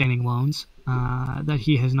outstanding loans that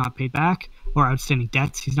he has not paid back, or outstanding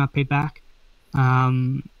debts he's not paid back.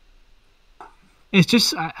 It's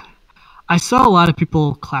just, I saw a lot of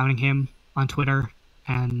people clowning him on Twitter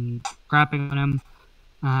and crapping on him.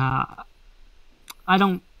 I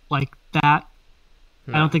don't like that.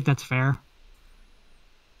 No. I don't think that's fair.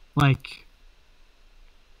 Like,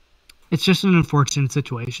 it's just an unfortunate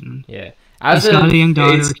situation. Yeah. He's got a young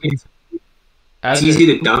daughter. It's easy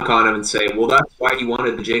to dunk on him and say, well, that's why he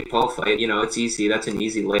wanted the Jake Paul fight. It's easy. That's an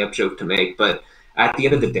easy layup joke to make. But at the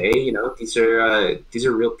end of the day, these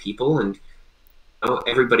are real people, and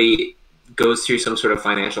everybody goes through some sort of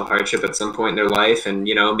financial hardship at some point in their life, and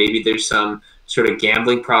maybe there's some sort of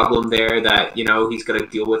gambling problem there that he's got to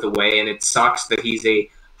deal with away, and it sucks that he's a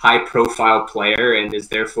high-profile player and is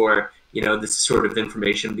therefore this sort of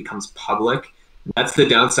information becomes public. That's the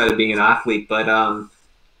downside of being an athlete, but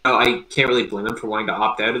I can't really blame him for wanting to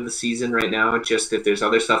opt out of the season right now. Just if there's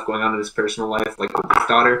other stuff going on in his personal life, like with his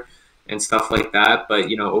daughter and stuff like that.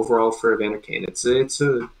 But overall for Evander Kane,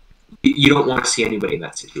 you don't want to see anybody in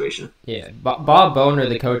that situation. Yeah, Bob Boner,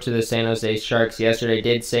 the coach of the San Jose Sharks, yesterday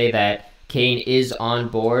did say that Kane is on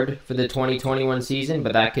board for the 2021 season,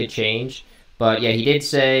 but that could change. But yeah, he did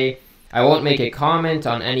say, "I won't make a comment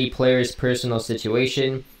on any player's personal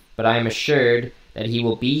situation, but I am assured that he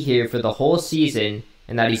will be here for the whole season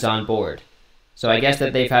and that he's on board." So I guess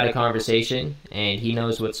that they've had a conversation and he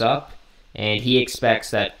knows what's up and he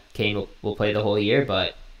expects that Kane will play the whole year,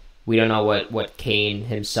 but we don't know what Kane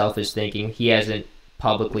himself is thinking. He hasn't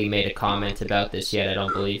publicly made a comment about this yet, I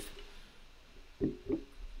don't believe.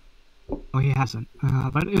 Oh, he hasn't.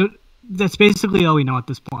 But that's basically all we know at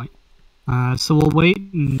this point. So we'll wait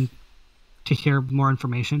to hear more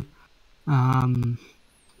information.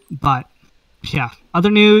 But yeah,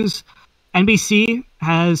 other news. NBC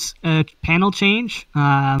has a panel change.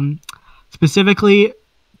 Specifically,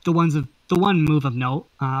 the one move of note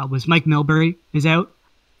was Mike Milbury is out.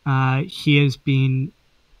 He is being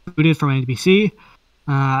booted from NBC.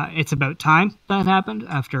 It's about time that happened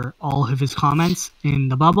after all of his comments in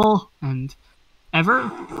the bubble and ever.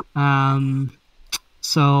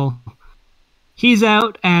 So he's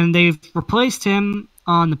out, and they've replaced him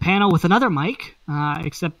on the panel with another Mike,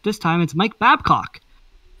 except this time it's Mike Babcock.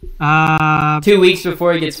 2 weeks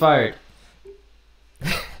before he gets fired.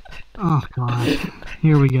 Oh, God.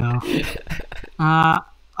 Here we go.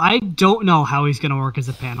 I don't know how he's going to work as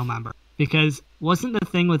a panel member, because wasn't the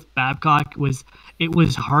thing with Babcock it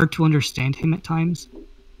was hard to understand him at times?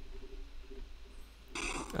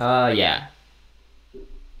 Yeah.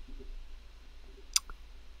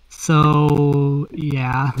 So,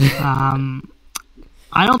 yeah.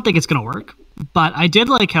 I don't think it's going to work, but I did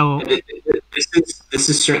like how... This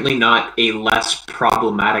is certainly not a less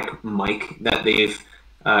problematic Mike that they've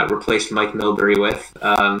replaced Mike Milbury with.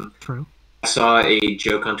 True. I saw a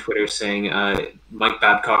joke on Twitter saying Mike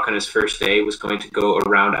Babcock on his first day was going to go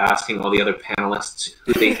around asking all the other panelists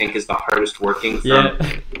who they think is the hardest working from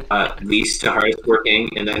least to hardest working,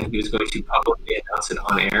 and then he was going to publicly announce it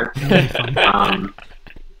on air.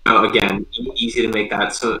 Again, easy to make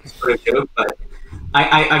that sort of joke, but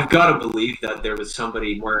I've got to believe that there was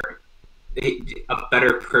somebody a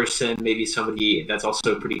better person, maybe somebody that's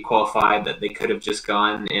also pretty qualified that they could have just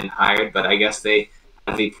gone and hired, but I guess they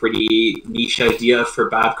have a pretty niche idea for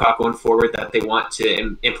Babcock going forward that they want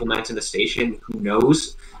to implement in the station. Who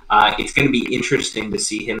knows? It's going to be interesting to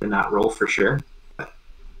see him in that role for sure. But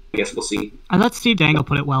I guess we'll see. I thought Steve Dangle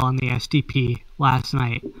put it well on the SDP last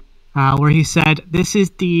night, where he said, "This is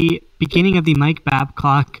the beginning of the Mike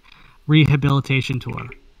Babcock rehabilitation tour,"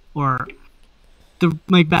 or the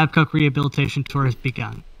Mike Babcock rehabilitation tour has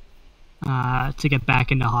begun to get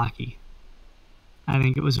back into hockey. I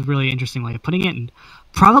think it was a really interesting way of putting it, and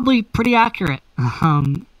probably pretty accurate,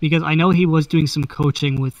 because I know he was doing some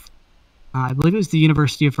coaching with, I believe it was the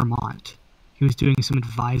University of Vermont. He was doing some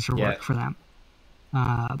advisor work for them.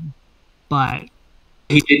 But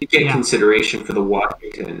he did get consideration for the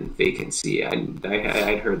Washington vacancy.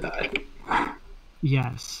 I'd heard that.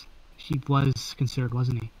 Yes, he was considered,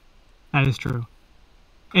 wasn't he? That is true.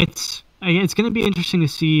 It's going to be interesting to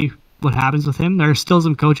see what happens with him. There are still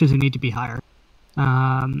some coaches who need to be hired.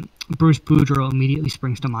 Bruce Boudreau immediately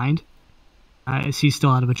springs to mind. Is he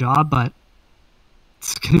still out of a job? But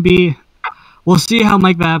it's going to be... We'll see how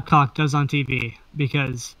Mike Babcock does on TV,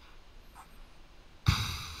 because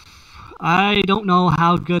I don't know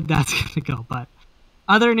how good that's going to go. But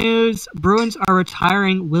other news, Bruins are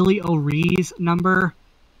retiring Willie O'Ree's number.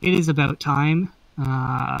 It is about time.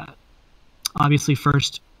 Obviously,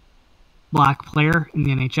 first black player in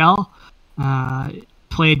the NHL.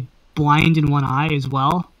 Played blind in one eye as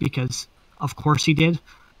well, because of course he did.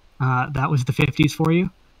 That was the 50s for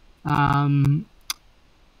you.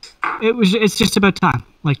 It's just about time.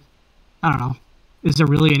 Like, I don't know. Is there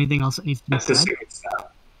really anything else that needs to be said?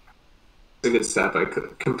 It's a good step. I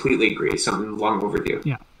completely agree. Something long overdue.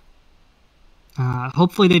 Yeah.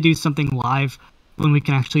 Hopefully they do something live when we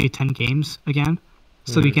can actually attend games again,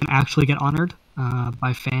 so we can actually get honored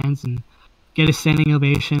by fans and get a standing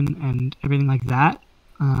ovation and everything like that.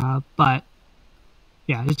 But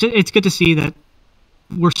yeah, it's good to see that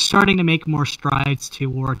we're starting to make more strides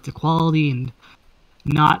towards equality and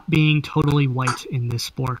not being totally white in this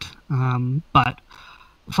sport. But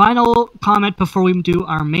final comment before we do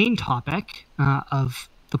our main topic of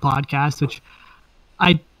the podcast, which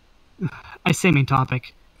I say main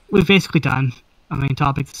topic. We've basically done a main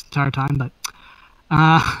topic this entire time, but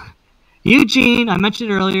Eugene, I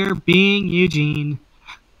mentioned earlier, being Eugene,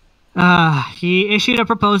 he issued a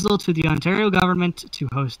proposal to the Ontario government to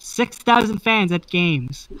host 6,000 fans at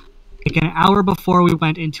games, like an hour before we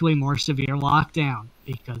went into a more severe lockdown,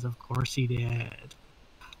 because of course he did.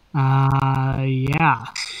 Yeah.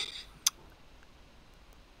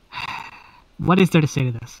 What is there to say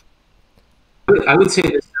to this? I would say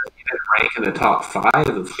this doesn't even rank in the top 5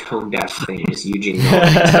 of tone deaf things Eugene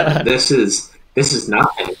Melnyk. This is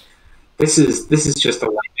nothing. This is just a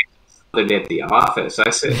light other day at the office. I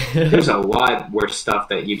said there's a lot worse stuff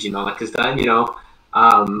that Eugene Melnyk has done.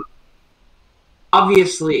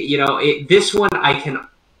 Obviously, this one I can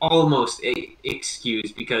almost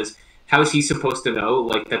excuse, because how is he supposed to know,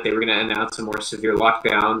 like, that they were going to announce a more severe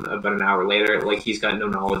lockdown about an hour later? Like, he's got no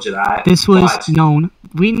knowledge of that. This was known.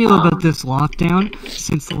 We knew about this lockdown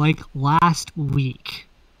since, like, last week.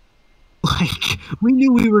 Like, we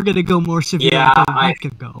knew we were going to go more severe a week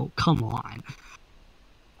ago. Come on.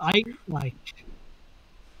 I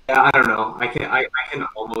don't know. I can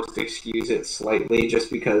almost excuse it slightly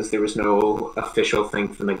just because there was no official thing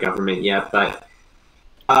from the government yet, but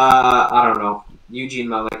I don't know. Eugene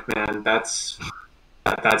Melnyk, man, that's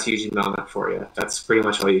Eugene Melnyk for you. That's pretty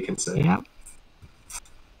much all you can say. Yeah.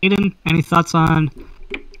 Aiden, any thoughts on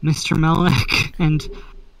Mr. Melnyk and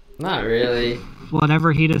not really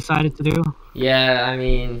whatever he decided to do? Yeah, I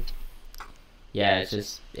mean, yeah, it's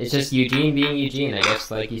just Eugene being Eugene, I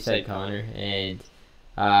guess, like you said, Connor, and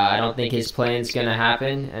I don't think his plan's gonna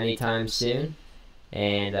happen anytime soon.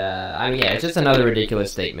 And I mean, yeah, it's just another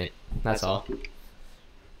ridiculous statement. That's all.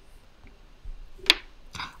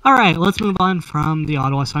 All right, let's move on from the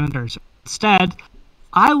Ottawa Senators. Instead,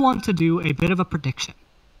 I want to do a bit of a prediction,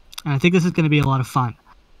 and I think this is going to be a lot of fun.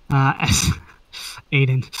 As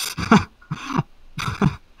Aiden,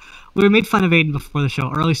 we made fun of Aiden before the show,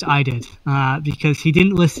 or at least I did, because he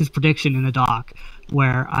didn't list his prediction in the doc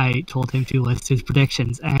where I told him to list his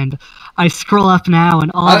predictions. And I scroll up now, and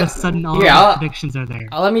all of a sudden, all the predictions are there.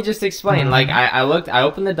 Let me just explain. Like, I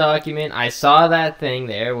opened the document, I saw that thing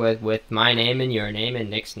there with my name and your name and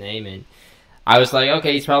Nick's name, and I was like,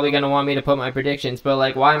 okay, he's probably going to want me to put my predictions, but,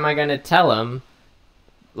 like, why am I going to tell him,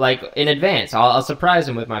 like, in advance? I'll surprise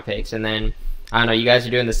him with my picks, and then, I don't know, you guys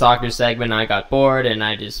are doing the soccer segment, and I got bored, and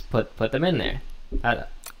I just put them in there.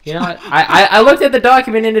 You know what? I looked at the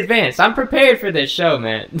document in advance. I'm prepared for this show,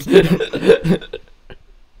 man.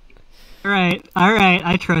 All right.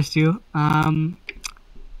 I trust you.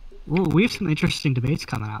 We have some interesting debates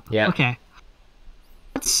coming up. Yeah. Okay.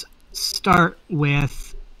 Let's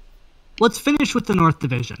finish with the North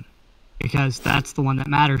Division, because that's the one that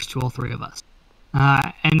matters to all three of us.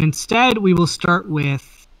 And instead, we will start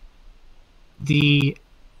with the...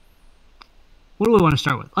 What do we want to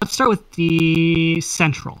start with? Let's start with the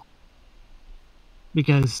Central,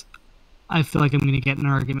 because I feel like I'm going to get in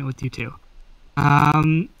an argument with you two.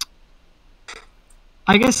 I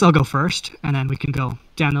guess I'll go first, and then we can go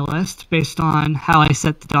down the list based on how I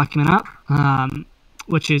set the document up,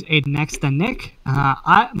 which is Aiden next, then Nick.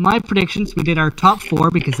 My predictions, we did our top 4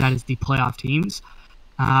 because that is the playoff teams.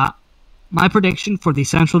 My prediction for the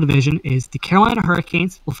Central Division is the Carolina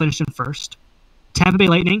Hurricanes will finish in first, Tampa Bay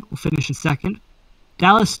Lightning will finish in second,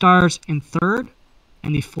 Dallas Stars in third,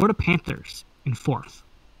 and the Florida Panthers in fourth.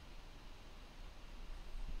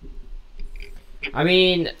 I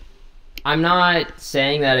mean, I'm not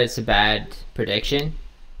saying that it's a bad prediction.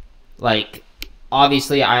 Like,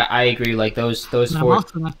 obviously, I agree. Like, those I'm 4...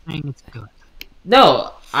 also not saying it's good.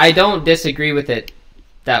 No, I don't disagree with it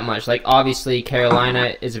that much. Like, obviously,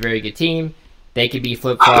 Carolina is a very good team. They could be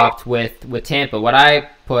flip-flopped with Tampa. What I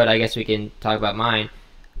put, I guess we can talk about mine.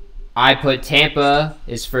 I put Tampa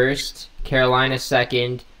is first, Carolina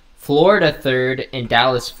second, Florida third, and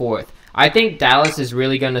Dallas fourth. I think Dallas is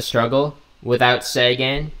really going to struggle without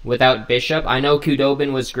Sagan, without Bishop. I know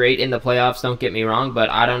Khudobin was great in the playoffs, don't get me wrong, but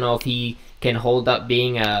I don't know if he can hold up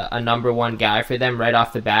being a number one guy for them right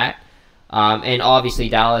off the bat. And obviously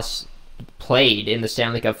Dallas played in the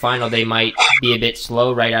Stanley Cup final. They might be a bit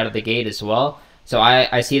slow right out of the gate as well. So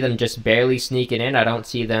I see them just barely sneaking in. I don't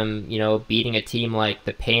see them, beating a team like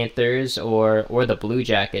the Panthers or the Blue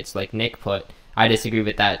Jackets, like Nick put. I disagree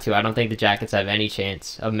with that too. I don't think the Jackets have any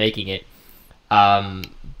chance of making it.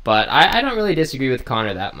 But I don't really disagree with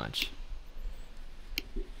Connor that much.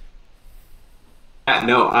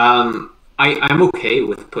 No, I'm okay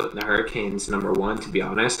with putting the Hurricanes number one, to be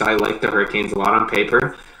honest. I like the Hurricanes a lot on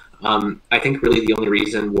paper. I think really the only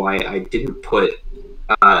reason why I didn't put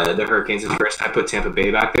the Hurricanes at first, I put Tampa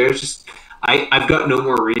Bay back there. It's just I've got no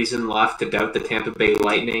more reason left to doubt the Tampa Bay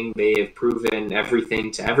Lightning. They have proven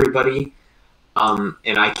everything to everybody.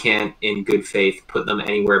 And I can't, in good faith, put them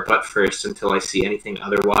anywhere but first until I see anything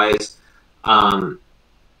otherwise. Carolina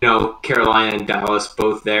and Dallas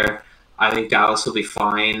both there. I think Dallas will be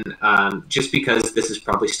fine, just because this is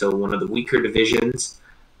probably still one of the weaker divisions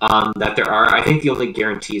that there are. I think the only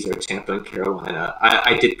guarantees are Tampa and Carolina.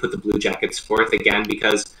 I did put the Blue Jackets fourth again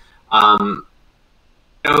because they'll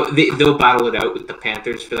battle it out with the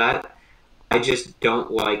Panthers for that. I just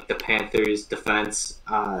don't like the Panthers' defense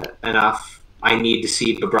enough. I need to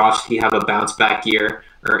see Bobrovsky have a bounce-back year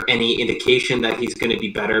or any indication that he's going to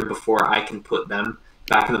be better before I can put them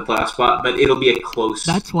back in the playoff spot. But it'll be a close.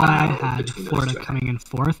 That's why I had Florida coming in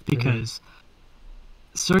fourth, because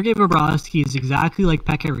Sergei Bobrovsky is exactly like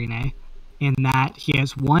Pekka Rinne in that he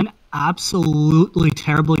has one absolutely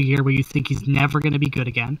terrible year where you think he's never going to be good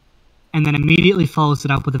again, and then immediately follows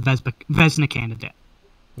it up with a Vezina candidate.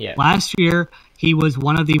 Yeah. Last year, he was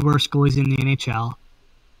one of the worst goalies in the NHL.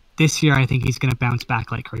 This year, I think he's going to bounce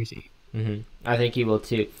back like crazy. Mm-hmm. I think he will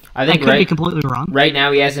too. I could be completely wrong. Right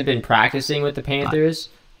now, he hasn't been practicing with the Panthers.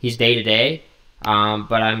 He's day to day.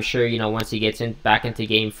 But I'm sure, once he gets back into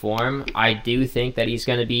game form, I do think that he's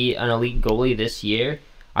going to be an elite goalie this year.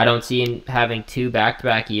 I don't see him having 2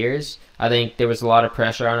 back-to-back years. I think there was a lot of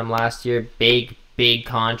pressure on him last year. Big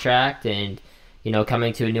contract. And,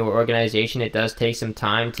 coming to a newer organization, it does take some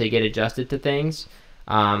time to get adjusted to things.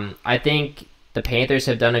 I think the Panthers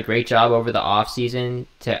have done a great job over the offseason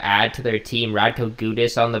to add to their team. Radko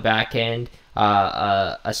Gudas on the back end.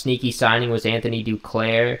 A sneaky signing was Anthony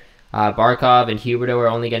Duclair. Barkov and Huberdeau are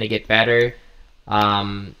only going to get better.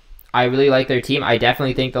 I really like their team. I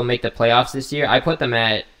definitely think they'll make the playoffs this year. I put them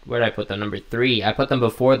at, where did I put them? Number 3. I put them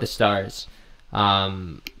before the Stars.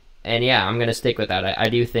 And yeah, I'm going to stick with that. I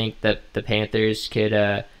do think that the Panthers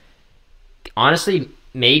could, honestly,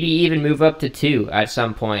 maybe even move up to 2 at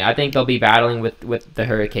some point. I think they'll be battling with the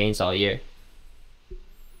Hurricanes all year.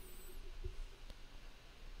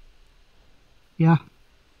 Yeah,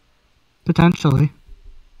 potentially.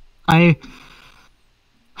 I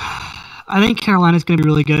think Carolina's going to be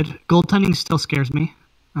really good. Goaltending still scares me,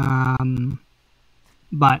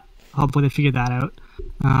 but hopefully they figure that out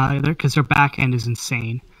because their back end is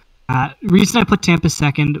insane. Reason I put Tampa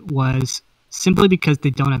second was simply because they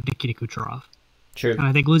don't have Nikita Kucherov. True. And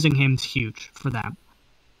I think losing him is huge for them.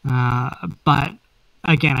 But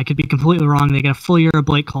again, I could be completely wrong. They get a full year of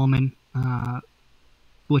Blake Coleman,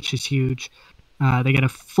 which is huge. They get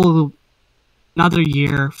another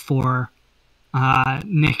year for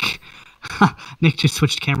Nick. Nick just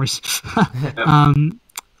switched cameras.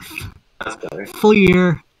 That's better. Full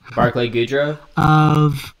year. Barclay Goodrow?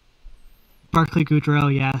 Of Barclay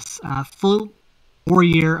Goodrow, yes. Full 4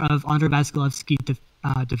 year of Andrei Vasilevsky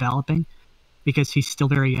developing, because he's still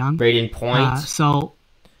very young. Brayden Point. So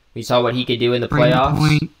we saw what he could do in the playoffs.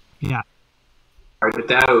 Point, yeah.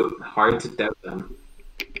 Hard to doubt them.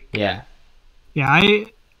 Yeah. Yeah,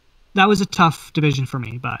 that was a tough division for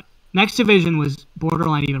me, but next division was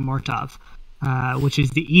borderline even more tough, which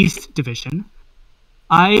is the East Division.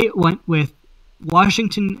 I went with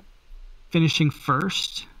Washington finishing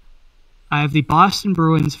first. I have the Boston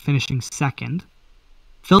Bruins finishing second.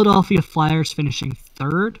 Philadelphia Flyers finishing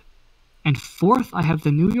third. And fourth, I have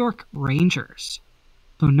the New York Rangers.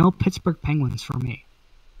 So no Pittsburgh Penguins for me.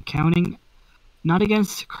 Counting not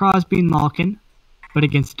against Crosby and Malkin, but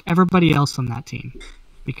against everybody else on that team,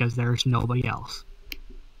 because there's nobody else.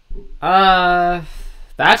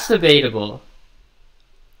 That's debatable.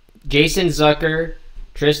 Jason Zucker,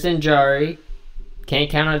 Tristan Jarry, can't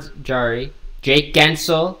count on Jarry, Jake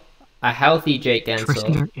Gensel, a healthy Jake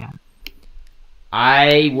Gensel. Yeah.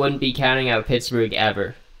 I wouldn't be counting out Pittsburgh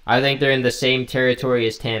ever. I think they're in the same territory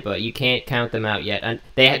as Tampa. You can't count them out yet. And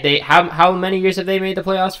they how many years have they made the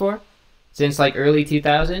playoffs for? Since like early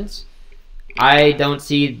 2000s? I don't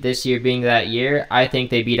see this year being that year. I think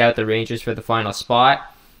they beat out the Rangers for the final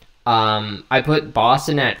spot. I put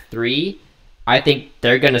Boston at 3. I think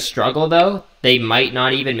they're going to struggle, though. They might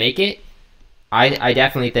not even make it. I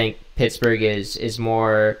definitely think Pittsburgh is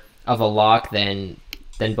more of a lock than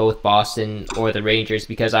than both Boston or the Rangers,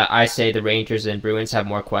 because I say the Rangers and Bruins have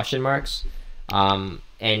more question marks.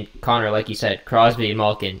 And Connor, like you said, Crosby and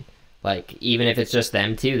Malkin, like even if it's just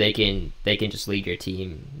them two, they can just lead your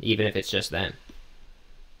team, even if it's just them.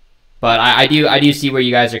 But I do see where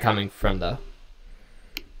you guys are coming from, though.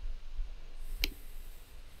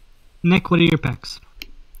 Nick, what are your picks?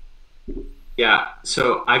 Yeah,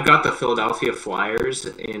 so I've got the Philadelphia Flyers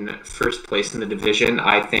in first place in the division.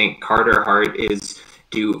 I think Carter Hart is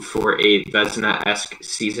due for a Vezina-esque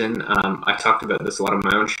season. I talked about this a lot on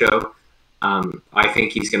my own show. I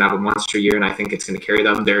think he's going to have a monster year, and I think it's going to carry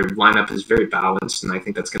them. Their lineup is very balanced, and I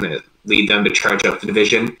think that's going to lead them to charge up the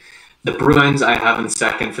division. The Bruins I have in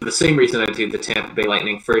second for the same reason I do the Tampa Bay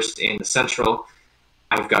Lightning first in the Central.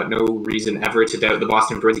 I've got no reason ever to doubt the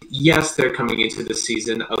Boston Bruins. Yes, they're coming into the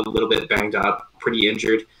season a little bit banged up, pretty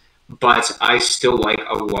injured, but I still like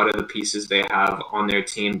a lot of the pieces they have on their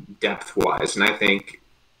team depth-wise, and I think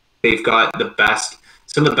they've got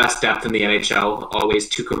some of the best depth in the NHL. Always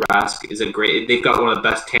Tuukka Rask is they've got one of the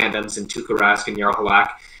best tandems in Tuukka Rask and Jarl Halak,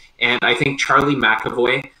 and I think Charlie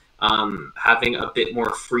McAvoy having a bit more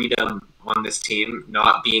freedom on this team,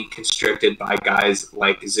 not being constricted by guys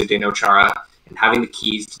like Zdeno Chara, and having the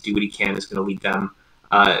keys to do what he can is going to lead them.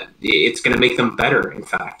 It's going to make them better, in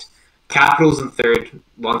fact. Capitals in third,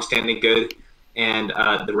 long-standing good, and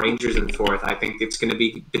the Rangers in fourth. I think it's going to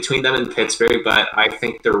be between them and Pittsburgh, but I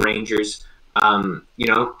think the Rangers,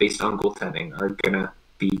 based on goaltending, are going to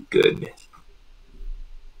be good.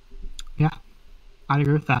 Yeah, I'd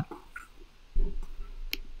agree with that.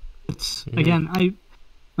 Again,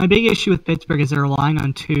 my big issue with Pittsburgh is they're relying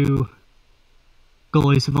on two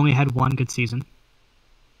goalies who've only had one good season.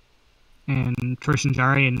 And Tristan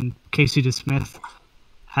Jarry and Casey DeSmith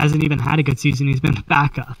hasn't even had a good season. He's been a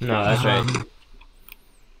backup. No, that's right.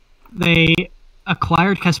 They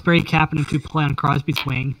acquired Kasperi Kapanen to play on Crosby's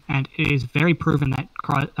wing, and it is very proven that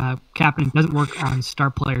Kapanen doesn't work on star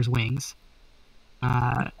players' wings,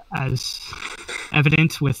 as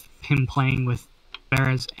evident with him playing with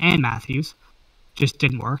Beres and Matthews. Just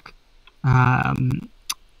didn't work.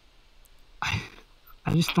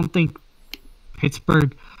 I just don't think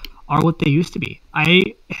Pittsburgh are what they used to be.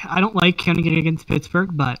 I don't like counting it against Pittsburgh,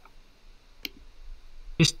 but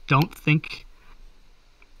just don't think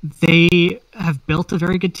they have built a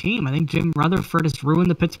very good team. I think Jim Rutherford has ruined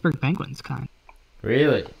the Pittsburgh Penguins, kind of.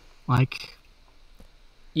 Really? Like,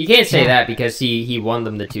 you can't say that because he won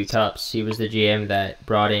them the 2 cups. He was the GM that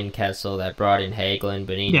brought in Kessel, that brought in Hagelin,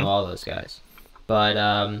 Bonino, all those guys. But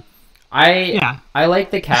I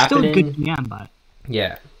like the Kapanen. Still a good GM, but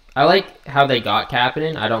yeah, I like how they got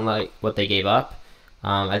Kapanen. I don't like what they gave up.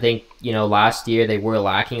 I think last year they were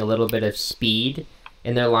lacking a little bit of speed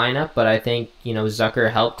in their lineup, but I think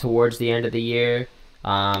Zucker helped towards the end of the year,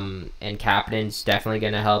 and Kapanen's definitely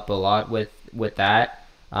going to help a lot with that.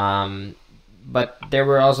 But there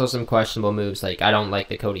were also some questionable moves. Like, I don't like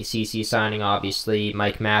the Cody Ceci signing, obviously.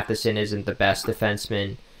 Mike Matheson isn't the best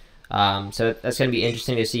defenseman. So that's going to be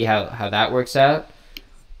interesting to see how that works out.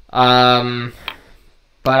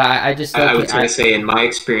 But I just... I was going to say, in my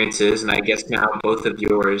experiences, and I guess now both of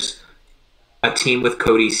yours, a team with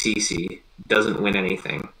Cody Ceci doesn't win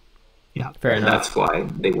anything. Yeah. Fair enough. That's why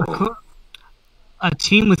they won't. A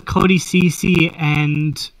team with Cody Ceci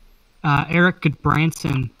and Eric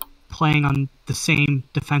Goodbranson playing on the same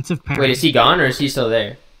defensive pair. Wait, is he gone or is he still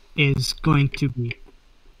there? Is going to be.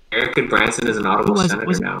 Eric Goodbranson is an Ottawa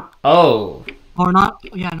Senator now. Oh. Or not?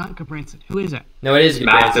 Yeah, not Goodbranson. Who is it? No, it is Goodbranson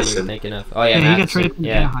Matheson. you're thinking of. Oh, yeah, he Matheson. got traded from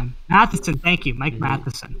Anaheim. Matheson, thank you. Mike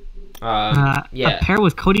Matheson. Yeah. A pair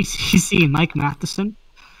with Cody Ceci and Mike Matheson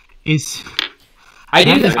is... I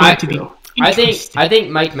think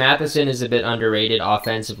Mike Matheson is a bit underrated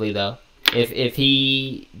offensively, though. If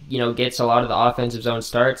he gets a lot of the offensive zone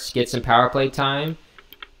starts, gets some power play time,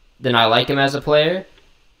 then I like him as a player.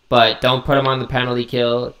 But don't put him on the penalty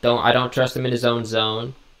kill. I don't trust him in his own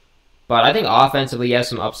zone. But I think offensively he has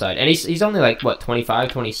some upside, and he's only like 25,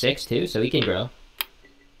 26 too, so he can grow.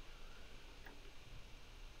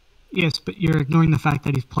 Yes, but you're ignoring the fact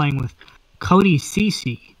that he's playing with Cody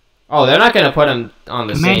Ceci. Oh, they're not going to put him on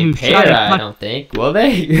the same pair, I don't think. Will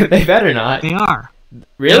they? They better not. They are.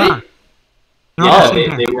 Really?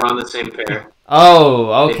 They were on the same pair.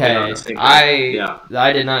 Oh, okay.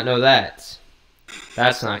 I did not know that.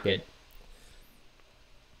 That's not good.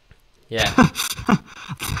 Yeah.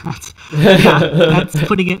 that's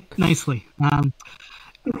putting it nicely.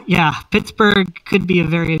 Pittsburgh could be a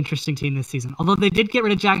very interesting team this season. Although they did get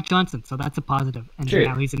rid of Jack Johnson, so that's a positive. And True.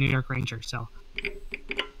 Now he's a New York Ranger, so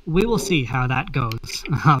we will see how that goes.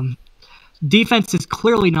 Defense is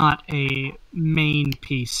clearly not a main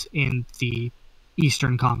piece in the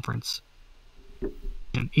Eastern Conference.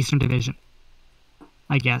 Eastern Division,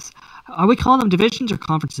 I guess. Are we calling them divisions or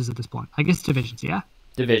conferences at this point? I guess divisions, yeah?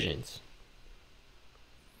 Divisions.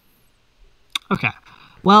 Okay.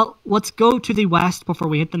 Well, let's go to the West before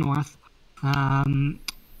we hit the North.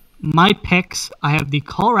 My picks, I have the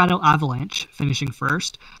Colorado Avalanche finishing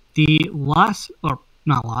first, the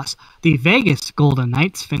Vegas Golden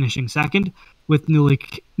Knights finishing second, with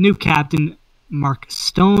new captain Mark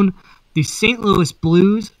Stone, the St. Louis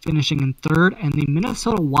Blues finishing in third, and the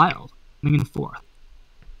Minnesota Wild coming in fourth.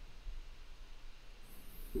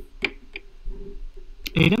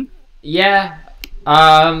 Aiden? Yeah.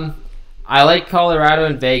 I like Colorado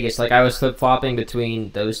and Vegas. Like, I was flip-flopping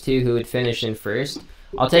between those two who would finish in first.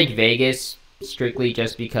 I'll take Vegas strictly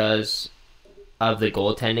just because of the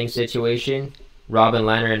goaltending situation. Robin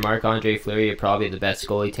Lehner and Marc-Andre Fleury are probably the best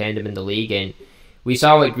goalie tandem in the league, and we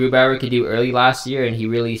saw what Grubauer could do early last year, and he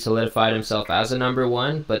really solidified himself as a number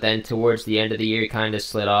one, but then towards the end of the year, he kind of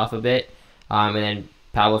slid off a bit. And then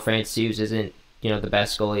Pavel Francouz isn't, the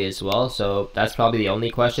best goalie as well, so that's probably the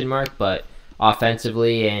only question mark, but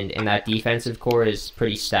offensively and that defensive core is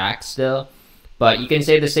pretty stacked still. But you can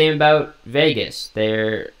say the same about Vegas.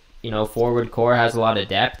 Their, forward core has a lot of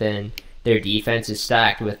depth, and their defense is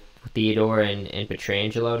stacked with Theodore and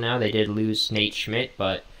Pietrangelo now. They did lose Nate Schmidt,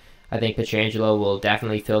 but I think Pietrangelo will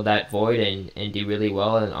definitely fill that void and do really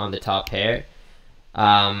well on the top pair.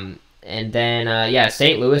 And then,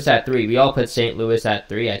 St. Louis at 3. We all put St. Louis at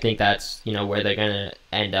 3. I think that's, where they're going to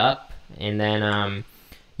end up. And then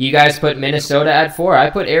you guys put Minnesota at 4. I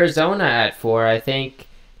put Arizona at 4. I think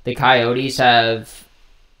the Coyotes have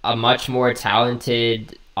a much more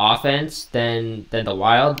talented offense than the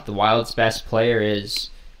Wild. The Wild's best player is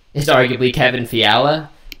arguably Kevin Fiala,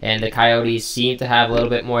 and the Coyotes seem to have a little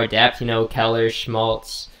bit more depth. Keller,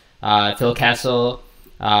 Schmaltz, Phil Kessel,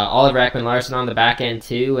 Oliver Ekman-Larsson on the back end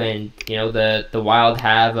too, and the Wild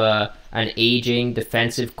have an aging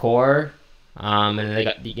defensive core, and they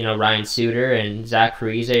got Ryan Suter and Zach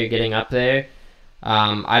Parise are getting up there.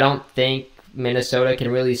 I don't think Minnesota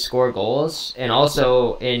can really score goals, and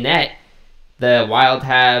also in net, the Wild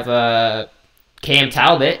have Cam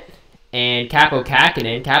Talbot and Kaapo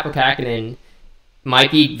Kähkönen. Kaapo Kähkönen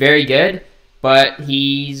might be very good, but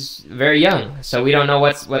he's very young, so we don't know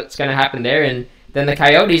what's going to happen there. And then the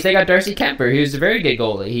Coyotes, they got Darcy Kemper, who's a very good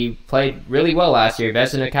goalie. He played really well last year,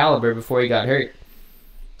 Vezina caliber before he got hurt.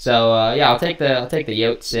 So I'll take the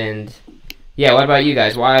Yotes. And what about you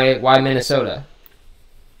guys? Why Minnesota?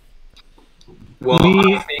 Well,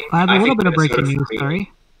 I have a little bit of breaking news.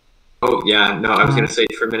 Sorry. Oh, yeah. No, I was going to say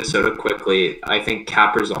for Minnesota quickly, I think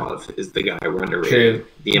Kaprizov is the guy we're underrated. True.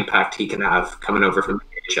 The impact he can have coming over from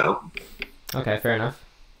the AHL. Okay, fair enough.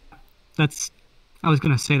 I was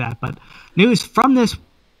going to say that, but news from this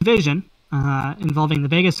division involving the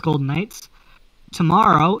Vegas Golden Knights.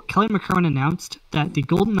 Tomorrow, Kelly McCrimmon announced that the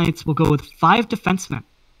Golden Knights will go with 5 defensemen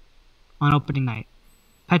on opening night.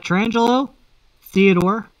 Pietrangelo,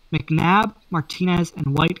 Theodore, McNabb, Martinez, and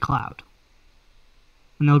Whitecloud.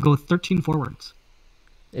 And they'll go with 13 forwards.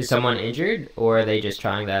 Is someone injured, or are they just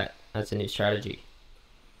trying that as a new strategy?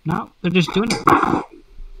 No, they're just doing it. Wow.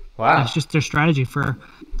 That's just their strategy for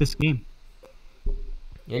this game.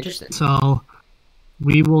 Interesting. So,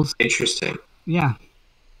 we will... Interesting. Yeah.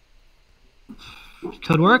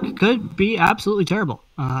 Could work, could be absolutely terrible.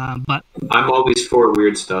 But I'm always for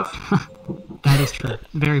weird stuff. That is true.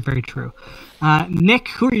 Very, very true. Nick,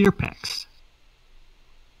 who are your picks?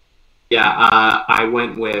 Yeah, I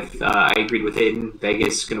went with, I agreed with Aiden.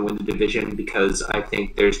 Vegas is going to win the division because I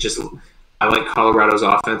think I like Colorado's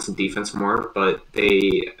offense and defense more, but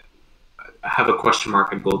they have a question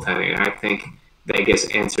mark at goaltending. And I think Vegas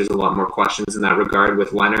answers a lot more questions in that regard with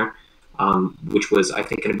Lehner, which was, I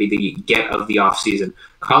think, going to be the get of the offseason.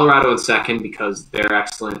 Colorado in second because they're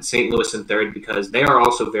excellent. St. Louis in third because they are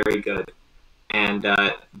also very good and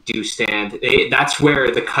do stand. That's where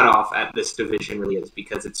the cutoff at this division really is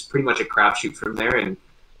because it's pretty much a crapshoot from there. And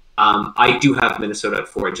I do have Minnesota at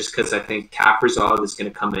 4 just because I think Kaprizov is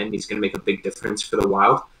going to come in. He's going to make a big difference for the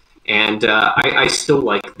Wild. And I still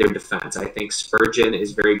like their defense. I think Spurgeon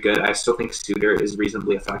is very good. I still think Suter is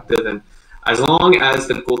reasonably effective. And as long as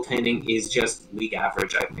the goaltending is just league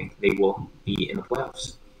average, I think they will be in the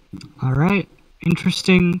playoffs. All right.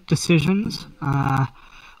 Interesting decisions.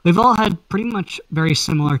 We've all had pretty much very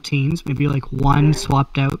similar teams, maybe like one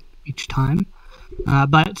swapped out each time.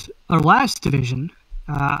 But our last division,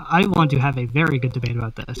 I want to have a very good debate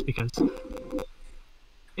about this because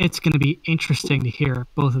it's going to be interesting to hear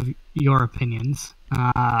both of your opinions.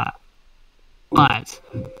 But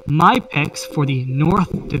my picks for the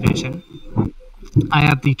North Division I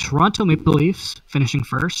have the Toronto Maple Leafs finishing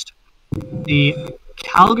first, the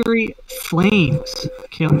Calgary Flames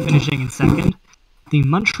finishing in second, the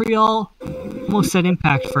Montreal, almost said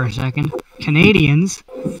Impact for a second, Canadiens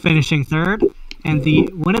finishing third, and the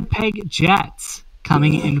Winnipeg Jets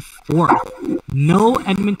coming in fourth. No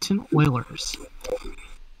Edmonton Oilers.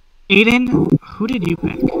 Aiden, who did you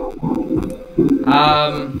pick?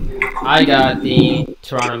 I got the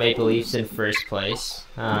Toronto Maple Leafs in first place.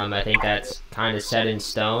 I think that's kind of set in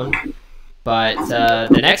stone. But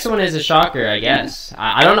the next one is a shocker, I guess.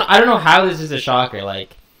 I don't know how this is a shocker.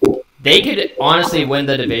 Like, they could honestly win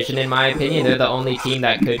the division, in my opinion. They're the only team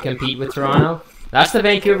that could compete with Toronto. That's the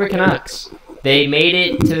Vancouver Canucks. They made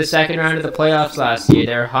it to the second round of the playoffs last year.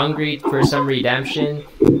 They're hungry for some redemption.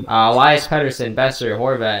 Elias Pettersson, Besser,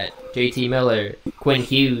 Horvat, JT Miller, Quinn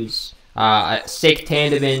Hughes, a sick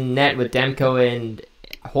tandem in net with Demko and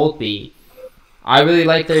Holtby. I really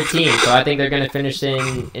like their team, so I think they're going to finish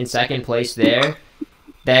in second place there.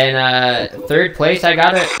 Then third place,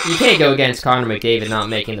 you can't go against Connor McDavid not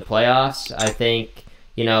making the playoffs. I think,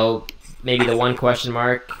 maybe the one question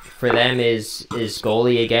mark for them is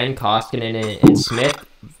goalie again. Koskinen and Smith,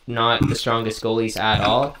 not the strongest goalies at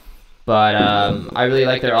all. But I really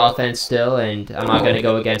like their offense still, and I'm not going to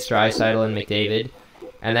go against Draisaitl and McDavid.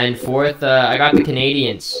 And then fourth, I got the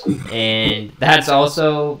Canadiens, and that's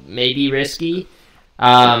also maybe risky.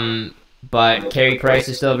 But Carey Price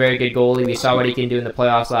is still a very good goalie. We saw what he can do in the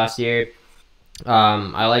playoffs last year.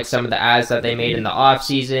 I like some of the adds that they made in the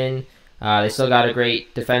offseason. They still got a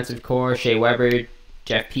great defensive core, Shea Weber,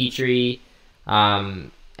 Jeff Petrie.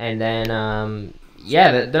 And then,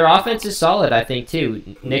 their offense is solid, I think,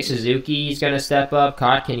 too. Nick Suzuki's going to step up.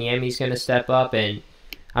 Kotkaniemi's going to step up. And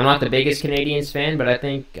I'm not the biggest Canadiens fan, but I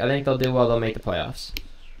think they'll do well. They'll make the playoffs.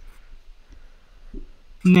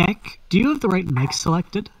 Nick, do you have the right mic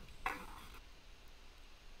selected?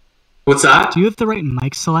 What's that? Do you have the right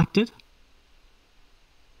mic selected?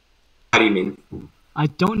 How do you mean? I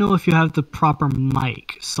don't know if you have the proper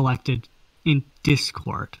mic selected in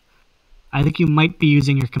Discord. I think you might be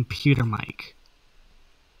using your computer mic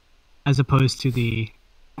as opposed to the...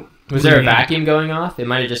 Was there a vacuum going off? It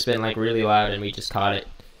might have just been really loud and we just caught it.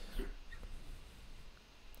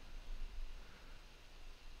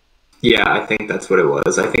 Yeah, I think that's what it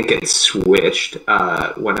was. I think it switched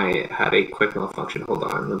when I had a quick malfunction. Hold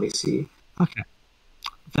on, let me see. Okay.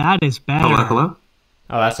 That is better. Hello?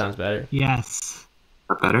 Oh, that sounds better. Yes.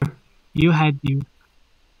 That better? Does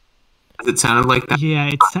it sound like that? Yeah,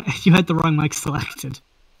 you had the wrong mic selected.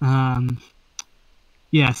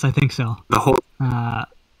 Yes, I think so. The whole...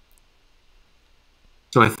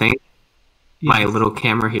 So I think my yes. little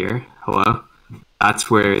camera here, hello, that's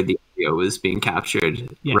where the audio is being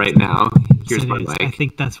captured Yes. right now. Here's my Is. mic. I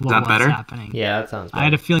think that's what that was better? happening. Yeah, that sounds better. I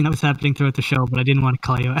had a feeling that was happening throughout the show, but I didn't want to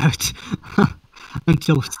call you out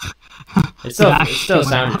until It still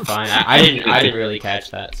sounded fine. I didn't really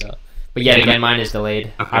catch that. So, but yet again, mine is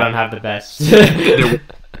delayed. Okay. I don't have the best.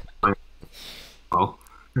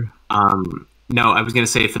 No, I was going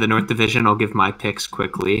to say for the North Division, I'll give my picks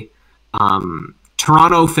quickly.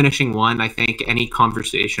 Toronto finishing one. I think any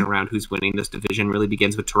conversation around who's winning this division really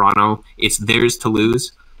begins with Toronto. It's theirs to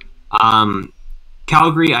lose.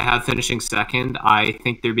 Calgary, I have finishing second. I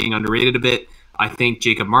think they're being underrated a bit. I think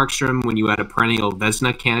Jacob Markstrom, when you had a perennial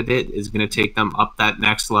Vezina candidate, is going to take them up that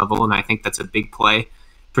next level, and I think that's a big play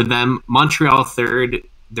for them. Montreal third.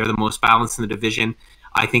 They're the most balanced in the division.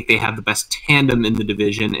 I think they have the best tandem in the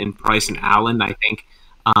division in Price and Allen. I think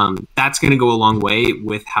that's going to go a long way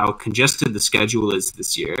with how congested the schedule is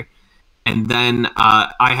this year. And then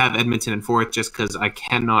I have Edmonton in fourth just because I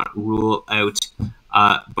cannot rule out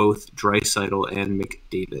both Draisaitl and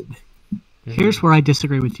McDavid. Here's where I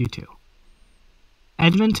disagree with you two.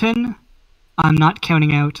 Edmonton, I'm not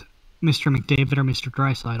counting out Mr. McDavid or Mr.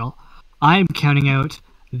 Draisaitl. I'm counting out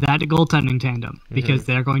that goaltending tandem because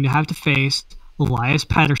they're going to have to face Elias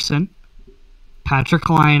Pettersson, Patrick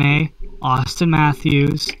Laine, Austin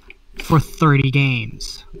Matthews for 30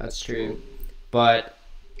 games. That's true. But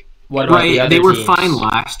what about the other they were teams? fine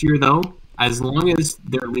last year, though. As long as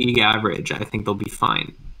they're league average, I think they'll be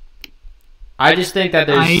fine. I just think that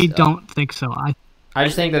there's... I don't think so. I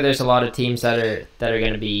just think that there's a lot of teams that are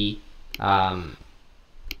going to be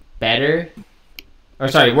better. Or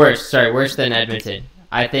worse than Edmonton.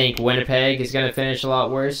 I think Winnipeg is going to finish a lot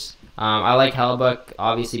worse. I like Hellebuyck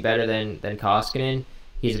obviously better than Koskinen.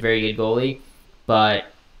 He's a very good goalie. But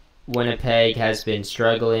Winnipeg has been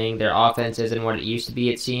struggling. Their offense isn't what it used to be,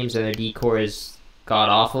 it seems, and their D-core is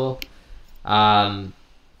god-awful. I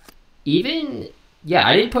didn't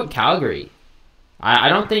put Calgary. I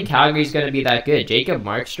don't think Calgary's going to be that good. Jacob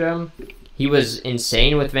Markstrom, He was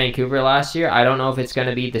insane with Vancouver last year. I don't know if it's going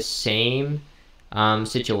to be the same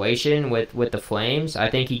situation with the Flames. I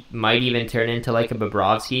think he might even turn into like a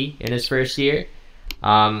Bobrovsky in his first year.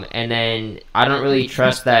 And then I don't really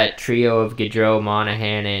trust that trio of Gaudreau,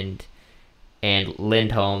 Monahan, and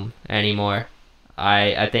Lindholm anymore.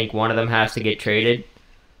 I think one of them has to get traded.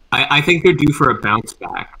 I think they're due for a bounce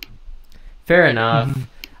back. Fair enough. Mm-hmm.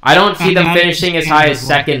 I don't see them finishing as high as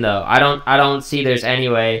second though. I don't see there's any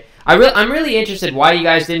way. I'm really interested why you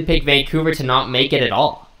guys didn't pick Vancouver to not make it at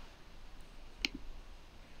all.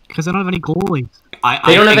 Because they don't have any goalies.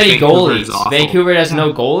 They don't have any goalies. Vancouver has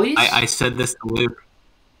no goalies? I said this to Luke.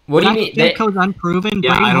 What do you mean? Demko's unproven.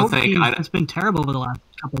 Yeah, I don't think it's been terrible over the last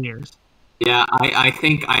couple of years. Yeah, I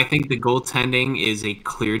think the goaltending is a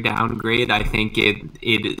clear downgrade. I think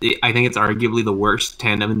it's arguably the worst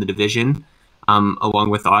tandem in the division,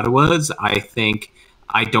 along with Ottawa's.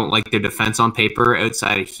 I don't like their defense on paper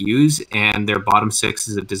outside of Hughes, and their bottom six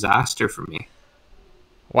is a disaster for me.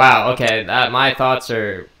 Wow. Okay, my thoughts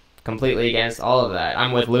are completely against all of that.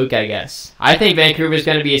 I'm with Luke, I guess. I think Vancouver's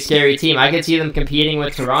going to be a scary team. I could see them competing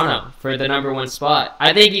with Toronto for the number one spot.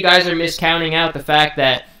 I think you guys are miscounting out the fact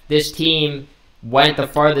that this team went the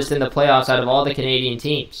farthest in the playoffs out of all the Canadian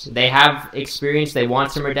teams. They have experience. They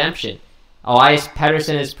want some redemption. Elias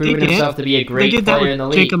Pettersson has proven himself to be a great player in the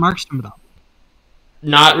league. Jacob Markstrom, though.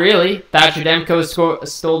 Not really. Thatcher Demko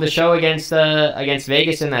stole the show against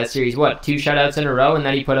Vegas in that series. 2 shutouts in a row, and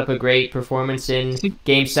then he put up a great performance in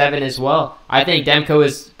Game 7 as well. I think Demko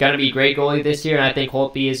is going to be a great goalie this year, and I think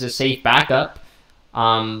Holtby is a safe backup.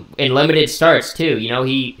 In limited starts too.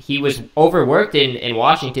 He was overworked in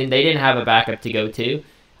Washington. They didn't have a backup to go to.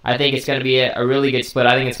 I think it's going to be a really good split.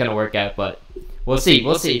 I think it's going to work out, but we'll see.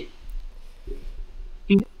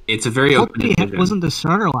 It's a very open division. Holtby wasn't the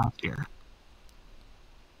starter last year.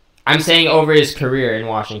 I'm saying over his career in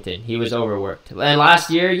Washington, he was overworked. And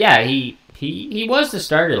last year, yeah, he was the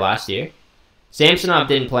starter last year. Samsonov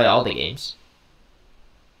didn't play all the games.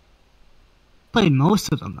 Played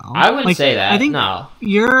most of them though. I wouldn't say that. I think no.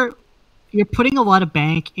 You're putting a lot of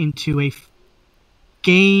bank into a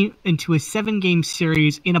 7-game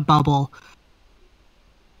series in a bubble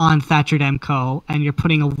on Thatcher Demko, and you're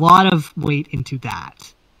putting a lot of weight into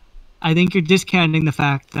that. I think you're discounting the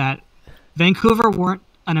fact that Vancouver weren't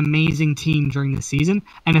an amazing team during the season,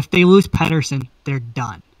 and if they lose Pettersson, they're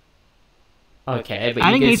done. Okay,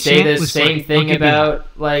 but you could say the same thing about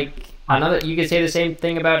you could say the same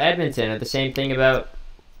thing about Edmonton, or the same thing about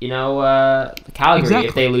Calgary. Exactly.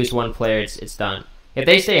 If they lose one player, it's done. If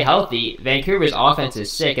they stay healthy, Vancouver's offense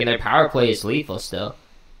is sick, and their power play is lethal still.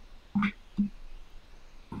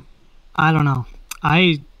 I don't know.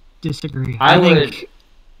 I disagree. I think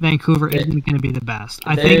Vancouver isn't going to be the best.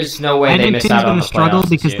 I think there's no way they miss out on the playoffs. Edmonton's going to struggle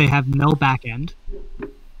because they have no back end.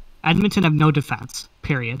 Edmonton have no defense,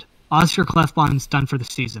 period. Oscar Klefbom's done for the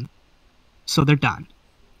season. So they're done.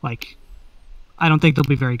 I don't think they'll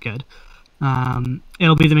be very good.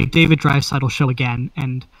 It'll be the McDavid Draisaitl show again,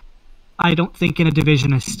 and I don't think in a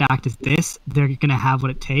division as stacked as this, they're going to have what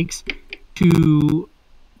it takes to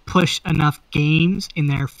push enough games in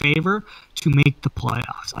their favor to make the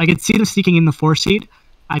playoffs. I could see them sneaking in the 4 seed.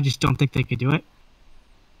 I just don't think they could do it.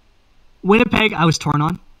 Winnipeg, I was torn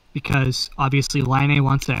on because obviously Laine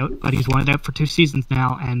wants out, but he's wanted out for 2 seasons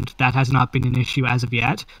now, and that has not been an issue as of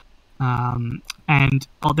yet. And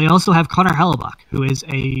they also have Connor Hellebuck, who is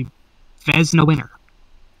a Vezina winner.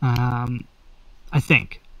 I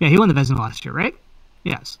think. Yeah, he won the Vezina last year, right?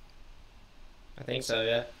 Yes. I think so,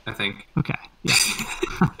 yeah. I think. Okay, yeah.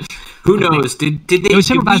 Who knows? Did we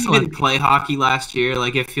even play hockey last year?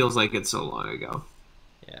 It feels like it's so long ago.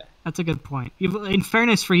 Yeah. That's a good point. In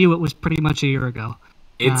fairness for you, it was pretty much a year ago.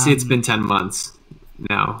 It's been 10 months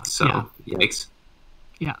now, so yeah. Yikes.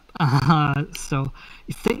 Yeah. So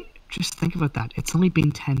just think about that. It's only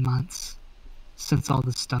been 10 months since all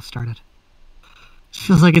this stuff started. It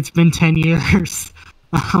feels like it's been 10 years.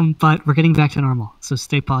 But we're getting back to normal, so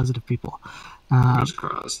stay positive, people. Fingers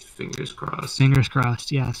crossed. Fingers crossed. Fingers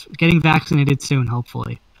crossed, yes. Getting vaccinated soon,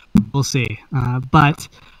 hopefully. We'll see. But,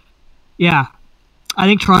 yeah, I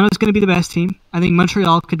think Toronto's going to be the best team. I think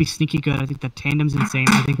Montreal could be sneaky good. I think the tandem's insane.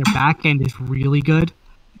 I think their back end is really good.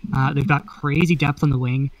 They've got crazy depth on the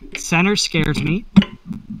wing. Center scares me.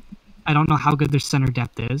 I don't know how good their center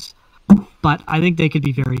depth is, but I think they could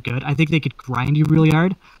be very good. I think they could grind you really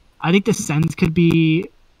hard. I think the Sens could be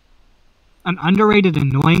an underrated,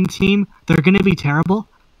 annoying team. They're going to be terrible,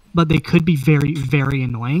 but they could be very, very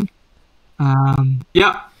annoying.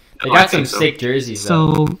 Yeah. They got some sick jerseys,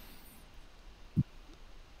 though. So,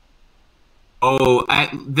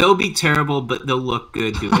 They'll be terrible, but they'll look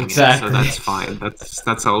good doing Exactly. it. So that's fine.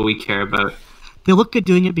 That's all we care about. They look good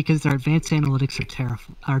doing it because their advanced analytics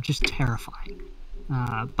are just terrifying.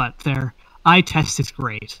 But their eye test is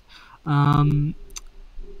great.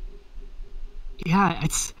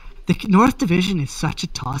 It's the North Division is such a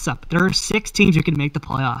toss-up. There are 6 teams who can make the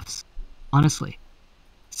playoffs. Honestly,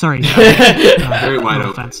 sorry. Very wide no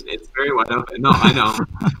open. offense. It's very wide open. No, I know.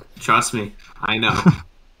 Trust me, I know.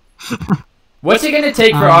 What's it going to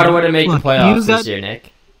take for Ottawa to make look, the playoffs you got- this year,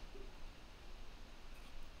 Nick?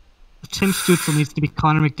 Tim Stützle needs to be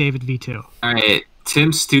Connor McDavid V2. All right,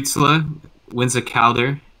 Tim Stützle wins a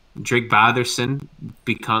Calder. Drake Batherson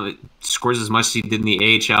scores as much as he did in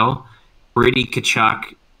the AHL. Brady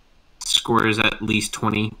Tkachuk scores at least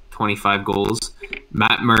 20, 25 goals.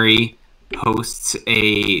 Matt Murray hosts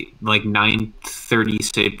a 930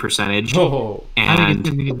 save percentage. Oh. I think And it's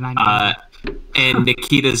gonna be 90. and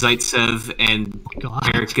Nikita Zaitsev and God.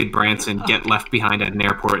 Eric Goodbranson get left behind at an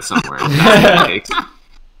airport somewhere. That's what it takes.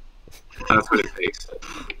 That's what it takes.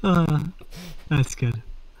 That's good.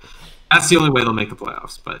 That's the only way they'll make the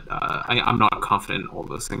playoffs. But I'm not confident in all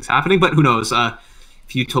those things happening. But who knows?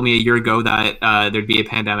 If you told me a year ago that there'd be a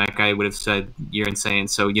pandemic, I would have said you're insane.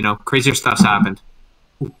 So, crazier stuff's happened.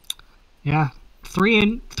 Yeah,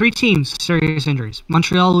 three teams serious injuries.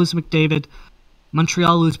 Montreal lose McDavid.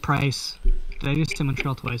 Montreal lose Price. Did I just say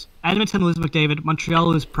Montreal twice? Edmonton lose McDavid. Montreal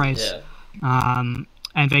lose Price. Yeah.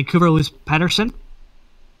 And Vancouver lose Pedersen.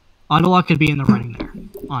 Ottawa could be in the running there,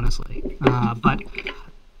 honestly. But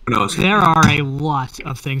Who knows? there are a lot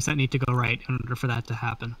of things that need to go right in order for that to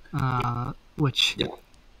happen. Which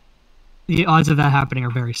the odds of that happening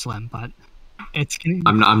are very slim. But it's gonna.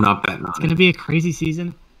 I'm not betting on It's going to be a crazy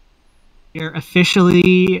season. You're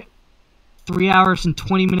officially 3 hours and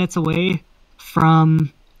 20 minutes away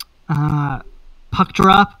from puck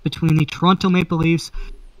drop between the Toronto Maple Leafs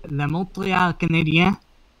and the Montreal Canadiens.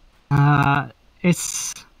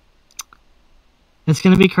 It's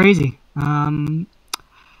going to be crazy. Do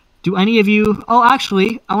any of you... Oh,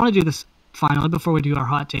 actually, I want to do this finally before we do our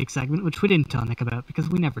hot take segment, which we didn't tell Nick about because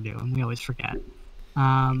we never do and we always forget.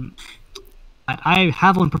 I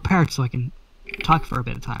have one prepared so I can talk for a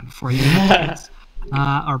bit of time before you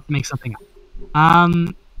or make something up.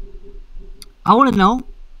 I want to know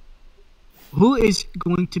who is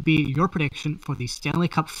going to be your prediction for the Stanley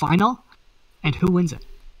Cup final and who wins it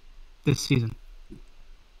this season.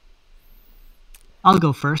 I'll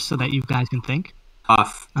go first so that you guys can think.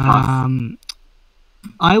 Tough.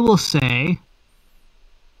 I will say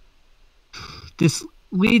this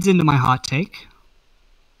leads into my hot take.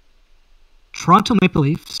 Toronto Maple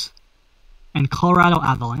Leafs and Colorado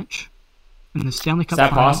Avalanche in the Stanley Cup Is that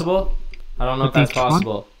final. possible? I don't know if that's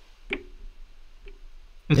possible.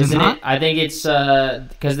 Isn't it? it? I think it's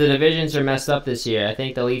because the divisions are messed up this year. I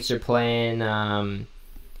think the Leafs are playing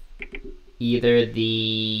either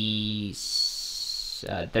the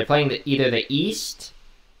either the East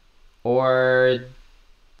or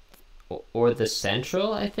the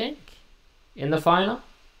Central. I think in the final.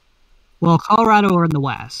 Well, Colorado are in the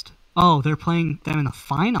West. Oh, they're playing them in the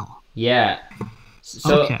final. Yeah.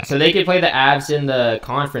 So Okay. so they could play the Avs in the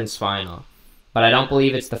conference final, but I don't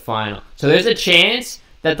believe it's the final. So there's a chance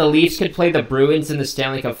that the Leafs could play the Bruins in the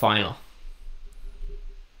Stanley Cup final.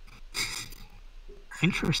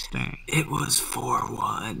 Interesting. It was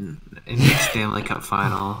 4-1 in the Stanley Cup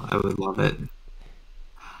final. I would love it.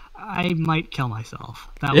 I might kill myself.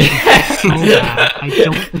 That would be so bad. I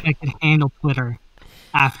don't think I could handle Twitter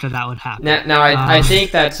after that would happen. Now I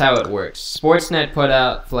think that's how it works. Sportsnet put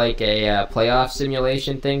out like a playoff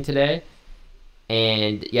simulation thing today,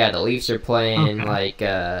 and yeah, the Leafs are playing like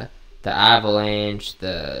the Avalanche,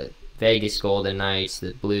 the Vegas Golden Knights,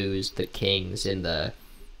 the Blues, the Kings in the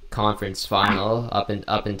conference final up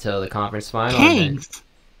until the conference final. Kings.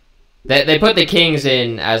 They put the Kings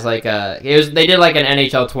in as like they did like an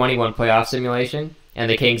NHL 21 playoff simulation,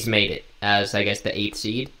 and the Kings made it as I guess the 8th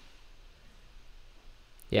seed.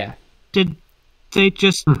 Yeah. Did they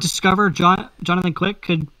just discover Jonathan Quick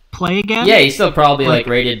could play again? Yeah, he's still probably like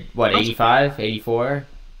rated 85, 84.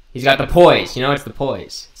 He's got the poise, it's the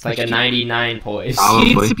poise. It's like a 99 poise.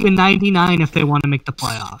 He needs to be a 99 if they want to make the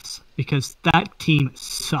playoffs because that team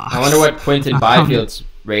sucks. I wonder what Quinton Byfield's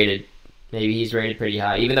rated. Maybe he's rated pretty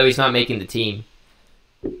high, even though he's not making the team.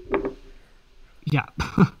 Yeah.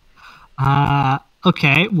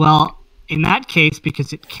 Okay, well, in that case,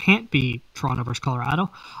 because it can't be Toronto versus Colorado,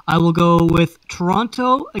 I will go with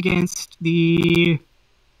Toronto against the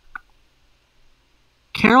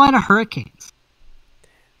Carolina Hurricanes.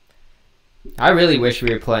 I really wish we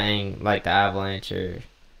were playing like the Avalanche or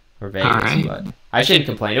Vegas, All right. but I shouldn't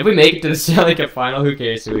complain. If we make it to the Stanley Cup final, who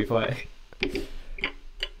cares who we play?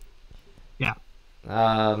 Yeah.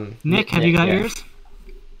 Nick, have you got yours?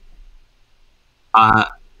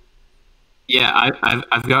 Yeah,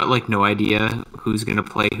 I've got like no idea who's gonna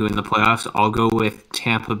play who in the playoffs. I'll go with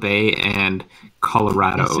Tampa Bay and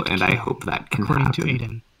Colorado, and I hope that can According happen.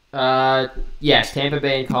 to Aiden. Yes, Tampa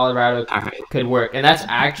Bay and Colorado could work, and that's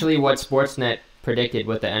actually what Sportsnet predicted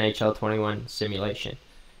with the NHL 21 simulation.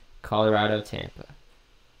 Colorado, Tampa.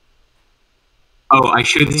 Oh, I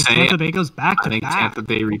should say Tampa Bay goes back to I think back. Tampa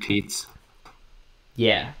Bay repeats.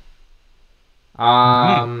 Yeah.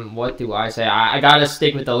 What do I say? I gotta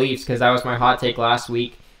stick with the Leafs because that was my hot take last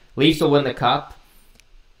week. Leafs will win the cup,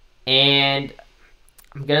 and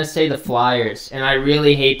I'm gonna say the Flyers, and I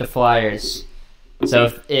really hate the Flyers.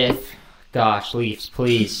 So if gosh, Leafs,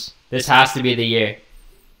 please, this has to be the year.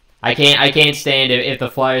 I can't stand it if the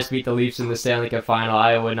Flyers beat the Leafs in the Stanley Cup final.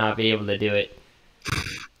 I would not be able to do it.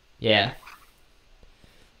 Yeah.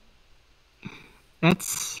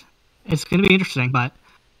 It's going to be interesting, but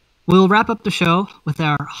we'll wrap up the show with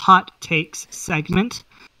our hot takes segment.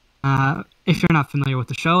 If you're not familiar with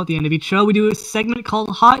the show, at the end of each show, we do a segment called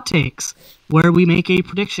Hot Takes, where we make a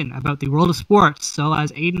prediction about the world of sports. So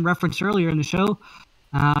as Aiden referenced earlier in the show,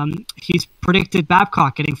 he's predicted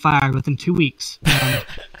Babcock getting fired within 2 weeks.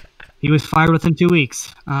 He was fired within 2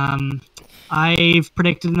 weeks. I've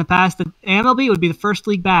predicted in the past that MLB would be the first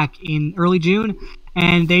league back in early June,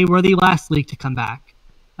 and they were the last league to come back.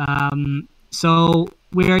 So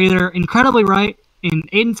we are either incredibly right in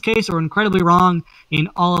Aiden's case or incredibly wrong in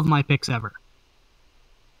all of my picks ever.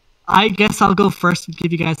 I guess I'll go first and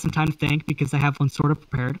give you guys some time to think because I have one sort of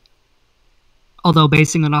prepared. Although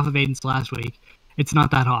basing it off of Aiden's last week, it's not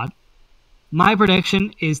that hot. My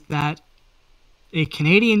prediction is that a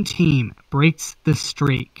Canadian team breaks the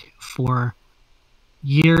streak for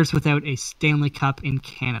years without a Stanley Cup in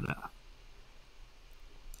Canada.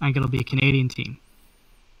 I think it'll be a Canadian team.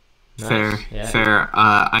 Fair, Nice. Yeah. fair.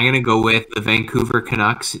 I'm going to go with the Vancouver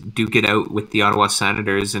Canucks duke it out with the Ottawa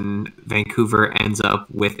Senators, and Vancouver ends up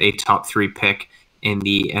with a top 3 pick in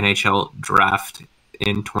the NHL draft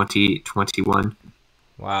in 2021.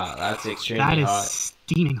 Wow, that's extremely That is hot.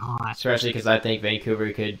 steaming hot. Especially because I think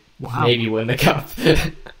Vancouver could Wow. maybe win the cup.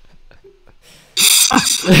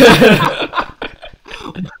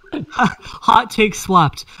 Hot take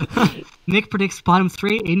swapped. Nick predicts bottom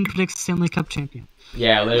 3, Aiden predicts Stanley Cup champion.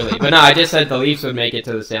 Yeah, literally. But no, I just said the Leafs would make it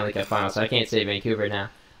to the Stanley Cup final, so I can't say Vancouver now.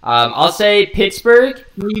 I'll say Pittsburgh.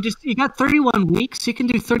 Well, you got 31 weeks, you can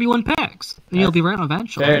do 31 picks. And you'll be right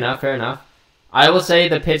eventually. Fair enough. I will say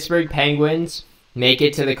the Pittsburgh Penguins make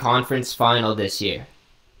it to the conference final this year.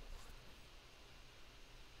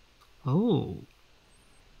 Oh.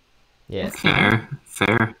 Yes.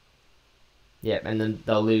 Fair. Yep, and then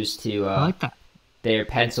they'll lose to I like that. their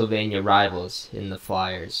Pennsylvania rivals in the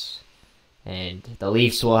Flyers. And the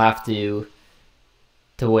Leafs will have to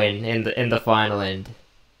win in the final and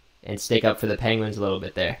stick up for the Penguins a little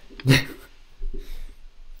bit there.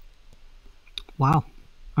 Wow.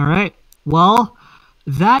 All right. Well,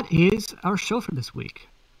 that is our show for this week.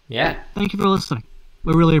 Yeah. Thank you for listening.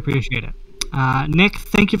 We really appreciate it. Nick,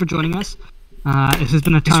 thank you for joining us. This has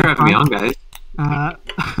been a Thanks ton for of having me on, fun.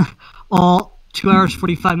 guys. All 2 hours,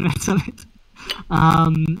 45 minutes of it.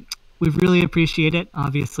 We really appreciate it.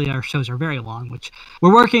 Obviously, our shows are very long, which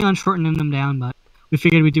we're working on shortening them down, but we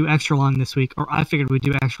figured we'd do extra long this week, or I figured we'd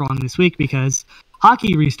do extra long this week because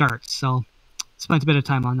hockey restarts, so spent a bit of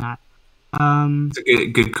time on that. It's a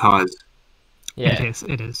good cause. Yeah.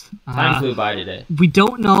 It is. Time flew by today. We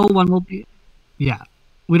don't know when we'll be. Yeah,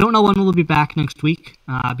 we don't know when we'll be back next week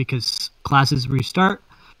because classes restart.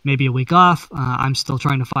 Maybe a week off. I'm still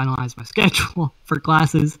trying to finalize my schedule for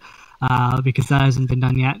classes because that hasn't been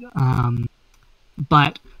done yet.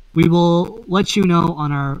 But we will let you know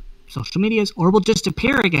on our social medias, or we'll just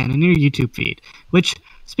appear again in your YouTube feed. Which,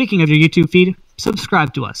 speaking of your YouTube feed,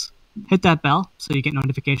 subscribe to us. Hit that bell so you get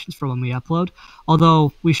notifications for when we upload.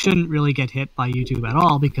 Although we shouldn't really get hit by YouTube at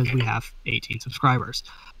all because we have 18 subscribers.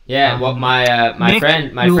 Yeah, well, my Nick,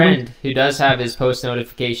 friend who does have his post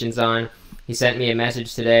notifications on, he sent me a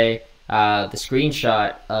message today. The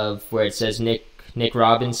screenshot of where it says Nick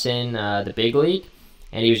Robinson, the big league,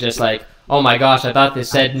 and he was just like, "Oh my gosh, I thought this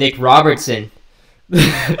said Nick Robertson."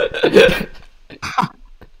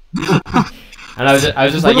 And I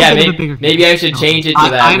was just like, yeah, maybe I should change it to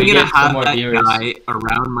that. I'm We gonna get some have more that viewers. guy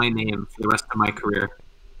around my name for the rest of my career.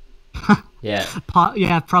 Yeah.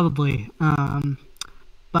 Yeah, probably.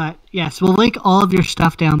 But yes, we'll link all of your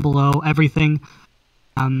stuff down below, everything.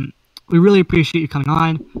 We really appreciate you coming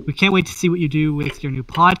on. We can't wait to see what you do with your new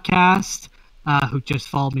podcast, who just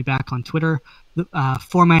followed me back on Twitter.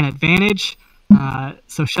 4-man advantage.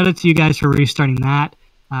 So shout out to you guys for restarting that.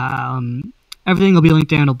 Everything will be linked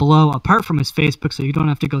down below, apart from his Facebook, so you don't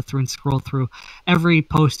have to go through and scroll through every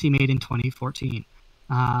post he made in 2014.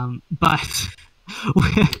 But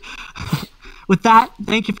with that,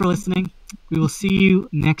 thank you for listening. We will see you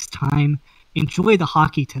next time. Enjoy the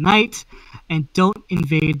hockey tonight, and don't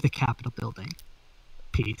invade the Capitol building.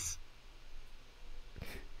 Peace.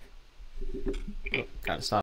 Gotta stop.